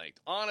wavelength.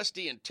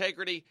 Honesty,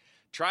 integrity,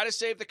 try to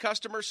save the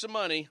customer some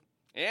money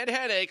and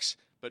headaches,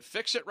 but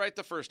fix it right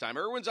the first time.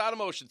 Irwin's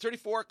Automotion,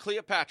 34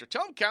 Cleopatra.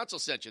 Tell them Council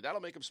sent you.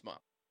 That'll make them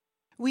smile.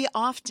 We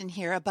often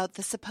hear about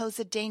the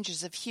supposed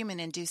dangers of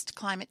human-induced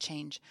climate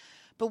change.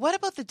 But what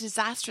about the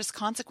disastrous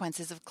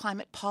consequences of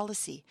climate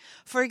policy?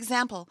 For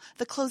example,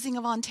 the closing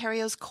of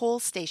Ontario's coal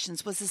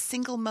stations was the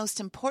single most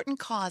important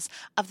cause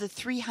of the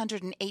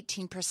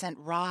 318%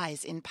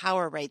 rise in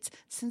power rates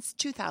since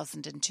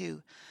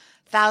 2002.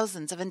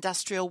 Thousands of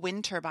industrial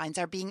wind turbines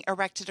are being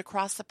erected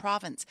across the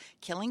province,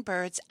 killing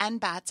birds and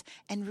bats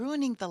and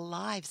ruining the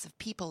lives of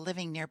people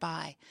living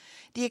nearby.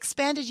 The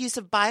expanded use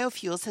of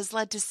biofuels has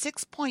led to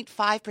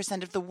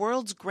 6.5% of the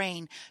world's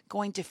grain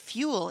going to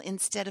fuel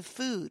instead of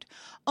food.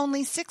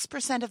 Only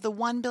 6% of the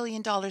 $1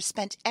 billion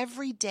spent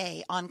every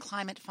day on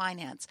climate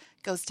finance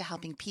goes to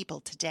helping people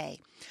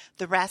today.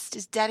 The rest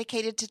is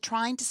dedicated to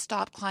trying to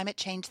stop climate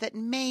change that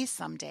may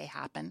someday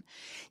happen.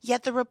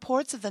 Yet the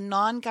reports of the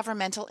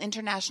non-governmental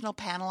International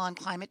Panel on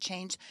Climate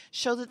Change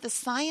show that the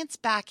science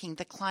backing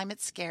the climate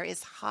scare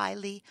is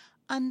highly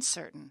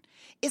uncertain.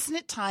 Isn't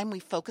it time we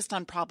focused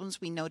on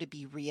problems we know to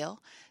be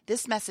real?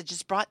 This message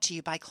is brought to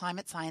you by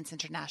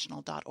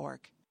ClimatescienceInternational.org.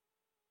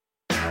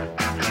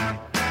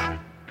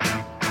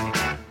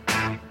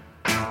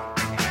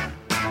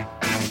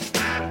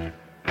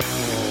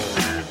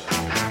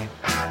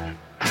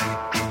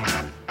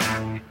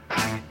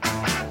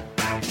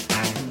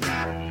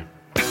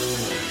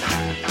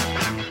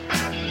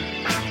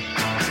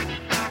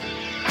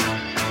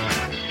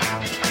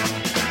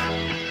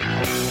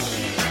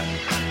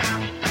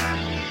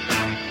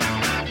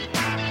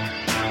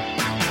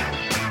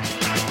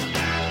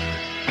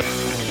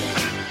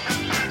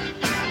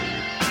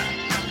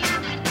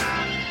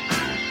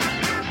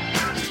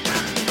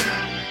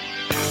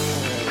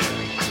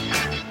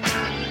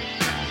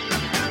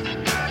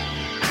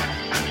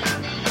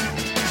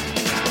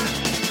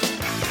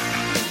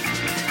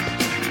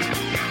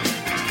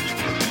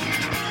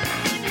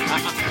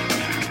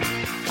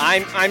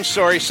 I'm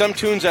sorry, some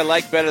tunes I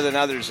like better than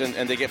others, and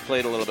they get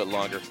played a little bit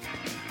longer.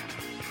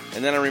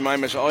 And then I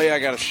remind myself, oh yeah, I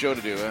got a show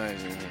to do.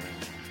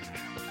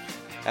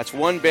 That's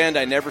one band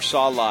I never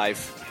saw live,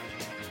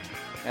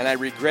 and I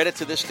regret it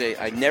to this day.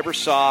 I never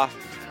saw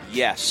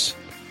Yes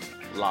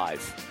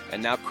live,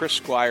 and now Chris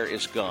Squire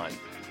is gone.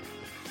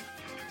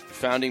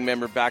 Founding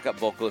member, backup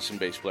vocalist, and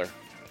bass player.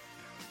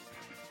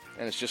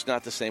 And it's just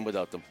not the same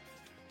without them.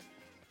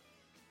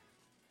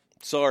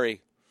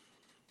 Sorry.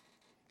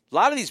 A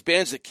lot of these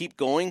bands that keep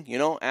going, you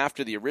know,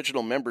 after the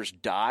original members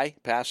die,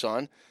 pass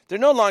on, they're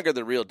no longer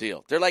the real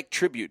deal. They're like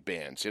tribute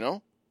bands, you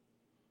know?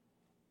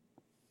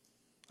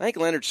 I think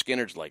Leonard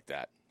Skinner's like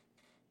that.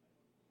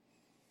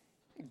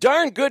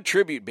 Darn good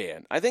tribute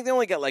band. I think they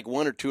only got like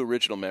 1 or 2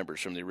 original members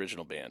from the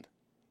original band.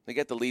 They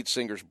got the lead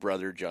singer's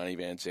brother, Johnny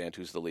Van Zandt,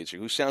 who's the lead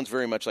singer, who sounds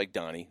very much like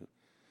Donnie.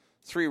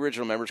 3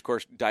 original members, of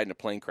course, died in a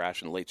plane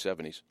crash in the late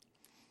 70s.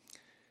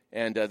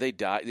 And they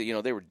died, you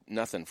know, they were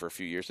nothing for a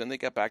few years. Then they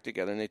got back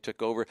together and they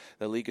took over.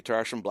 The lead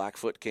guitarist from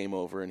Blackfoot came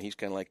over, and he's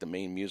kind of like the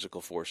main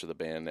musical force of the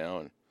band now.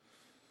 And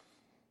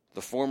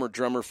the former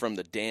drummer from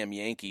the Damn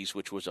Yankees,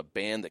 which was a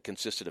band that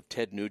consisted of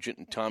Ted Nugent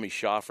and Tommy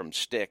Shaw from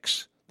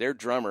Styx. Their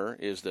drummer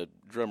is the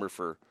drummer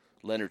for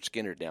Leonard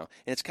Skinner now.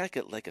 And it's kind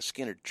of like a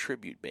Skinner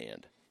tribute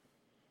band.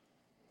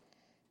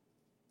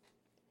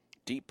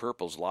 Deep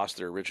Purple's lost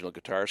their original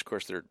guitarist. Of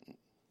course, their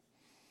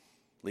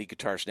lead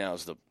guitarist now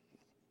is the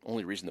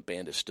only reason the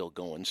band is still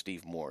going,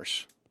 Steve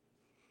Morse.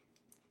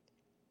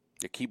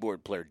 The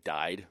keyboard player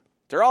died.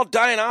 They're all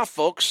dying off,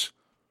 folks.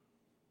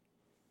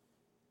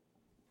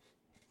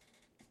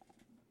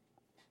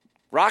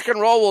 Rock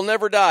and roll will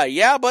never die.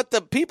 Yeah, but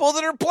the people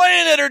that are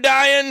playing it are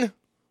dying. In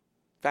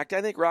fact,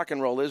 I think rock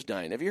and roll is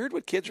dying. Have you heard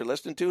what kids are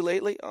listening to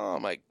lately? Oh,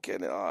 my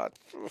goodness. Oh,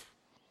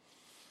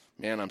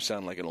 man, I'm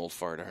sounding like an old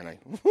fart, aren't I?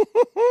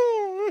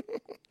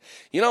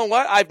 You know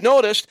what? I've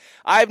noticed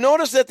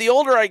that the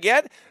older I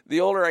get,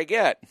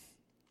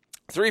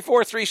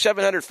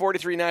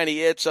 343-700-4390.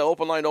 It's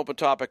open line, open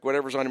topic,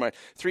 whatever's on your mind.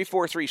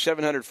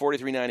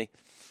 343-700-4390.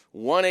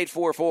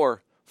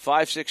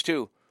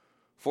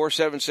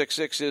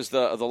 1-844-562-4766 is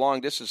the long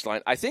distance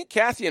line. I think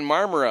Kathy and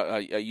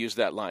Marmara use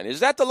that line.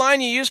 Is that the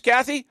line you use,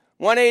 Kathy?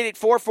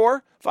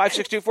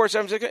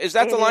 1-844-562-4766. Is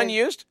that the line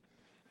you used?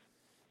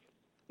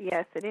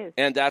 Yes, it is.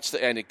 And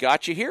it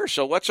got you here.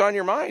 So what's on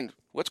your mind?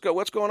 What's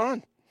going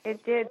on?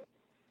 It did.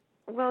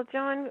 Well,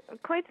 John,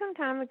 quite some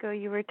time ago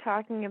you were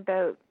talking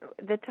about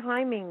the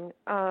timing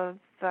of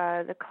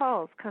the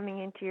calls coming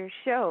into your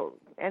show,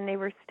 and they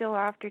were still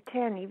after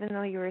 10, even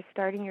though you were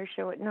starting your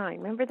show at 9.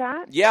 Remember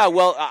that? Yeah,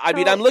 well, I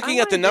mean, I'm looking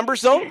at the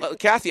numbers, though.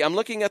 Kathy, I'm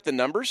looking at the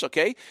numbers,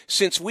 okay?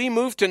 Since we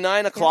moved to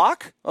 9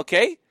 o'clock,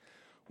 okay,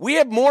 we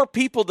have more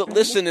people that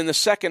listen in the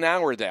second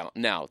hour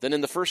now than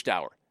in the first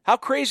hour. How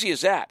crazy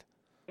is that?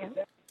 Yeah.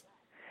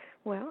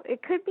 Well,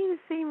 it could be the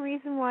same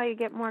reason why you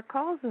get more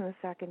calls in the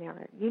second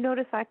hour. You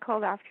notice I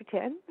called after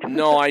 10?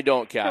 No, I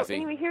don't, Kathy. So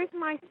anyway, here's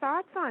my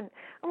thoughts on it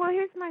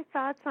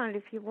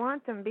if you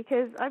want them,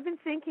 because I've been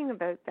thinking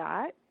about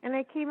that, and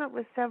I came up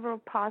with several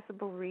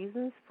possible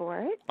reasons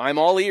for it. I'm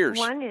all ears.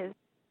 One is,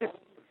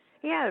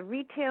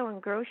 retail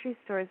and grocery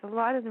stores, a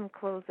lot of them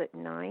close at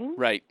 9.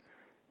 Right.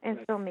 And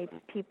so maybe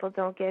people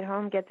don't get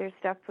home, get their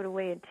stuff put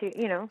away, and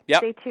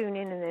they tune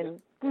in and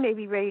then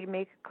maybe ready to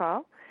make a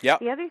call. Yep.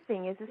 The other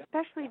thing is,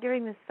 especially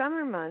during the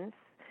summer months,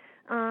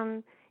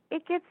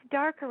 it gets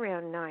dark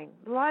around 9.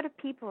 A lot of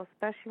people,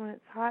 especially when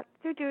it's hot,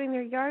 they're doing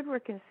their yard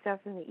work and stuff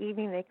in the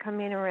evening. They come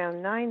in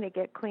around 9, they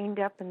get cleaned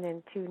up, and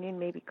then tune in,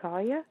 maybe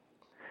call you.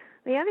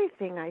 The other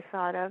thing I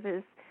thought of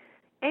is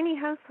any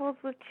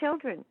households with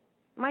children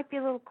might be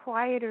a little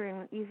quieter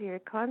and easier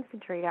to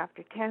concentrate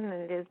after 10 than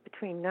it is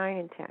between 9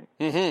 and 10.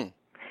 Mm-hmm.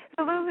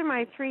 So those are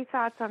my 3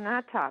 thoughts on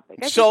that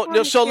topic. So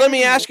let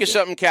me ask you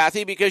something,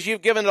 Kathy, because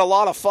you've given it a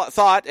lot of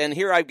thought, and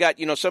here I've got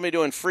somebody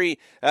doing free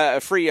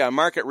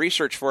market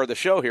research for the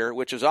show here,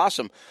 which is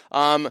awesome.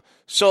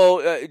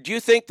 So do you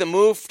think the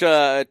move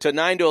to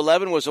 9 to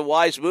 11 was a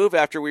wise move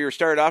after we were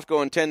started off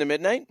going 10 to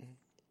midnight?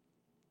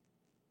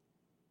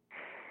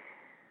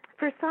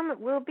 For some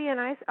it will be, and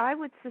I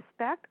would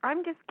suspect,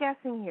 I'm just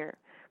guessing here,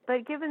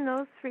 but given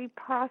those 3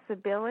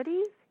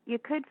 possibilities, you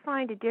could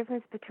find a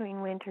difference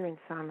between winter and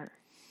summer.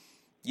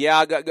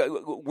 Yeah,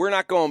 we're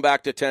not going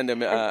back to 10 to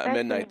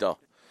midnight though,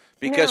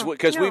 because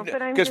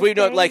we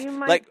don't like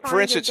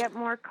for instance get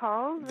more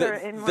calls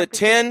the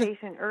 10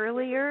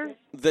 earlier.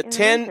 The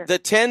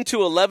 10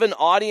 to 11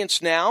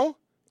 audience now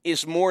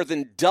is more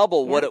than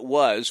double what it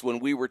was when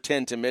we were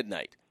 10 to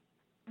midnight.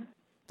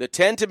 The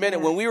 10 to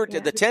midnight when we were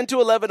the 10 to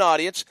 11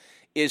 audience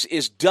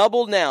is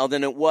double now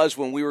than it was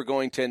when we were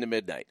going 10 to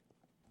midnight.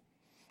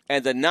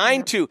 And the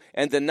 9 to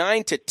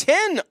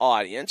 10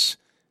 audience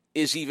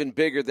is even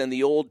bigger than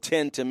the old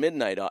 10 to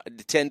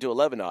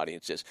 11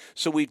 audiences.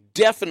 So we've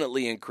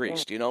definitely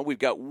increased. We've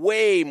got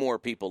way more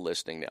people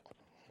listening now.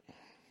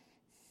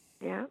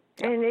 Yeah,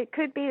 and it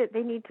could be that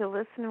they need to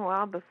listen a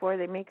while before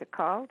they make a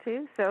call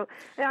too. So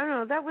I don't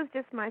know. That was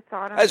just my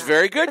thought on that. That's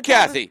very good,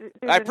 Kathy.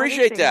 I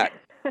appreciate that.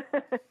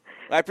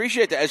 I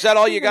appreciate that. Is that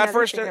all you got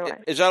for us?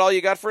 Is that all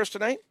you got for us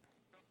tonight?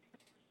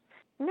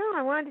 No,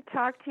 I wanted to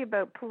talk to you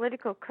about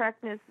political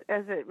correctness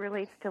as it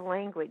relates to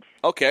language.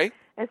 Okay.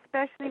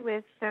 Especially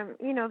with,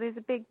 there's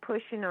a big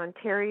push in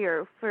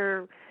Ontario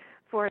for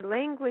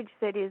language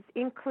that is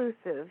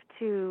inclusive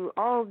to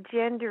all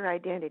gender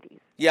identities.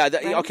 Yeah,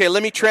 okay,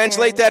 let me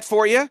translate that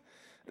for you.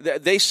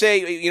 They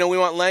say, we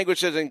want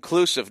language that's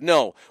inclusive.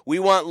 No, we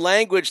want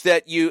language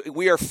that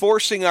we are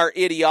forcing our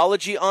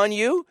ideology on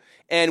you,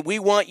 and we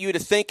want you to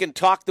think and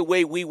talk the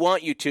way we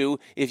want you to.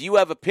 If you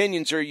have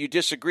opinions or you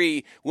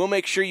disagree, we'll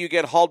make sure you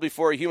get hauled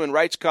before a human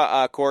rights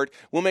court.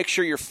 We'll make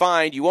sure you're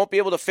fined. You won't be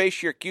able to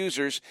face your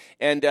accusers,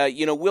 and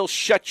we'll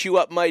shut you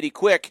up mighty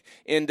quick.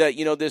 And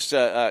this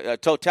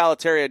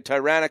totalitarian,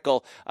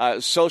 tyrannical,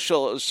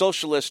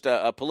 socialist,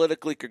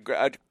 politically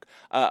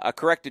a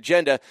correct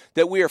agenda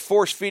that we are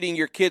force-feeding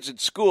your kids in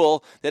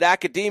school, that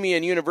academia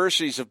and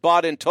universities have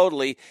bought in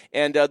totally,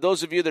 and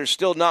those of you that are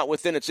still not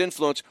within its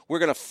influence, we're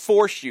going to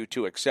force you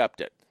to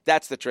accept it.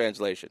 That's the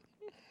translation.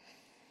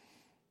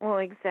 Well,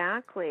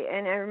 exactly.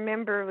 And I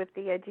remember with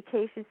the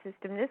education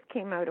system, this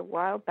came out a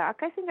while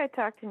back. I think I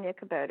talked to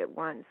Nick about it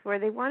once, where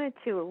they wanted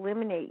to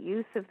eliminate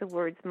use of the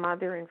words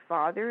mother and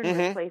father and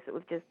replace it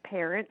with just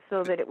parent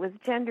so that it was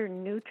gender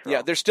neutral.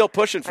 Yeah, they're still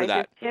pushing for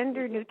that. Just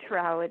gender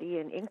neutrality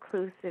and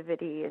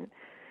inclusivity and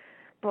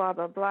blah,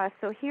 blah, blah.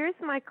 So here's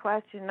my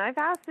question. I've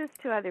asked this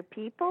to other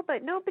people,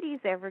 but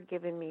nobody's ever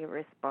given me a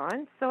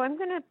response. So I'm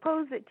going to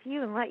pose it to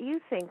you and let you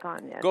think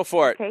on this. Go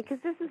for it. Okay,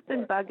 because this has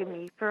been bugging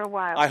me for a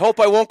while. I hope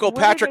I won't go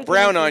Patrick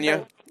Brown on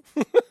you.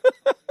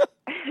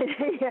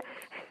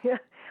 Yeah.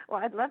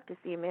 Well, I'd love to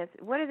see him answer.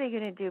 What are they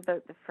going to do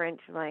about the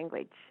French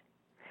language?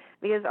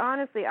 Because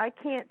honestly, I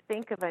can't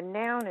think of a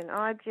noun, an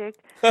object,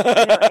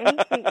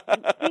 anything.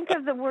 Think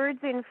of the words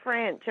in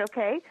French,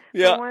 okay?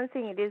 Yeah. For one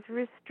thing, it is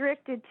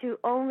restricted to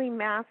only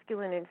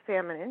masculine and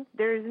feminine.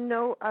 There is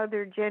no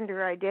other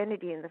gender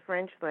identity in the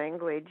French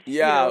language.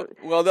 Yeah,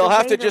 well, they'll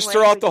have to just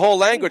throw out the whole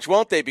language,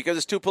 won't they? Because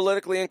it's too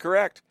politically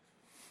incorrect.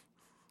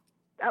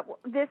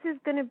 This is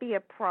going to be a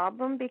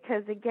problem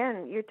because,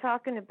 again, you're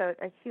talking about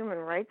a human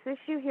rights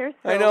issue here.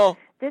 So I know.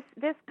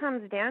 This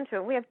comes down to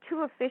it. We have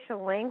 2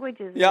 official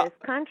languages in this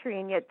country,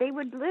 and yet they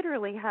would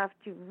literally have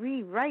to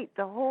rewrite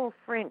the whole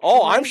French.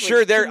 Oh, language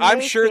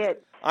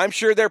I'm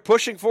sure they're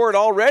pushing for it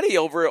already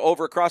over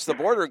across the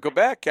border in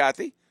Quebec,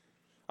 Kathy.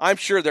 I'm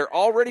sure they're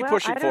already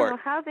pushing for it. I don't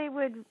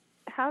know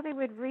how they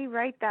would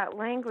rewrite that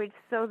language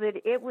so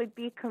that it would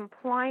be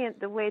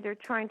compliant the way they're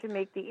trying to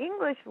make the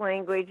English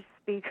language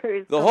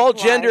speakers. The whole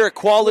gender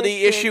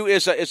equality issue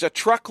is a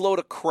truckload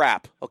of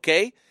crap,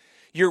 okay?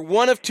 You're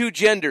one of 2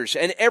 genders,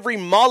 and every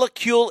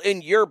molecule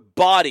in your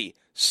body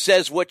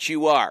says what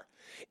you are.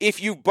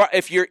 If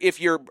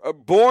you're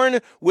born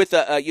with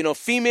a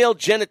female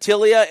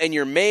genitalia and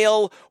you're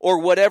male or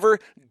whatever,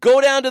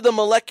 go down to the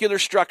molecular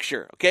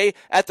structure, okay?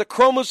 At the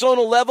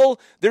chromosomal level,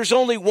 there's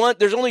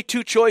only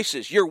 2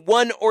 choices. You're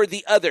one or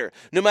the other.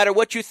 No matter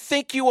what you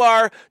think you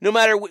are, no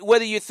matter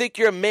whether you think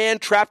you're a man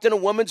trapped in a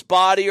woman's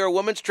body or a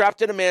woman's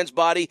trapped in a man's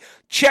body,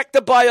 check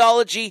the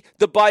biology.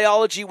 The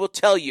biology will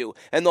tell you.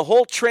 And the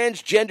whole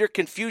transgender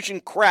confusion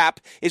crap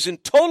is in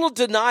total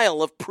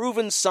denial of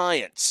proven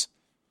science.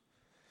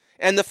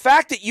 And the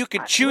fact that you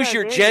could choose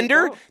your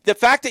gender, the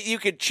fact that you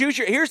could choose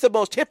here's the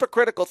most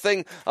hypocritical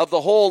thing of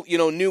the whole,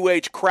 new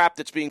age crap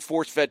that's being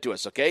force-fed to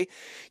us, okay?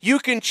 You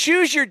can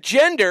choose your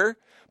gender,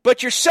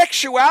 but your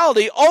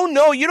sexuality, oh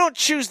no, you don't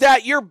choose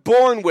that, you're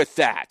born with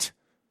that.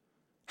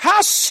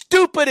 How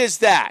stupid is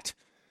that?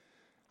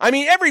 I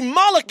mean, every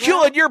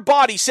molecule in your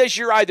body says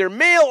you're either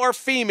male or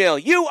female.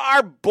 You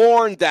are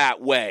born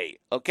that way,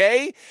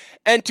 okay?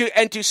 And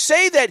to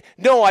say that,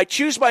 no, I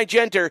choose my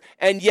gender,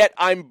 and yet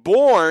I'm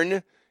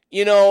born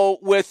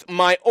with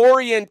my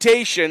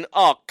orientation,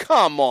 oh,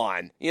 come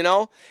on,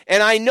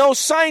 And I know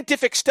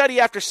scientific study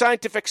after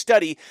scientific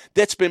study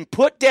that's been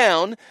put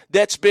down,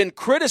 that's been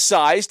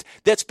criticized,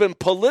 that's been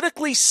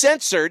politically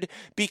censored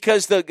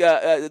because the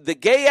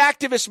gay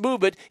activist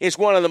movement is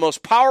one of the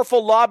most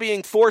powerful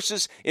lobbying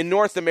forces in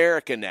North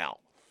America now.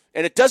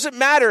 And it doesn't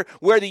matter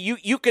whether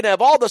you can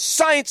have all the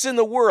science in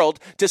the world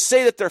to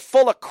say that they're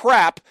full of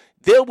crap.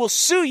 They will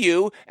sue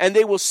you and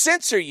they will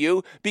censor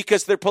you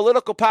because their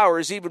political power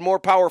is even more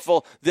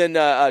powerful than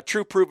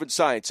true proven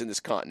science in this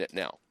continent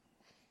now.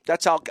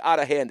 That's how out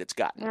of hand it's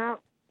gotten. Now,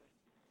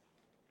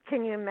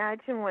 can you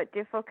imagine what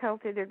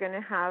difficulty they're going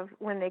to have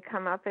when they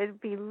come up? It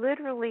would be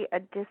literally a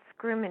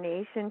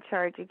discrimination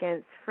charge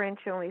against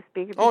French-only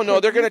speakers. Oh,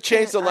 no, they're going to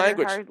change the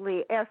language.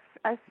 Hardly a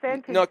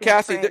sentence no,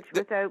 Kathy, in French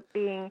without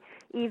being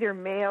either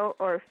male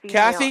or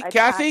female.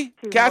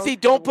 Kathy,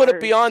 don't put it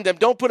beyond them.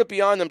 Don't put it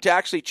beyond them to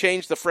actually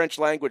change the French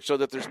language so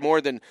that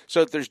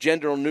there's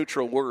gender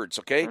neutral words,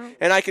 okay? Mm-hmm.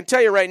 And I can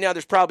tell you right now,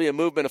 there's probably a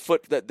movement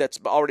afoot that's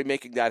already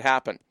making that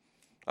happen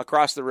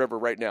across the river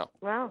right now.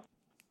 Wow.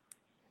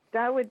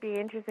 That would be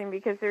interesting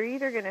because they're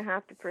either going to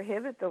have to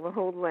prohibit the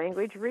whole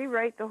language,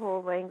 rewrite the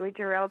whole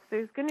language, or else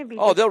there's going to be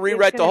they'll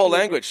rewrite the whole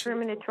language.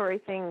 Discriminatory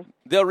thing.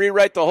 They'll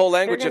rewrite the whole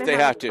language if they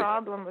have to. They're going to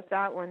have a problem with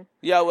that one.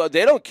 Yeah, well,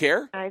 they don't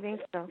care. I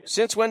think so.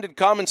 Since when did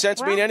common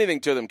sense mean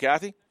anything to them,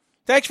 Kathy?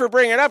 Thanks for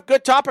bringing it up.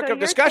 Good topic of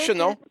discussion,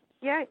 though.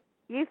 Yeah,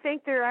 you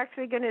think they're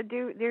actually going to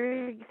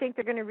you think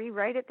they're going to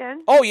rewrite it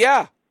then? Oh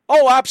yeah.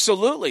 Oh,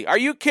 absolutely. Are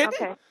you kidding?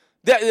 Okay.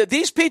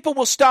 These people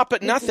will stop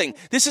at nothing.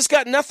 This has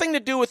got nothing to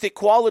do with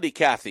equality,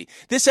 Kathy.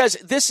 This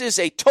is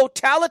a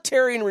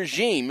totalitarian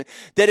regime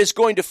that is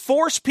going to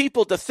force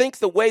people to think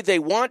the way they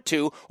want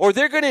to, or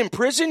they're going to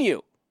imprison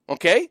you.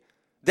 Okay?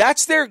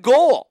 That's their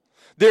goal.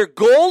 Their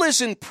goal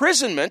is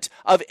imprisonment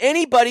of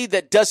anybody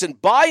that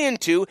doesn't buy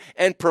into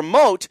and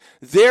promote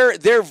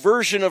their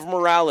version of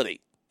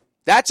morality.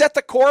 That's at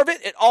the core of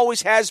it. It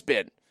always has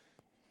been.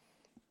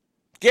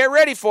 Get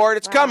ready for it.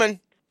 It's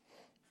coming.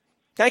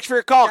 Thanks for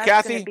your call, Kathy.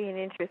 That's going to be an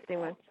interesting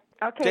one.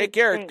 Okay. Take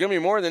care. Thanks. It's going to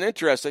be more than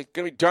interesting. It's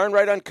going to be darn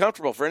right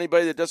uncomfortable for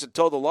anybody that doesn't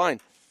toe the line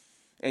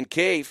and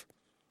cave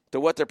to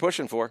what they're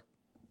pushing for.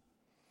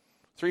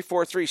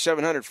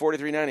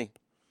 343-700-4390.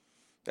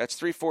 That's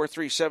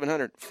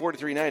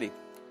 343-700-4390.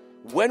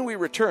 When we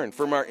return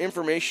from our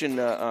information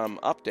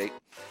update,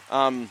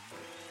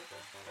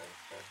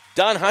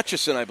 Don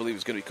Hutchison, I believe,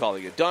 is going to be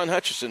calling it. Don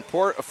Hutchison,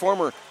 a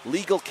former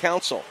legal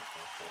counsel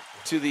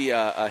to the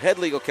head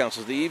legal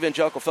counsel of the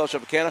Evangelical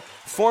Fellowship of Canada,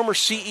 former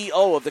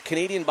CEO of the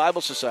Canadian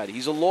Bible Society.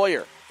 He's a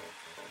lawyer.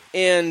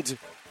 And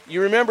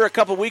you remember a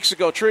couple weeks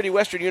ago, Trinity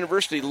Western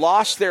University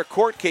lost their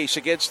court case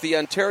against the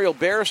Ontario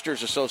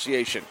Barristers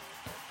Association.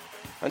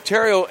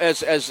 Ontario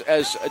has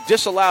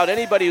disallowed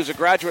anybody who's a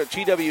graduate of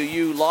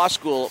TWU Law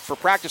School for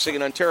practicing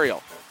in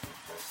Ontario.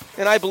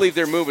 And I believe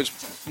their move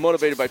is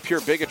motivated by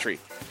pure bigotry.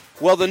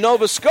 Well, the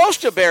Nova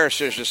Scotia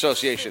Barristers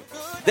Association,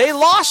 they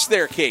lost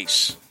their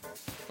case.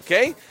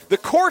 Okay? The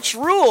courts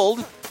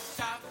ruled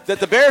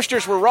that the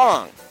barristers were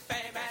wrong.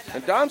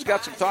 And Don's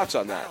got some thoughts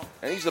on that.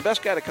 And he's the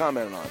best guy to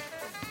comment on.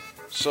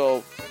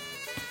 So,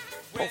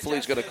 hopefully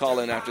he's going to call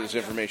in after this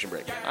information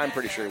break. I'm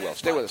pretty sure he will.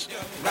 Stay with us.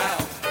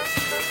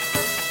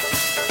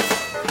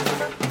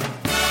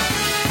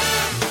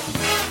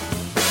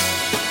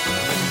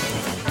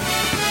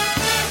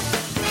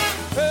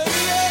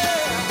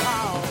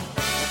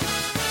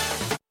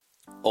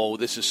 Oh,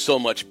 this is so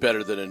much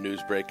better than a news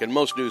break. And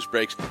most news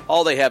breaks,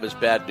 all they have is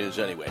bad news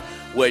anyway.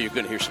 Well, you're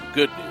going to hear some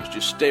good news.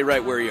 Just stay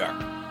right where you are.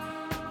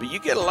 But you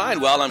get a line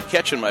while I'm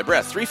catching my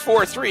breath.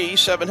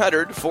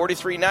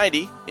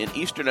 343-700-4390 in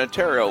Eastern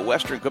Ontario,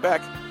 Western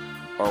Quebec,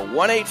 or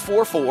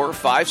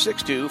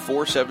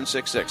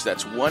 1-844-562-4766.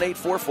 That's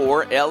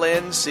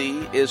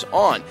 1-844-LNC is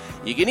on.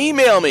 You can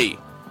email me,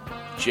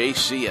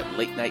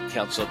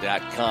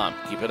 jc@latenightcouncil.com.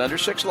 Keep it under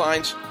 6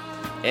 lines.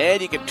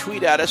 And you can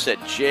tweet at us at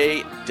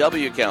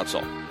JW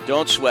Council.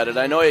 Don't sweat it.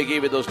 I know I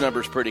gave you those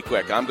numbers pretty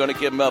quick. I'm going to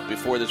give them up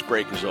before this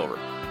break is over.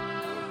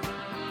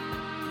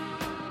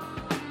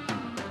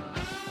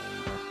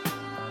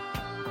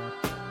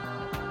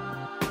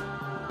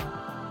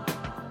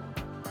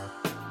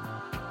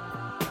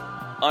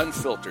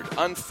 Unfiltered,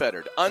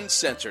 unfettered,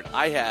 uncensored.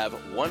 I have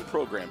one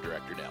program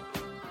director now.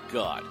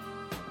 God.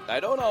 I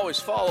don't always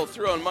follow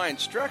through on my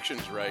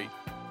instructions right,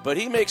 but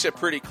he makes it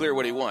pretty clear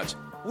what he wants.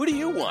 What do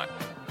you want?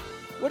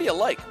 What do you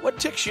like? What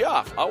ticks you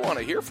off? I want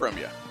to hear from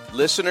you.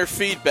 Listener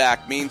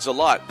feedback means a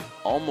lot.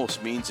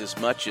 Almost means as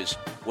much as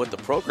what the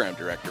program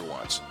director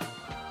wants.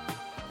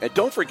 And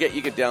don't forget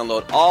you can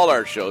download all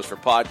our shows for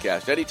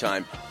podcast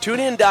anytime.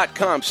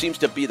 TuneIn.com seems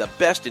to be the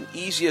best and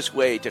easiest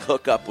way to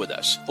hook up with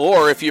us.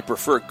 Or if you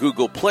prefer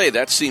Google Play,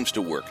 that seems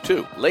to work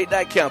too.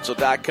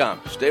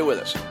 LateNightCouncil.com. Stay with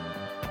us.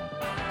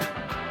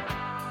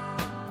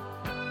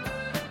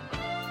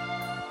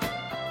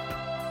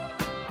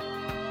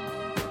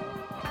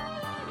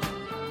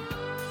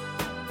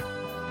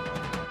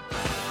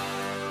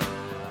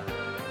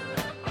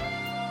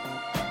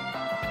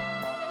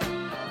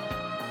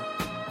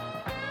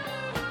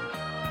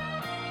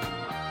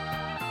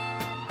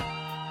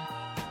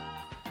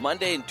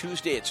 Monday and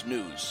Tuesday, it's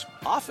news.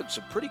 Often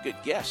some pretty good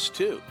guests,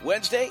 too.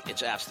 Wednesday,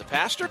 it's Ask the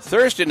Pastor.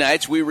 Thursday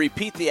nights, we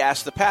repeat the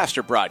Ask the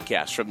Pastor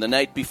broadcast from the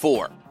night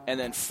before. And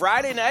then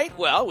Friday night,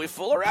 well, we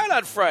fool around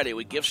on Friday.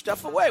 We give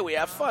stuff away. We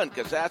have fun,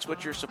 because that's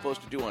what you're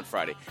supposed to do on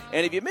Friday.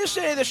 And if you miss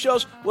any of the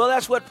shows, well,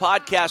 that's what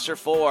podcasts are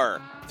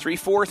for.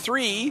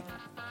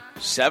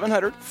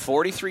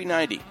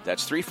 343-700-4390.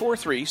 That's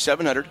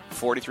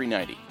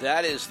 343-700-4390.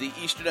 That is the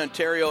Eastern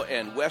Ontario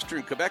and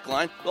Western Quebec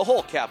line, the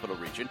whole capital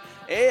region.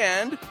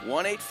 And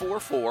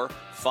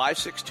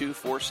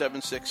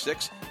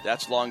 1-844-562-4766.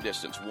 That's long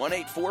distance.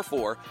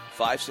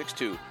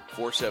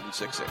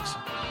 1-844-562-4766.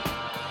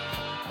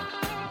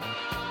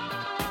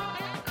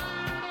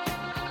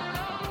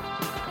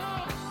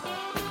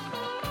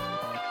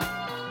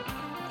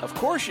 Of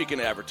course you can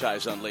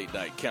advertise on Late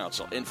Night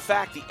Council. In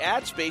fact, the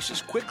ad space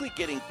is quickly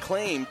getting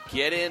claimed.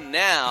 Get in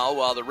now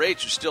while the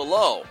rates are still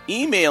low.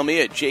 Email me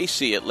at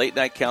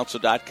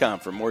jc@latenightcouncil.com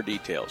for more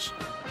details.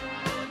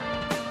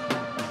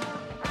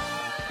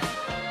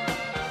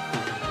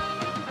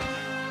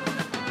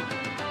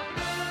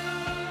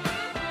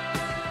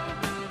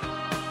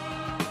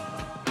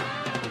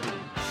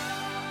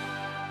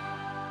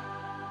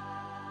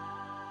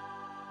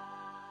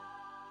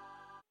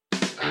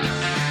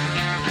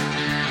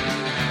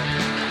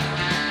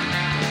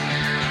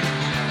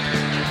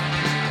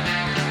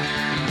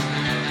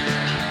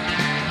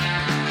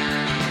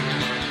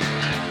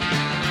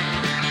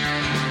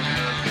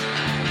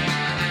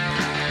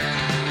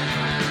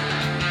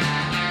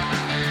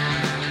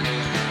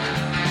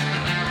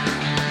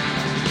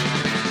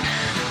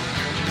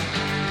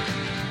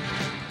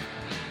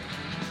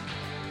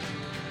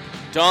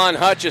 Don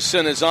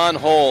Hutchison is on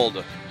hold.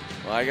 Well,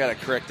 I got to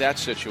correct that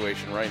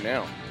situation right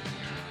now.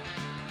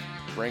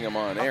 Bring him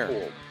on air.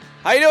 Cool.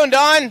 How you doing,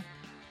 Don?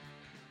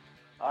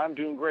 I'm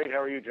doing great.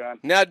 How are you, John?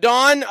 Now,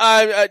 Don,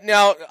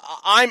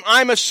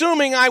 I'm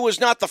assuming I was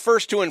not the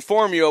first to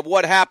inform you of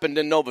what happened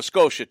in Nova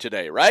Scotia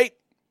today, right?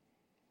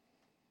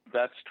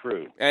 That's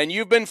true. And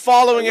you've been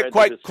following it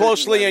quite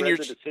closely. I read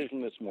the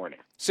decision this morning.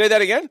 Say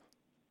that again?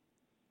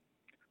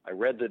 I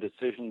read the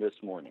decision this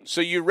morning. So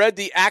you read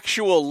the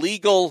actual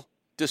legal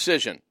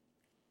decision?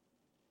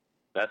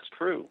 That's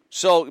true.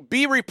 So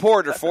be a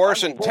reporter for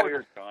us. I'm a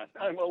lawyer, John.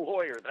 I'm a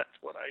lawyer. That's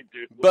what I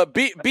do. But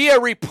be a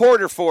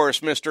reporter for us,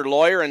 Mr.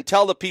 Lawyer, and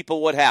tell the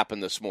people what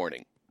happened this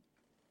morning.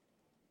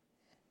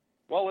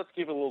 Well, let's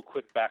give a little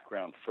quick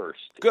background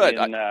first. Good,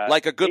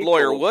 like a good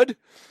lawyer would.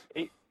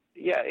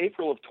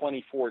 April of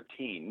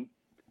 2014.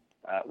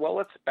 Well,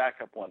 let's back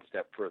up one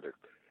step further.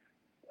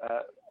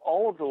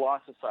 All of the law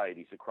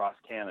societies across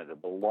Canada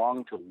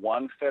belong to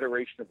one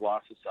federation of law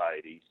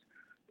societies,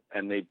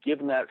 and they've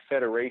given that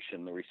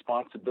federation the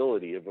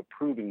responsibility of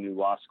approving new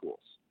law schools.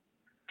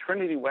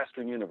 Trinity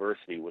Western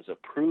University was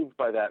approved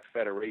by that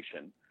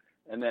federation,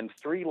 and then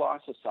 3 law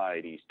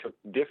societies took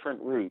different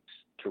routes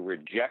to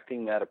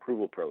rejecting that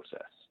approval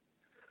process.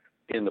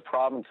 In the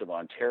province of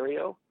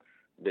Ontario,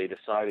 they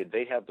decided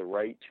they have the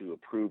right to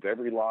approve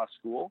every law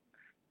school,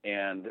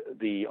 and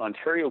the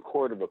Ontario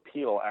Court of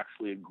Appeal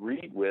actually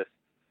agreed with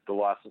the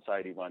Law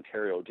Society of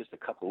Ontario just a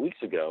couple of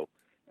weeks ago,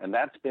 and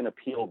that's been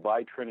appealed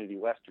by Trinity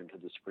Western to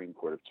the Supreme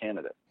Court of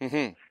Canada.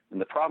 Mm-hmm. In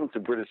the province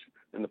of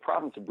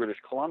British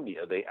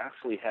Columbia, they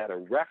actually had a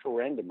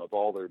referendum of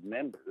all their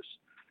members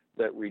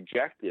that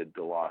rejected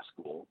the law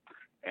school,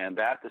 and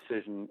that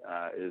decision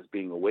is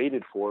being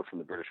awaited from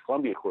the British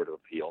Columbia Court of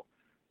Appeal.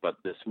 But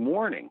this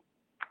morning,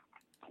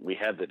 we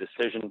had the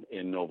decision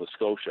in Nova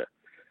Scotia.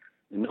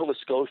 In Nova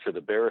Scotia,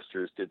 the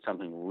barristers did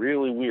something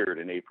really weird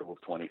in April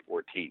of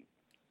 2014.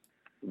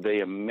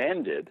 They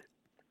amended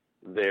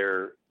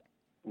their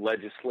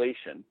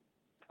legislation,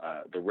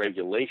 the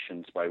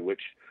regulations by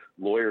which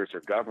lawyers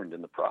are governed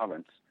in the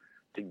province,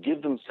 to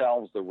give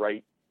themselves the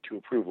right to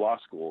approve law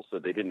schools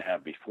that they didn't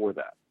have before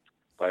that.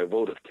 By a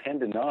vote of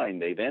 10-9,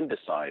 they then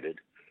decided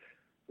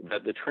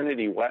that the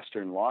Trinity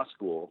Western Law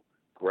School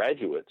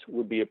graduates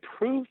would be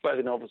approved by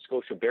the Nova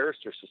Scotia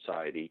Barrister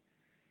Society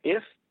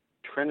if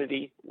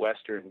Trinity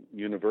Western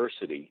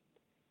University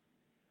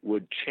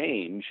would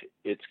change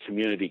its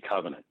community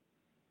covenant.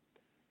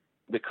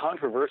 The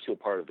controversial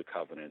part of the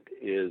covenant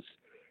is,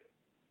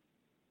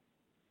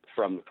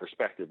 from the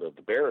perspective of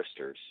the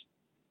barristers,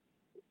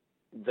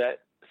 that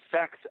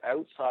sex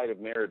outside of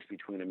marriage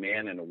between a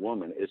man and a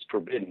woman is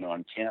forbidden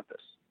on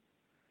campus.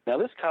 Now,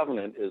 this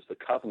covenant is the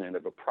covenant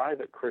of a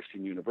private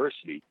Christian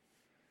university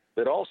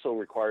that also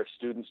requires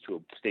students to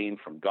abstain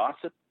from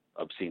gossip,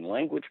 obscene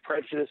language,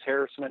 prejudice,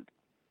 harassment,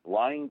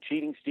 lying,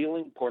 cheating,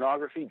 stealing,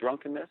 pornography,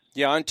 drunkenness.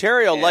 Yeah,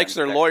 Ontario likes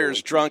their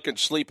lawyers drunk and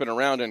sleeping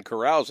around and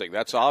carousing.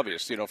 That's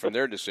obvious, from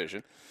their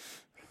decision.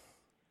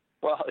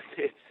 Well,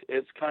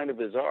 it's kind of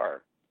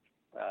bizarre.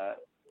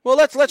 Well,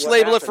 let's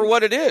label it for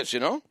what it is,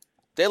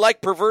 They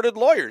like perverted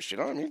lawyers,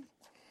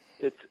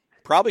 It's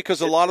probably because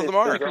a lot of them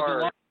are.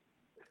 Bizarre.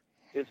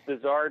 It's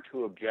bizarre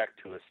to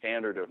object to a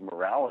standard of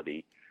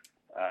morality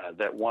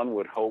that one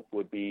would hope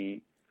would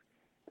be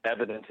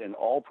evident in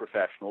all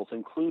professionals,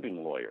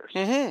 including lawyers.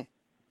 Mm-hmm.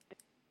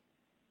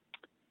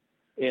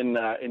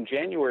 In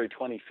January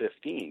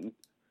 2015,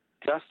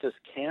 Justice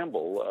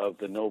Campbell of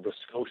the Nova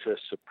Scotia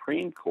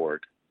Supreme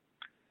Court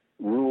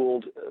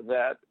ruled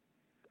that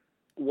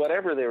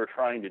whatever they were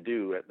trying to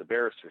do at the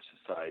Barrister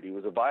Society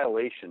was a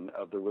violation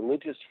of the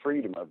religious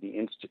freedom of the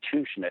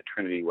institution at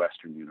Trinity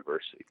Western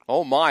University.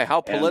 Oh my,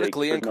 how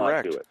politically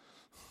incorrect. Not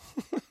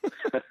do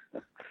it.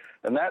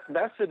 And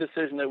that's the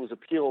decision that was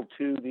appealed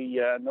to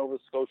the Nova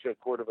Scotia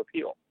Court of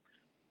Appeal,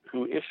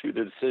 who issued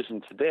a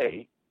decision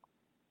today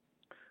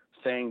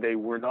saying they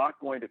were not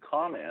going to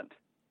comment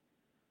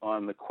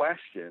on the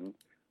question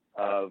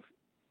of,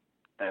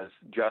 as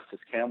Justice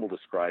Campbell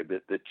described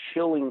it, the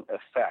chilling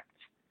effect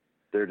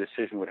their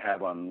decision would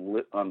have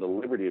on the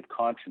liberty of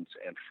conscience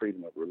and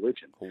freedom of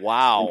religion.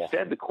 Wow.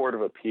 Instead, the Court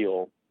of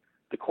Appeal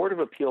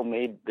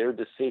made their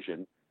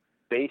decision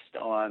based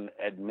on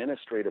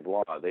administrative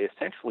law. They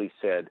essentially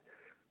said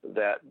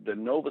that the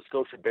Nova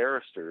Scotia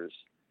barristers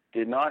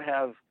did not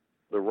have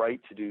the right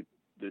to do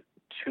the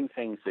 2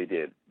 things they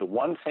did. The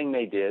one thing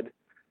they did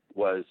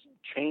was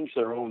change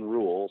their own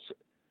rules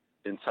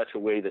in such a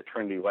way that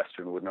Trinity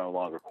Western would no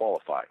longer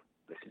qualify.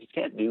 They said, you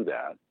can't do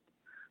that.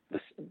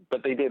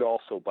 But they did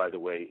also, by the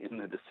way, in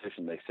the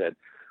decision, they said,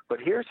 but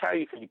here's how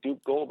you can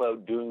go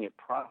about doing it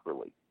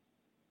properly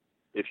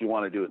if you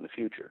want to do it in the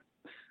future.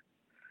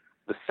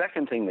 The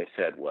second thing they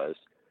said was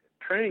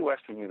Trinity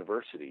Western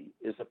University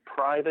is a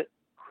private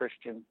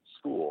Christian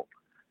school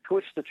to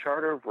which the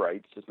Charter of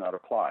Rights does not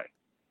apply.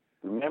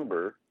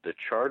 Remember, the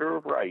Charter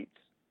of Rights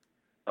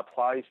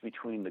applies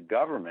between the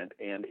government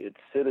and its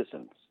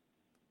citizens.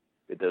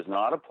 It does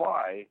not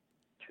apply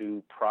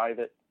to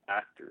private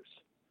actors.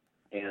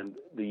 And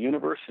the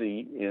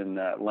university in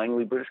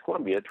Langley, British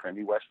Columbia,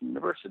 Trinity Western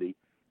University,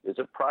 is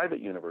a private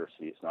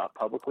university. It's not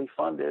publicly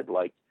funded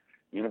like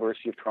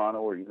University of Toronto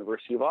or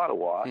University of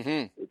Ottawa.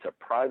 Mm-hmm. It's a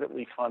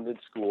privately funded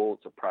school.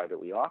 It's a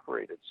privately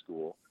operated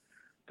school.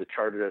 The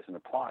charter doesn't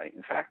apply.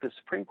 In fact, the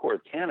Supreme Court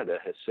of Canada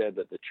has said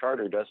that the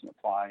charter doesn't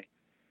apply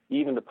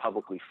even to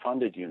publicly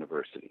funded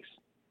universities.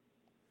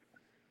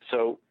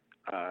 So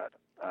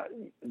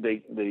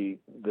the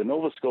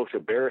Nova Scotia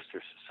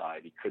Barrister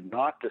Society could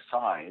not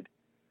decide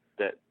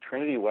that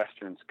Trinity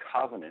Western's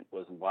covenant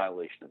was in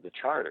violation of the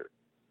charter.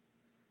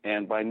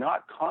 And by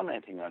not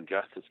commenting on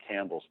Justice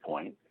Campbell's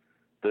point,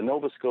 the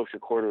Nova Scotia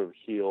Court of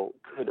Appeal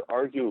could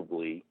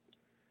arguably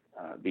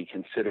be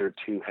considered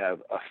to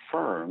have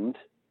affirmed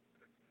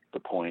the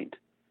point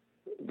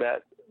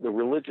that the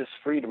religious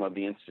freedom of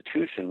the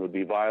institution would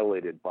be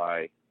violated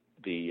by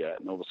the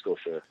Nova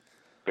Scotia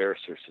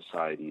Barrister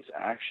Society's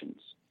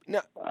actions.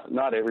 Now,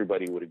 not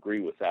everybody would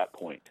agree with that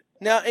point.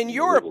 Now, in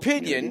your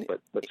opinion,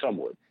 but some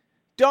would.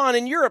 Don,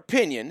 in your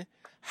opinion,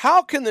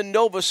 how can the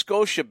Nova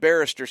Scotia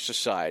Barrister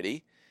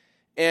Society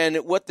and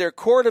what their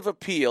Court of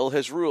Appeal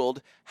has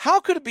ruled, how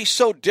could it be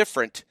so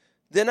different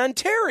than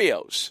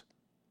Ontario's?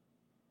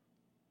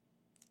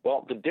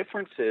 Well, the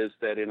difference is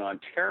that in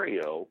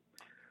Ontario,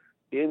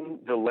 in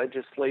the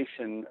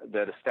legislation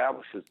that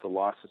establishes the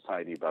Law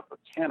Society of Upper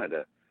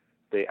Canada,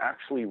 they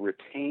actually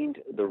retained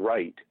the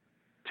right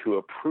to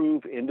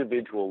approve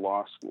individual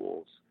law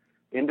schools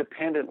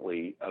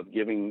independently of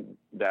giving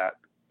that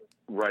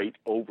right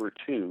over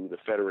to the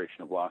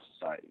Federation of Law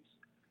Societies.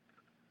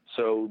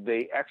 So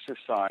they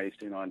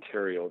exercised in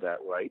Ontario that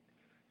right.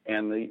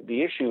 And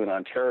the issue in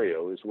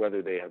Ontario is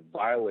whether they have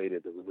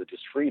violated the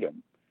religious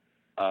freedom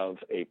of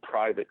a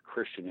private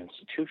Christian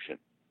institution.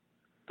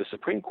 The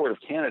Supreme Court of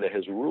Canada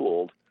has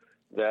ruled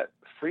that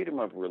freedom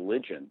of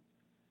religion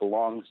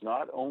belongs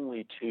not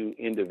only to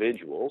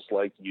individuals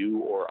like you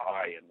or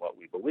I in what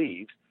we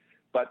believe,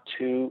 but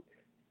to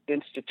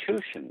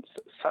institutions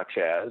such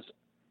as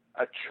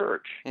a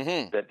church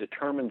that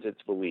determines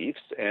its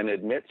beliefs and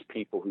admits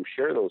people who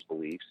share those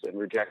beliefs and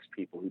rejects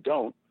people who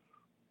don't,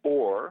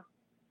 or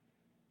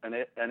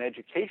an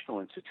educational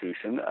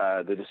institution.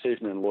 The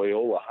decision in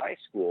Loyola High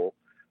School,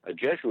 a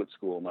Jesuit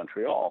school in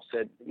Montreal,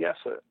 said, yes,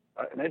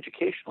 an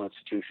educational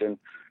institution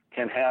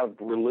can have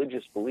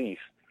religious belief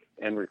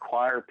and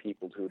require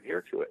people to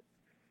adhere to it.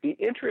 The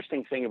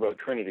interesting thing about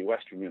Trinity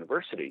Western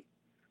University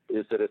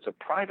is that it's a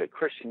private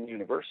Christian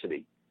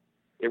university.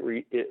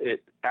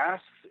 It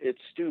asks its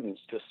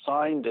students to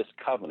sign this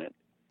covenant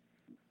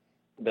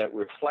that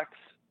reflects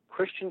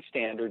Christian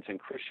standards and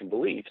Christian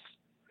beliefs,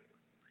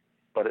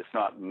 but it's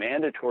not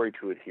mandatory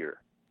to adhere.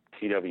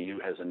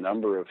 TWU has a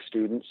number of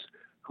students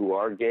who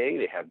are gay.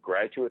 They have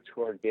graduates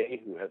who are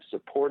gay who have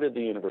supported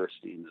the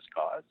university in this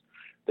cause.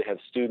 They have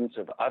students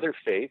of other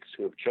faiths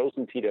who have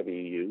chosen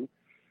TWU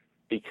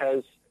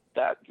because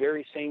that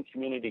very same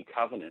community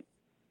covenant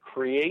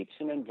creates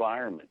an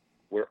environment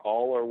where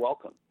all are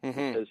welcome.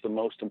 Because the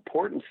most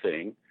important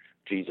thing,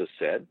 Jesus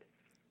said,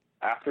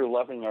 after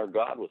loving our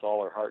God with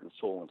all our heart and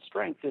soul and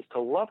strength, is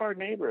to love our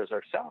neighbor as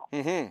ourselves.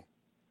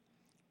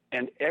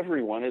 And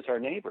everyone is our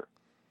neighbor.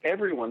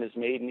 Everyone is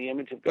made in the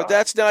image of God. But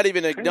that's not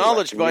even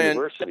acknowledged by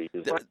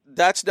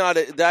that's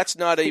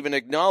not even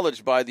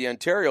acknowledged by the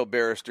Ontario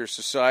Barrister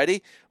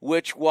Society,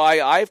 which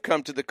why I've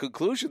come to the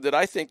conclusion that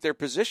I think their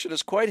position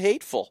is quite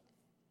hateful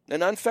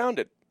and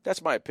unfounded.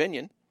 That's my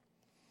opinion.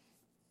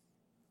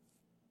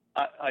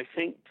 I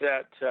think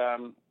that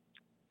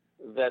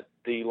that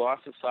the Law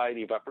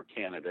Society of Upper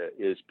Canada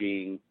is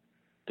being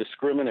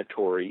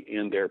discriminatory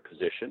in their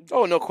position.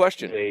 Oh, no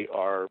question.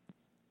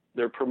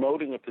 They're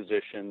promoting a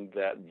position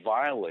that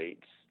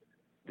violates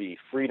the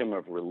freedom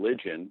of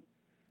religion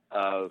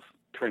of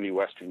Trinity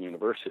Western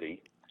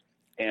University.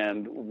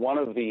 And one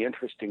of the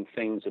interesting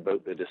things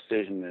about the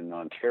decision in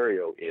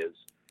Ontario is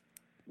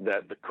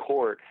that the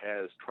court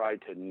has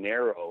tried to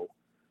narrow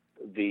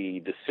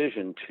the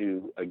decision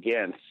to,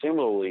 again,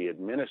 similarly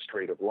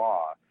administrative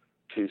law,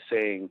 to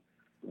saying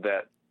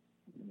that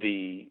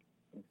the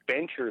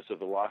benchers of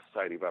the Law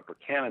Society of Upper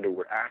Canada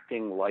were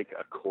acting like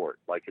a court,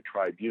 like a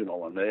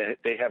tribunal, and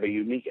they have a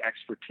unique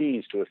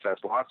expertise to assess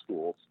law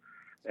schools,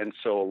 and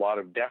so a lot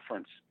of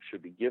deference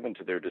should be given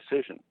to their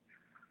decision.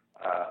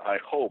 I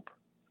hope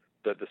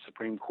that the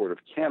Supreme Court of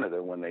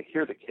Canada, when they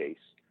hear the case,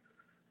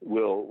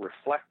 will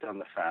reflect on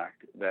the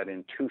fact that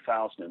in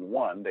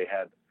 2001 they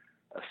had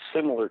a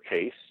similar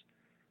case,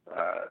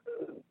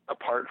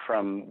 apart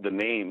from the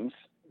names.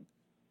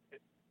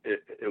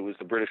 It was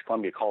the British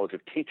Columbia College of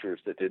Teachers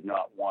that did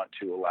not want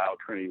to allow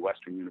Trinity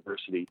Western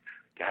University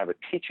to have a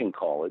teaching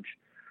college.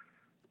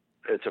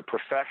 It's a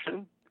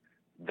profession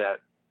that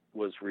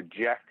was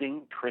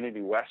rejecting Trinity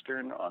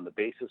Western on the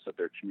basis of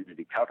their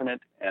community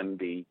covenant, and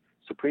the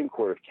Supreme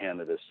Court of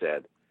Canada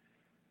said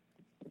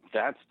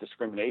that's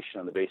discrimination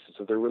on the basis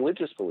of their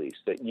religious beliefs,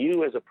 that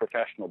you as a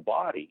professional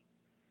body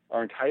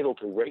are entitled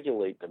to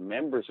regulate the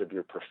members of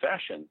your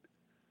profession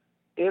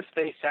if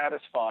they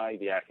satisfy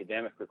the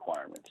academic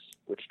requirements,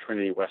 which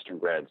Trinity Western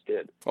grads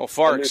did. Oh,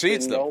 far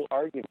exceeds them. No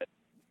argument.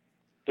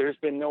 There's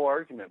been no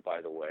argument,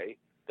 by the way,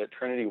 that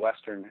Trinity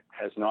Western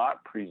has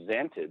not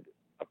presented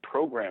a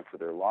program for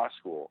their law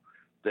school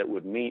that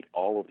would meet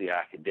all of the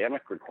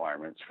academic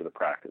requirements for the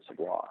practice of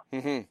law.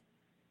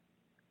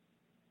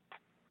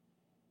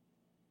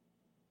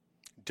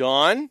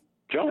 Don?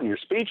 John, you're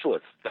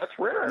speechless. That's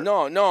rare.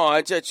 No,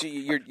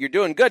 you're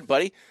doing good,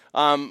 buddy.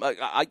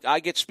 I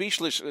get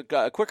speechless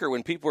quicker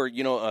when people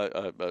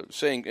are,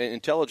 saying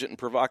intelligent and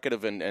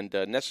provocative and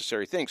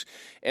necessary things.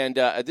 And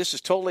this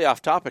is totally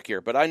off topic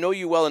here, but I know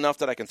you well enough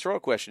that I can throw a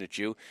question at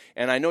you,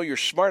 and I know you're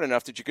smart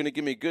enough that you're going to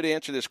give me a good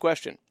answer to this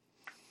question.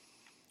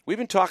 We've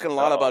been talking a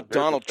lot about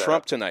Donald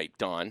Trump tonight,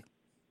 Don.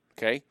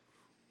 Okay?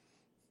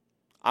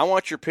 I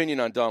want your opinion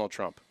on Donald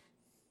Trump.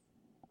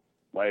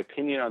 My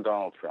opinion on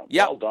Donald Trump.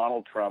 Yep. Well,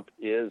 Donald Trump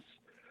is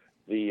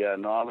the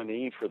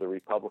nominee for the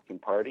Republican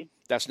Party.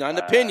 That's not an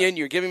opinion.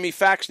 You're giving me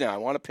facts now. I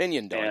want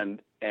opinion, Don.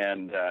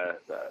 And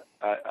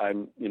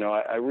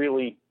I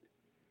really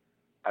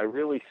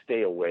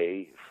stay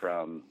away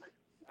from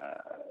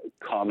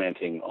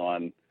commenting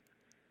on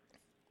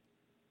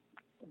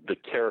the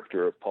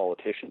character of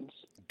politicians.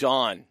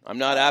 Don, I'm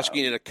not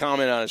asking you to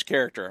comment on his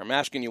character. I'm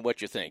asking you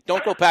what you think.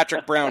 Don't go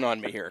Patrick Brown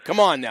on me here. Come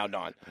on now,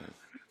 Don.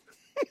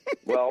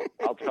 Well,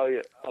 I'll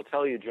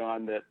tell you,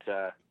 John,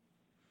 that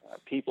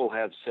people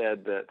have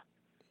said that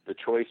the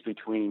choice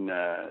between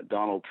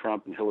Donald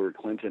Trump and Hillary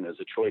Clinton is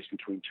a choice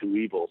between two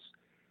evils,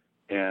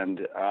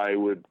 and I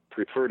would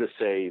prefer to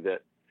say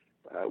that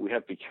we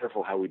have to be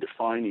careful how we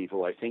define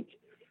evil. I think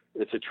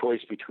it's a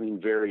choice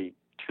between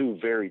two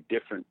very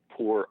different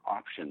poor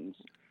options,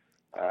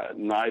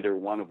 neither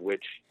one of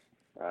which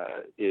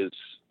is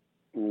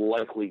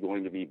likely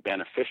going to be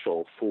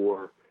beneficial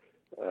for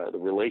the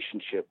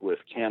relationship with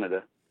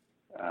Canada.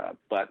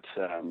 But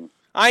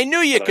I knew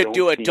you could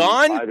do it,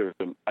 Don. Either of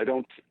them, I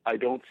don't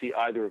see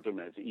either of them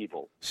as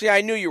evil. See,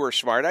 I knew you were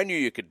smart. I knew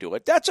you could do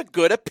it. That's a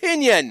good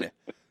opinion.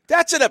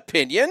 That's an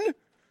opinion.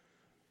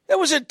 That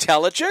was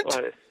intelligent.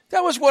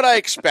 That was what I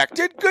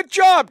expected. Good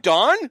job,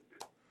 Don.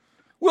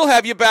 We'll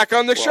have you back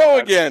on the show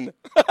again.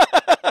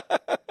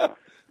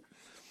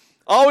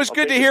 Always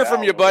good to hear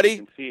from you,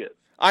 buddy.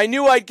 I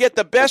knew I'd get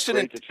the best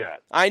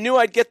I knew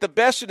I'd get the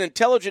best and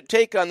intelligent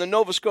take on the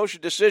Nova Scotia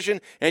decision,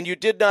 and you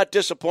did not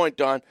disappoint,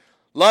 Don.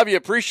 Love you,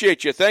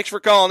 appreciate you. Thanks for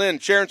calling in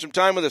and sharing some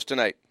time with us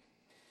tonight.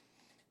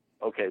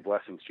 Okay,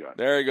 blessings, John.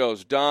 There he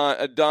goes,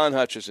 Don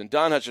Hutchison.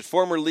 Don Hutchison,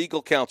 former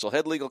legal counsel,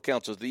 head legal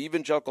counsel of the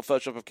Evangelical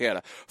Fellowship of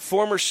Canada,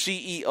 former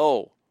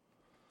CEO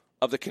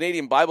of the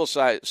Canadian Bible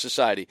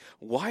Society.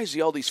 Why is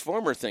he all these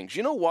former things?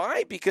 You know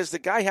why? Because the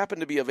guy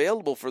happened to be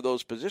available for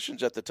those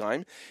positions at the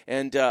time,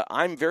 and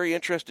I'm very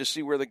interested to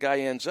see where the guy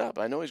ends up.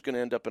 I know he's going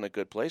to end up in a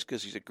good place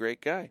because he's a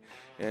great guy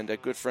and a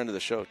good friend of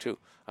the show, too.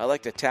 I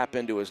like to tap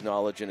into his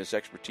knowledge and his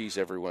expertise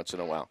every once in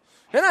a while.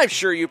 And I'm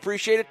sure you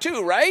appreciate it,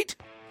 too, right?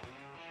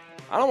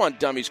 I don't want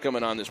dummies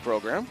coming on this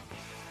program.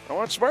 I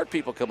want smart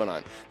people coming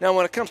on. Now,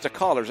 when it comes to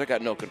callers, I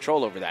got no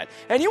control over that.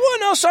 And you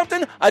want to know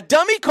something? A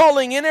dummy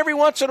calling in every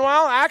once in a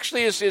while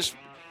actually is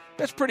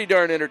that's pretty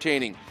darn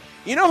entertaining.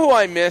 You know who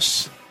I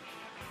miss?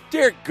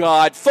 Dear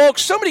God,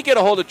 folks, somebody get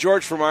a hold of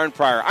George from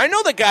Arnprior. I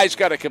know the guy's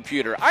got a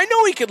computer. I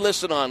know he can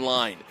listen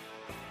online.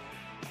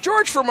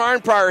 George from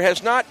Arnprior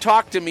has not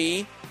talked to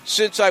me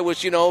since I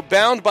was,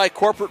 bound by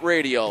corporate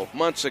radio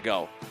months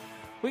ago.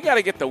 We got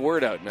to get the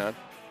word out, man.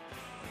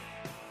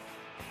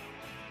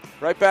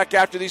 Right back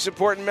after these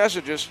important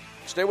messages.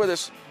 Stay with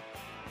us.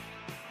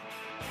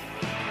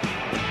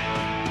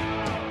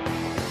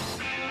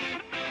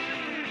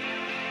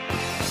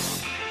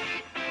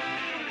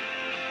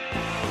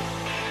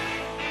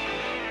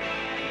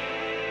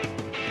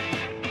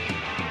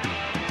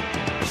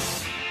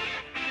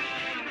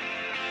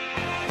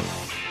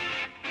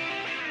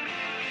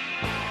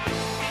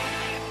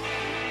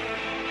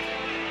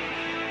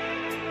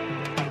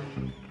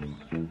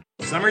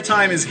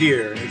 Summertime is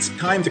here, and it's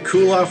time to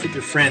cool off with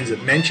your friends at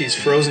Menchie's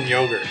Frozen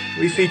Yogurt.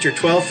 We feature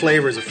 12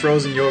 flavors of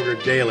frozen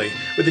yogurt daily,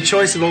 with a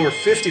choice of over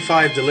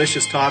 55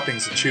 delicious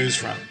toppings to choose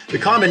from. The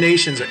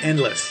combinations are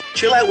endless.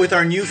 Chill out with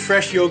our new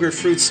fresh yogurt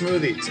fruit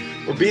smoothies,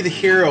 or be the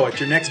hero at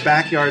your next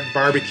backyard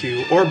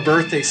barbecue or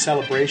birthday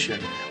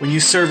celebration when you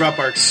serve up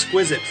our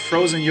exquisite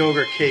frozen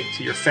yogurt cake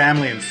to your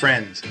family and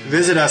friends.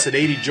 Visit us at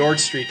 80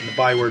 George Street in the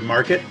Byward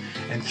Market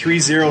and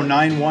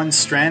 3091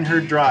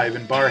 Stranherd Drive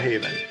in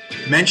Barhaven.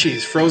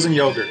 Menchie's Frozen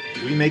Yogurt.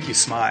 We make you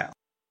smile.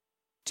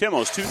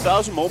 Timo's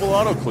 2000 Mobile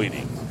Auto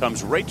Cleaning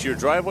comes right to your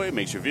driveway,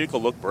 makes your vehicle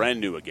look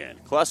brand new again.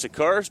 Classic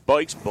cars,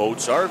 bikes,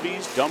 boats,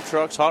 RVs, dump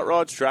trucks, hot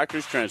rods,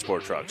 tractors,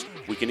 transport trucks.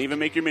 We can even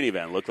make your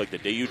minivan look like the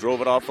day you drove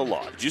it off the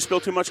lot. Did you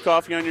spill too much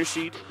coffee on your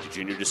seat? Did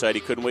Junior decide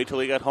he couldn't wait till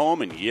he got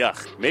home? And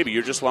yuck, maybe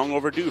you're just long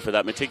overdue for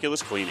that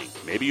meticulous cleaning.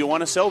 Maybe you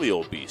want to sell the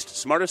old beast.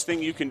 Smartest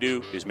thing you can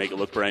do is make it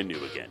look brand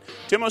new again.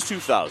 Timo's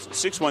 2000,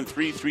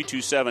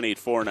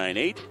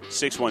 613-327-8498,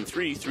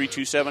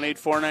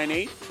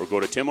 613-327-8498, or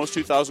go to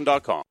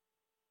timos2000.com.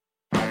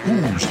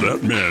 Who's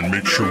that man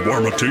makes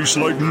shawarma taste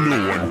like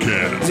no one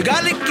can? The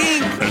Garlic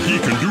King! And he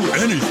can do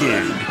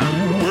anything.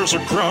 Who wears a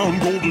crown,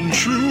 golden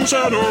shoes,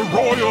 and a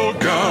royal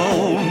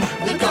gown?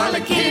 The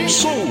Garlic King!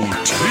 So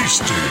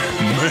tasty.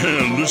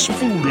 Man, this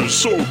food is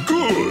so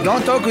good.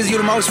 Don't talk with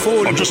your mouth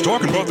full. I'm just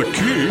talking about the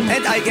king.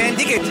 And I can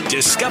dig it.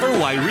 Discover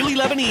why Really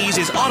Lebanese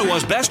is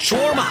Ottawa's best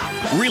shawarma.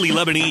 Really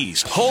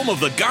Lebanese, home of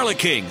the Garlic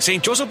King,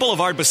 St. Joseph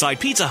Boulevard beside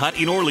Pizza Hut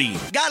in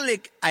Orleans.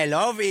 Garlic, I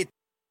love it.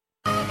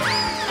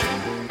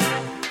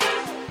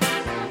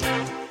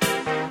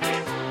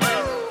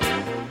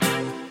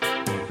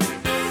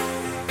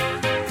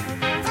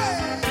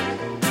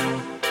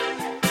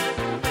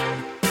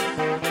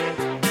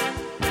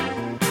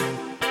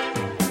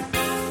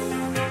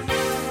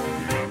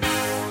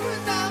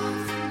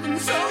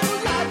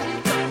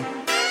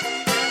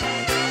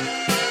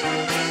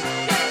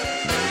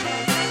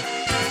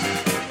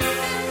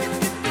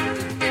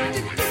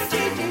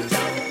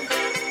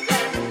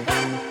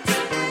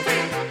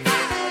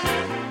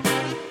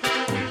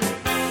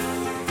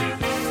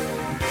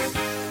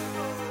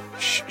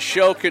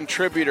 show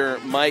contributor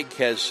Mike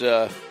has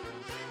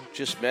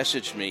just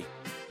messaged me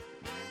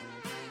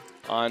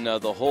on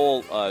the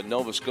whole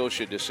Nova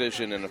Scotia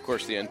decision and, of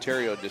course, the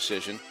Ontario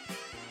decision,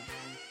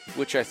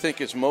 which I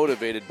think is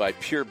motivated by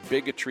pure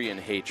bigotry and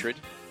hatred.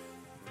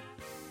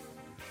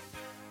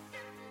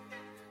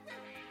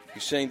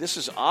 He's saying this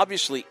is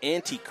obviously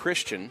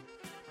anti-Christian.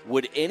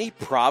 Would any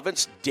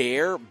province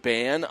dare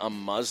ban a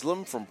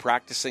Muslim from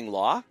practicing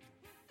law?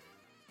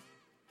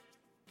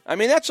 I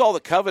mean, that's all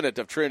the covenant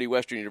of Trinity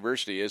Western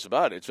University is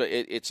about. It's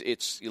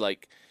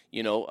like,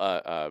 you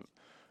know,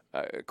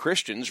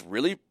 Christians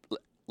really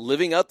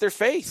living out their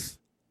faith,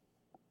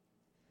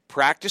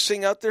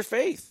 practicing out their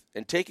faith,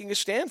 and taking a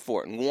stand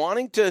for it, and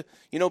wanting to,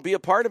 you know, be a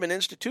part of an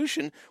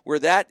institution where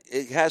that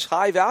has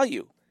high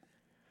value.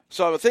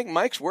 So I think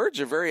Mike's words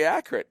are very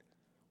accurate.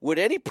 Would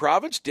any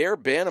province dare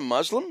ban a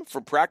Muslim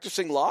from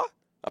practicing law?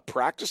 A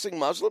practicing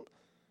Muslim?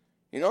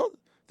 You know,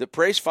 that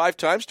prays 5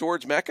 times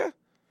towards Mecca?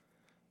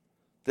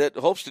 That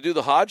hopes to do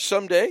the Hajj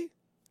someday?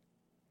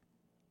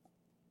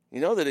 You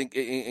know, that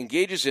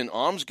engages in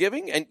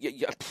almsgiving? And,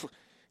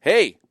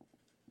 hey,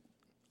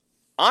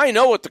 I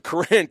know what the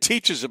Quran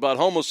teaches about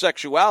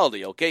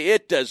homosexuality, okay?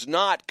 It does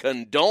not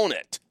condone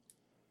it.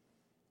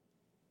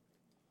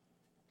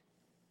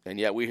 And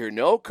yet we hear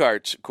no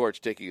courts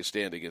taking a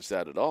stand against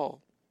that at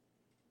all.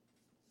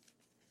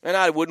 And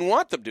I wouldn't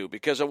want them to,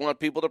 because I want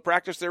people to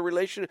practice their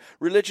religion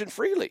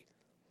freely.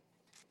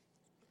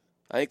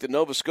 I think the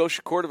Nova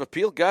Scotia Court of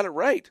Appeal got it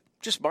right.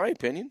 Just my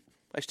opinion.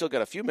 I still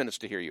got a few minutes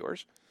to hear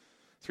yours.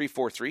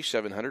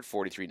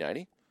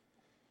 343-700-4390.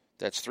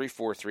 That's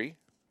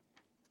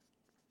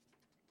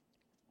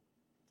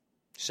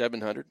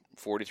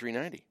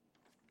 343-700-4390.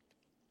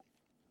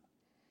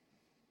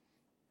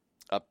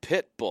 A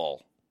pit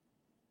bull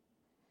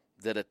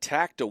that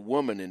attacked a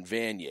woman in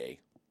Vanier,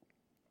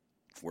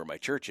 where my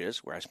church is,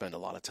 where I spend a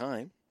lot of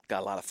time,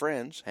 got a lot of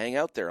friends, hang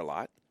out there a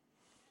lot.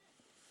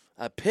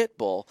 A pit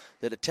bull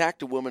that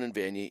attacked a woman in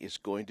Vanier is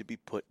going to be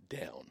put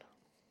down.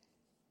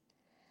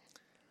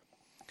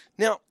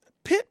 Now,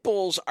 pit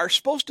bulls are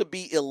supposed to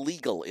be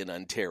illegal in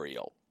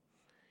Ontario.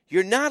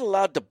 You're not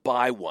allowed to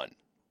buy one.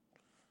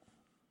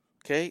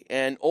 Okay?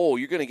 And,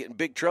 you're going to get in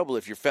big trouble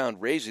if you're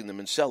found raising them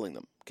and selling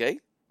them. Okay?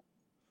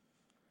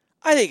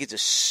 I think it's a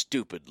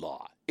stupid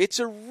law. It's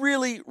a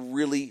really,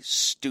 really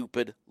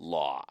stupid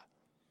law.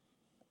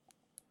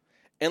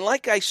 And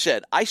like I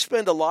said, I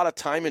spend a lot of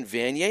time in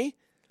Vanier.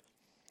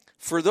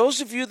 For those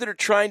of you that are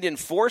trying to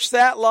enforce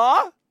that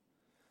law,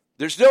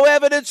 there's no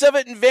evidence of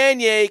it in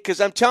Vanier,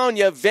 because I'm telling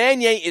you,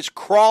 Vanier is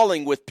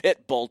crawling with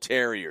pit bull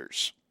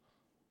terriers.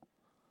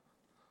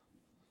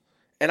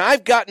 And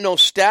I've got no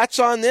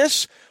stats on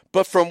this,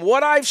 but from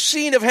what I've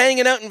seen of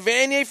hanging out in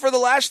Vanier for the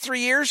last 3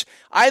 years,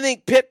 I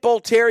think pit bull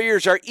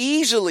terriers are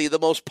easily the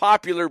most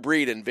popular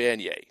breed in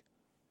Vanier.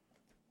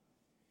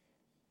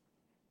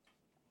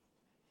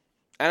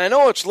 And I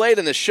know it's late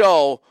in the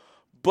show,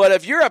 but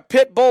if you're a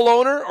pit bull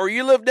owner or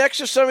you live next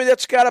to somebody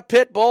that's got a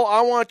pit bull,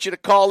 I want you to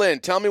call in.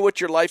 Tell me what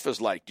your life is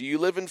like. Do you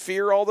live in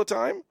fear all the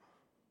time?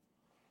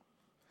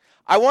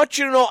 I want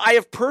you to know I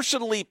have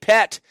personally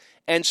pet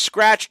and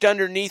scratched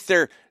under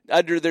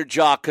their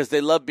jaw because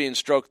they love being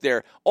stroked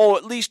there.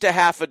 At least a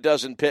half a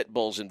dozen pit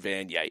bulls in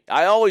Vanier.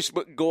 I always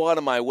go out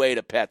of my way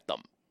to pet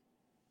them.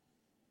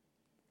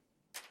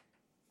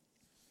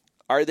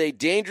 Are they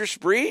dangerous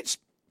breeds?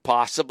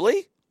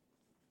 Possibly.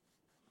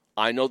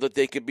 I know that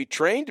they can be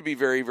trained to be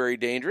very, very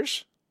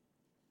dangerous.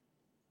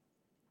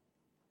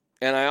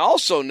 And I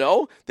also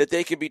know that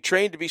they can be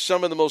trained to be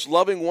some of the most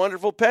loving,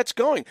 wonderful pets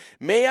going.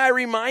 May I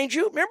remind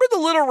you, remember the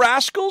Little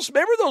Rascals?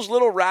 Remember those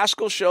Little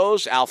Rascal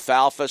shows?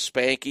 Alfalfa,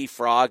 Spanky,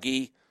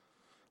 Froggy,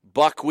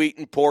 Buckwheat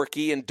and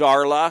Porky and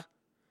Darla.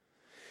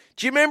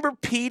 Do you remember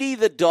Petey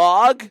the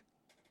dog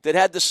that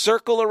had the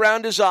circle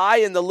around his eye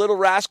in the Little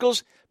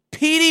Rascals?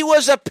 Petey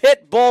was a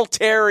pit bull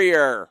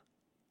terrier.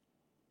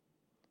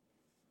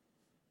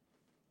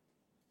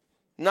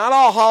 Not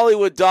all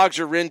Hollywood dogs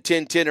are Rin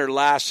Tin Tin or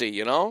Lassie,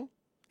 you know?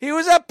 He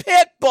was a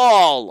pit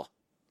bull.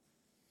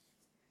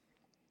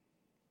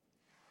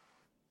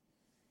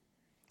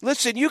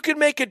 Listen, you can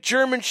make a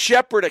German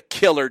Shepherd a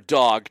killer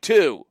dog,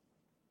 too.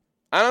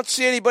 I don't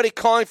see anybody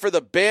calling for the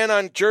ban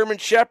on German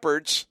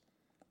Shepherds.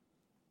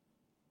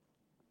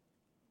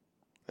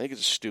 I think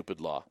it's a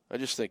stupid law. I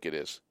just think it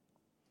is.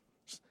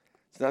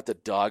 It's not the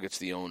dog, it's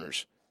the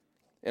owners.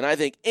 And I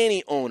think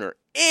any owner,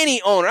 I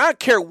don't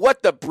care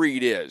what the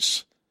breed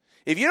is,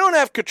 if you don't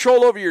have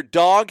control over your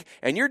dog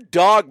and your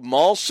dog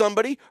mauls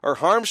somebody or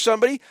harms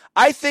somebody,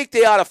 I think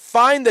they ought to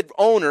fine the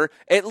owner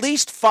at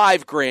least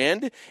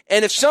 $5,000.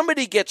 And if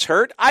somebody gets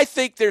hurt, I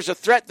think there's a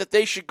threat that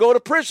they should go to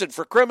prison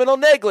for criminal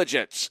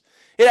negligence.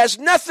 It has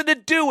nothing to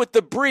do with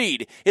the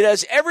breed. It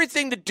has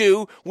everything to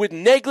do with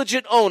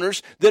negligent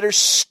owners that are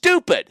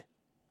stupid.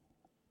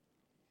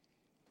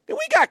 And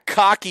we got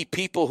cocky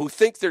people who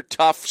think they're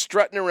tough,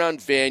 strutting around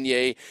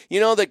Vanier,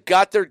 that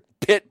got their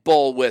pit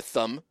bull with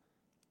them.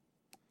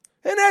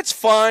 And that's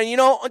fine. You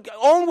know,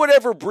 own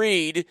whatever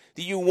breed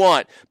that you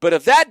want. But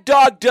if that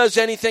dog does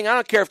anything, I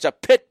don't care if it's a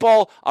pit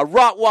bull, a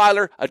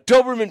Rottweiler, a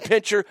Doberman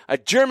Pinscher, a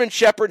German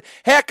Shepherd.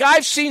 Heck,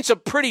 I've seen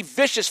some pretty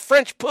vicious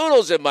French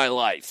poodles in my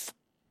life.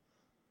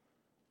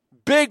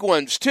 Big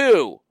ones,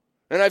 too.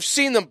 And I've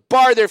seen them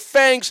bar their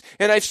fangs,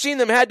 and I've seen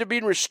them had to be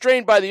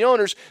restrained by the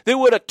owners. They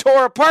would have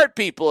tore apart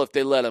people if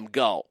they let them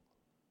go.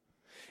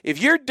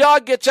 If your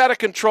dog gets out of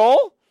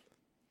control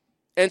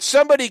and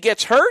somebody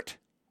gets hurt,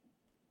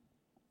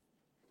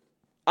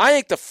 I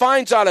think the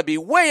fines ought to be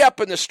way up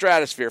in the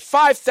stratosphere,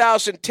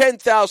 $5,000,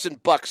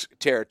 $10,000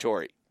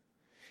 territory.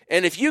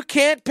 And if you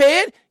can't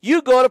pay it,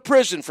 you go to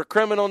prison for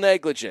criminal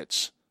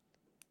negligence.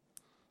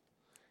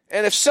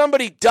 And if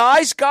somebody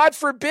dies, God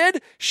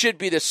forbid, should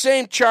be the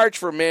same charge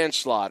for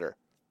manslaughter.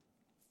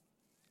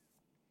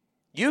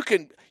 You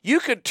can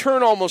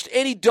turn almost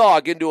any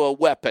dog into a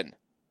weapon.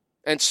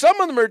 And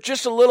some of them are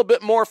just a little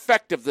bit more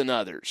effective than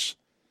others.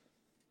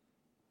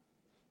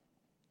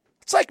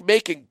 It's like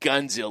making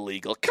guns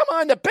illegal. Come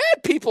on, the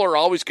bad people are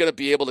always going to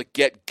be able to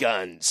get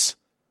guns.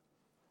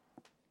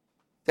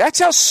 That's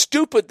how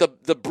stupid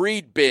the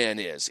breed ban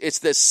is. It's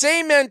the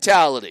same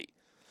mentality.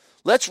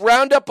 Let's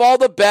round up all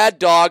the bad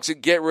dogs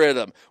and get rid of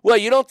them. Well,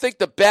 you don't think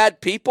the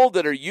bad people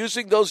that are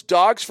using those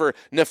dogs for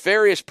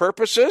nefarious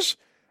purposes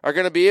are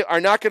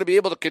not going to be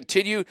able to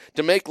continue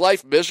to make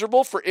life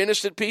miserable for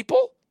innocent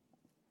people?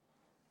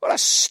 What a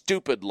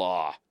stupid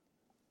law.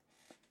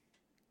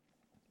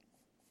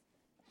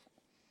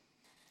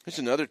 Here's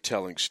another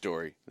telling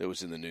story that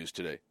was in the news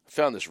today. I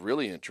found this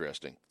really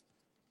interesting.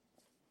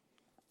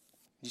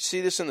 You see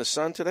this in the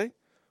Sun today?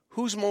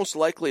 Who's most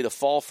likely to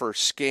fall for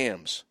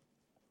scams?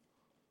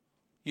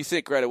 You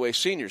think right away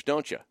seniors,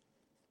 don't you?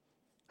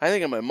 I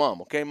think of my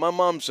mom, okay? My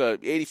mom's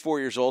 84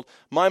 years old.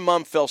 My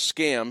mom fell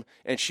scam,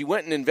 and she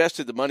went and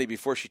invested the money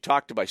before she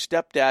talked to my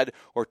stepdad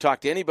or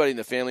talked to anybody in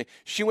the family.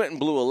 She went and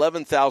blew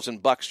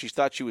 $11,000. She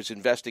thought she was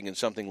investing in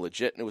something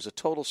legit, and it was a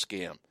total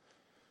scam.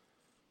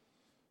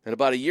 And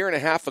about a year and a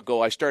half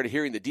ago, I started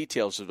hearing the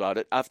details about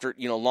it.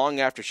 Long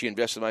after she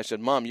invested, I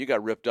said, "Mom, you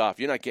got ripped off.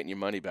 You're not getting your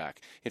money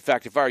back. In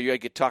fact, if I were you, I'd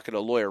get talking to a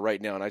lawyer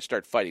right now, and I'd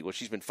start fighting." Well,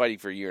 she's been fighting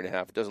for a year and a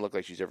half. It doesn't look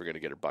like she's ever going to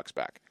get her bucks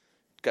back.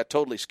 Got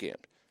totally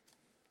scammed.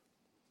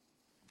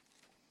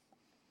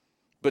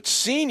 But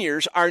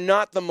seniors are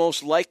not the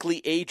most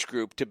likely age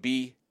group to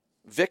be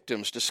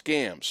victims to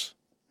scams.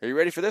 Are you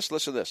ready for this?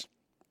 Listen to this.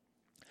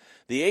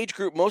 The age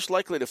group most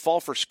likely to fall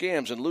for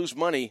scams and lose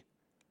money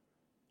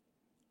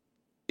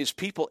is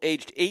people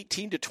aged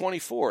 18 to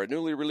 24, a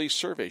newly released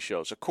survey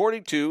shows.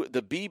 According to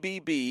the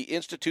BBB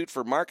Institute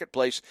for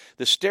Marketplace,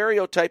 the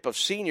stereotype of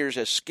seniors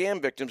as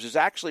scam victims is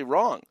actually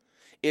wrong.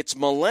 It's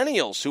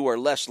millennials who are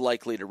less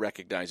likely to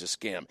recognize a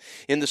scam.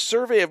 In the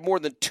survey of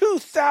more than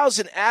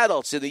 2,000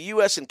 adults in the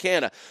U.S. and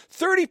Canada,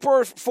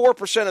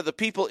 34% of the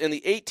people in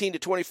the 18 to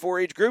 24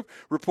 age group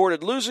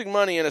reported losing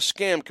money in a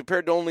scam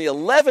compared to only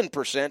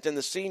 11% in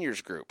the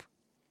seniors group.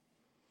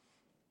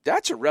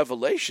 That's a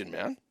revelation,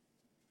 man.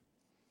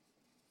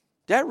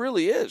 That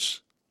really is.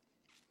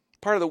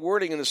 Part of the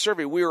wording in the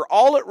survey, we are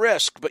all at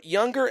risk, but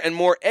younger and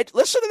more,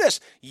 listen to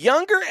this,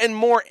 younger and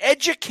more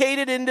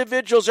educated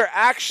individuals are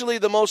actually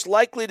the most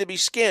likely to be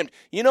scammed.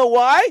 You know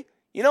why?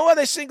 You know why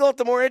they single out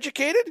the more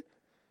educated?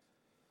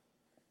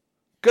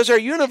 Because our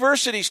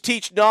universities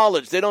teach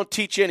knowledge. They don't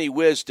teach any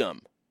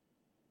wisdom.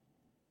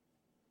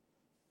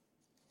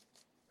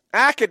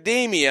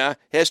 Academia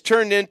has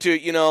turned into,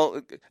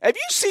 have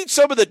you seen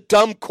some of the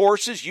dumb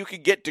courses you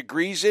can get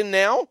degrees in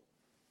now?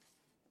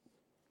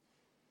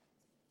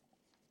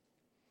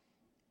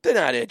 They're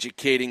not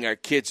educating our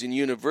kids in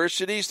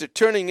universities. They're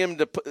turning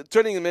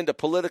them into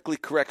politically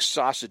correct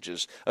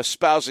sausages,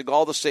 espousing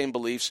all the same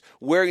beliefs,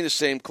 wearing the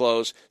same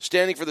clothes,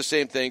 standing for the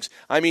same things.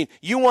 I mean,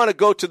 you want to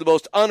go to the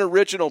most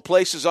unoriginal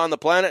places on the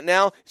planet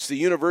now? It's the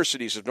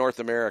universities of North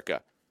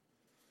America.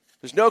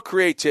 There's no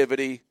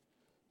creativity.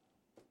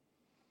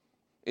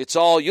 It's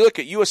all,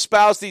 you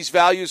espouse these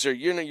values or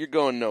you're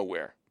going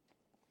nowhere.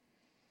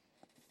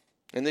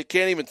 And they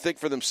can't even think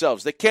for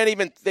themselves. They can't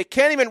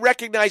even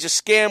recognize a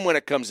scam when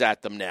it comes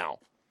at them now.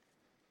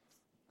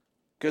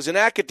 Because in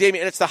academia,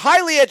 and it's the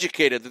highly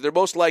educated that they're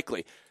most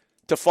likely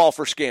to fall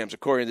for scams,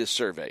 according to this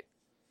survey.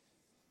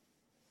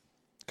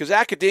 Because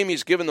academia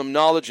has given them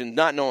knowledge and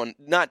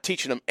not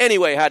teaching them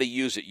anyway how to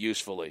use it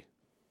usefully.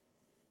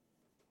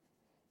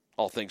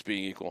 All things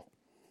being equal.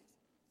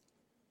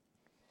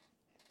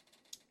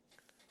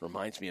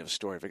 Reminds me of a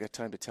story. Have I got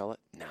time to tell it?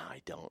 No,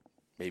 I don't.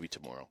 Maybe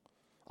tomorrow.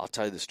 I'll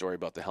tell you the story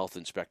about the health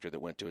inspector that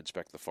went to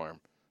inspect the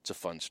farm. It's a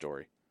fun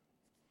story.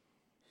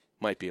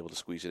 Might be able to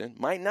squeeze it in.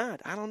 Might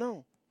not. I don't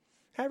know.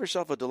 Have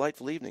yourself a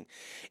delightful evening.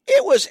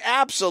 It was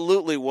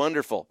absolutely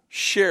wonderful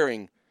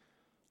sharing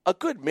a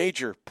good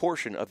major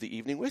portion of the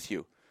evening with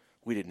you.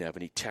 We didn't have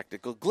any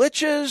technical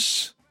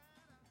glitches.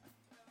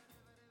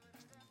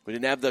 We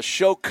didn't have the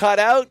show cut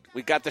out.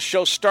 We got the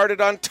show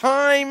started on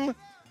time.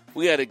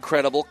 We had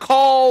incredible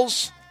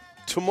calls.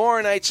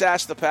 Tomorrow night's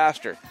Ask the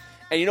Pastor.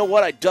 And you know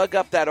what? I dug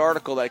up that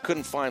article that I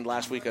couldn't find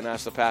last week on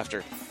Ask the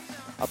Pastor.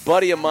 A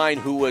buddy of mine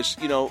who was,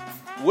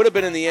 would have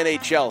been in the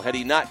NHL had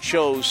he not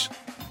chose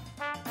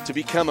to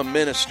become a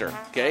minister,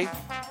 okay?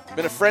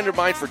 Been a friend of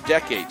mine for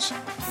decades.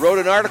 Wrote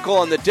an article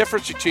on the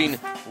difference between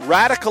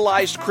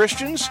radicalized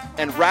Christians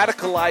and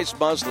radicalized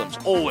Muslims.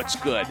 Oh, it's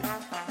good.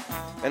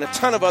 And a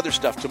ton of other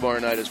stuff tomorrow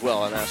night as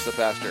well on Ask the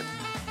Pastor.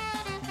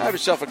 Have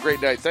yourself a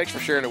great night. Thanks for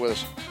sharing it with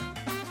us.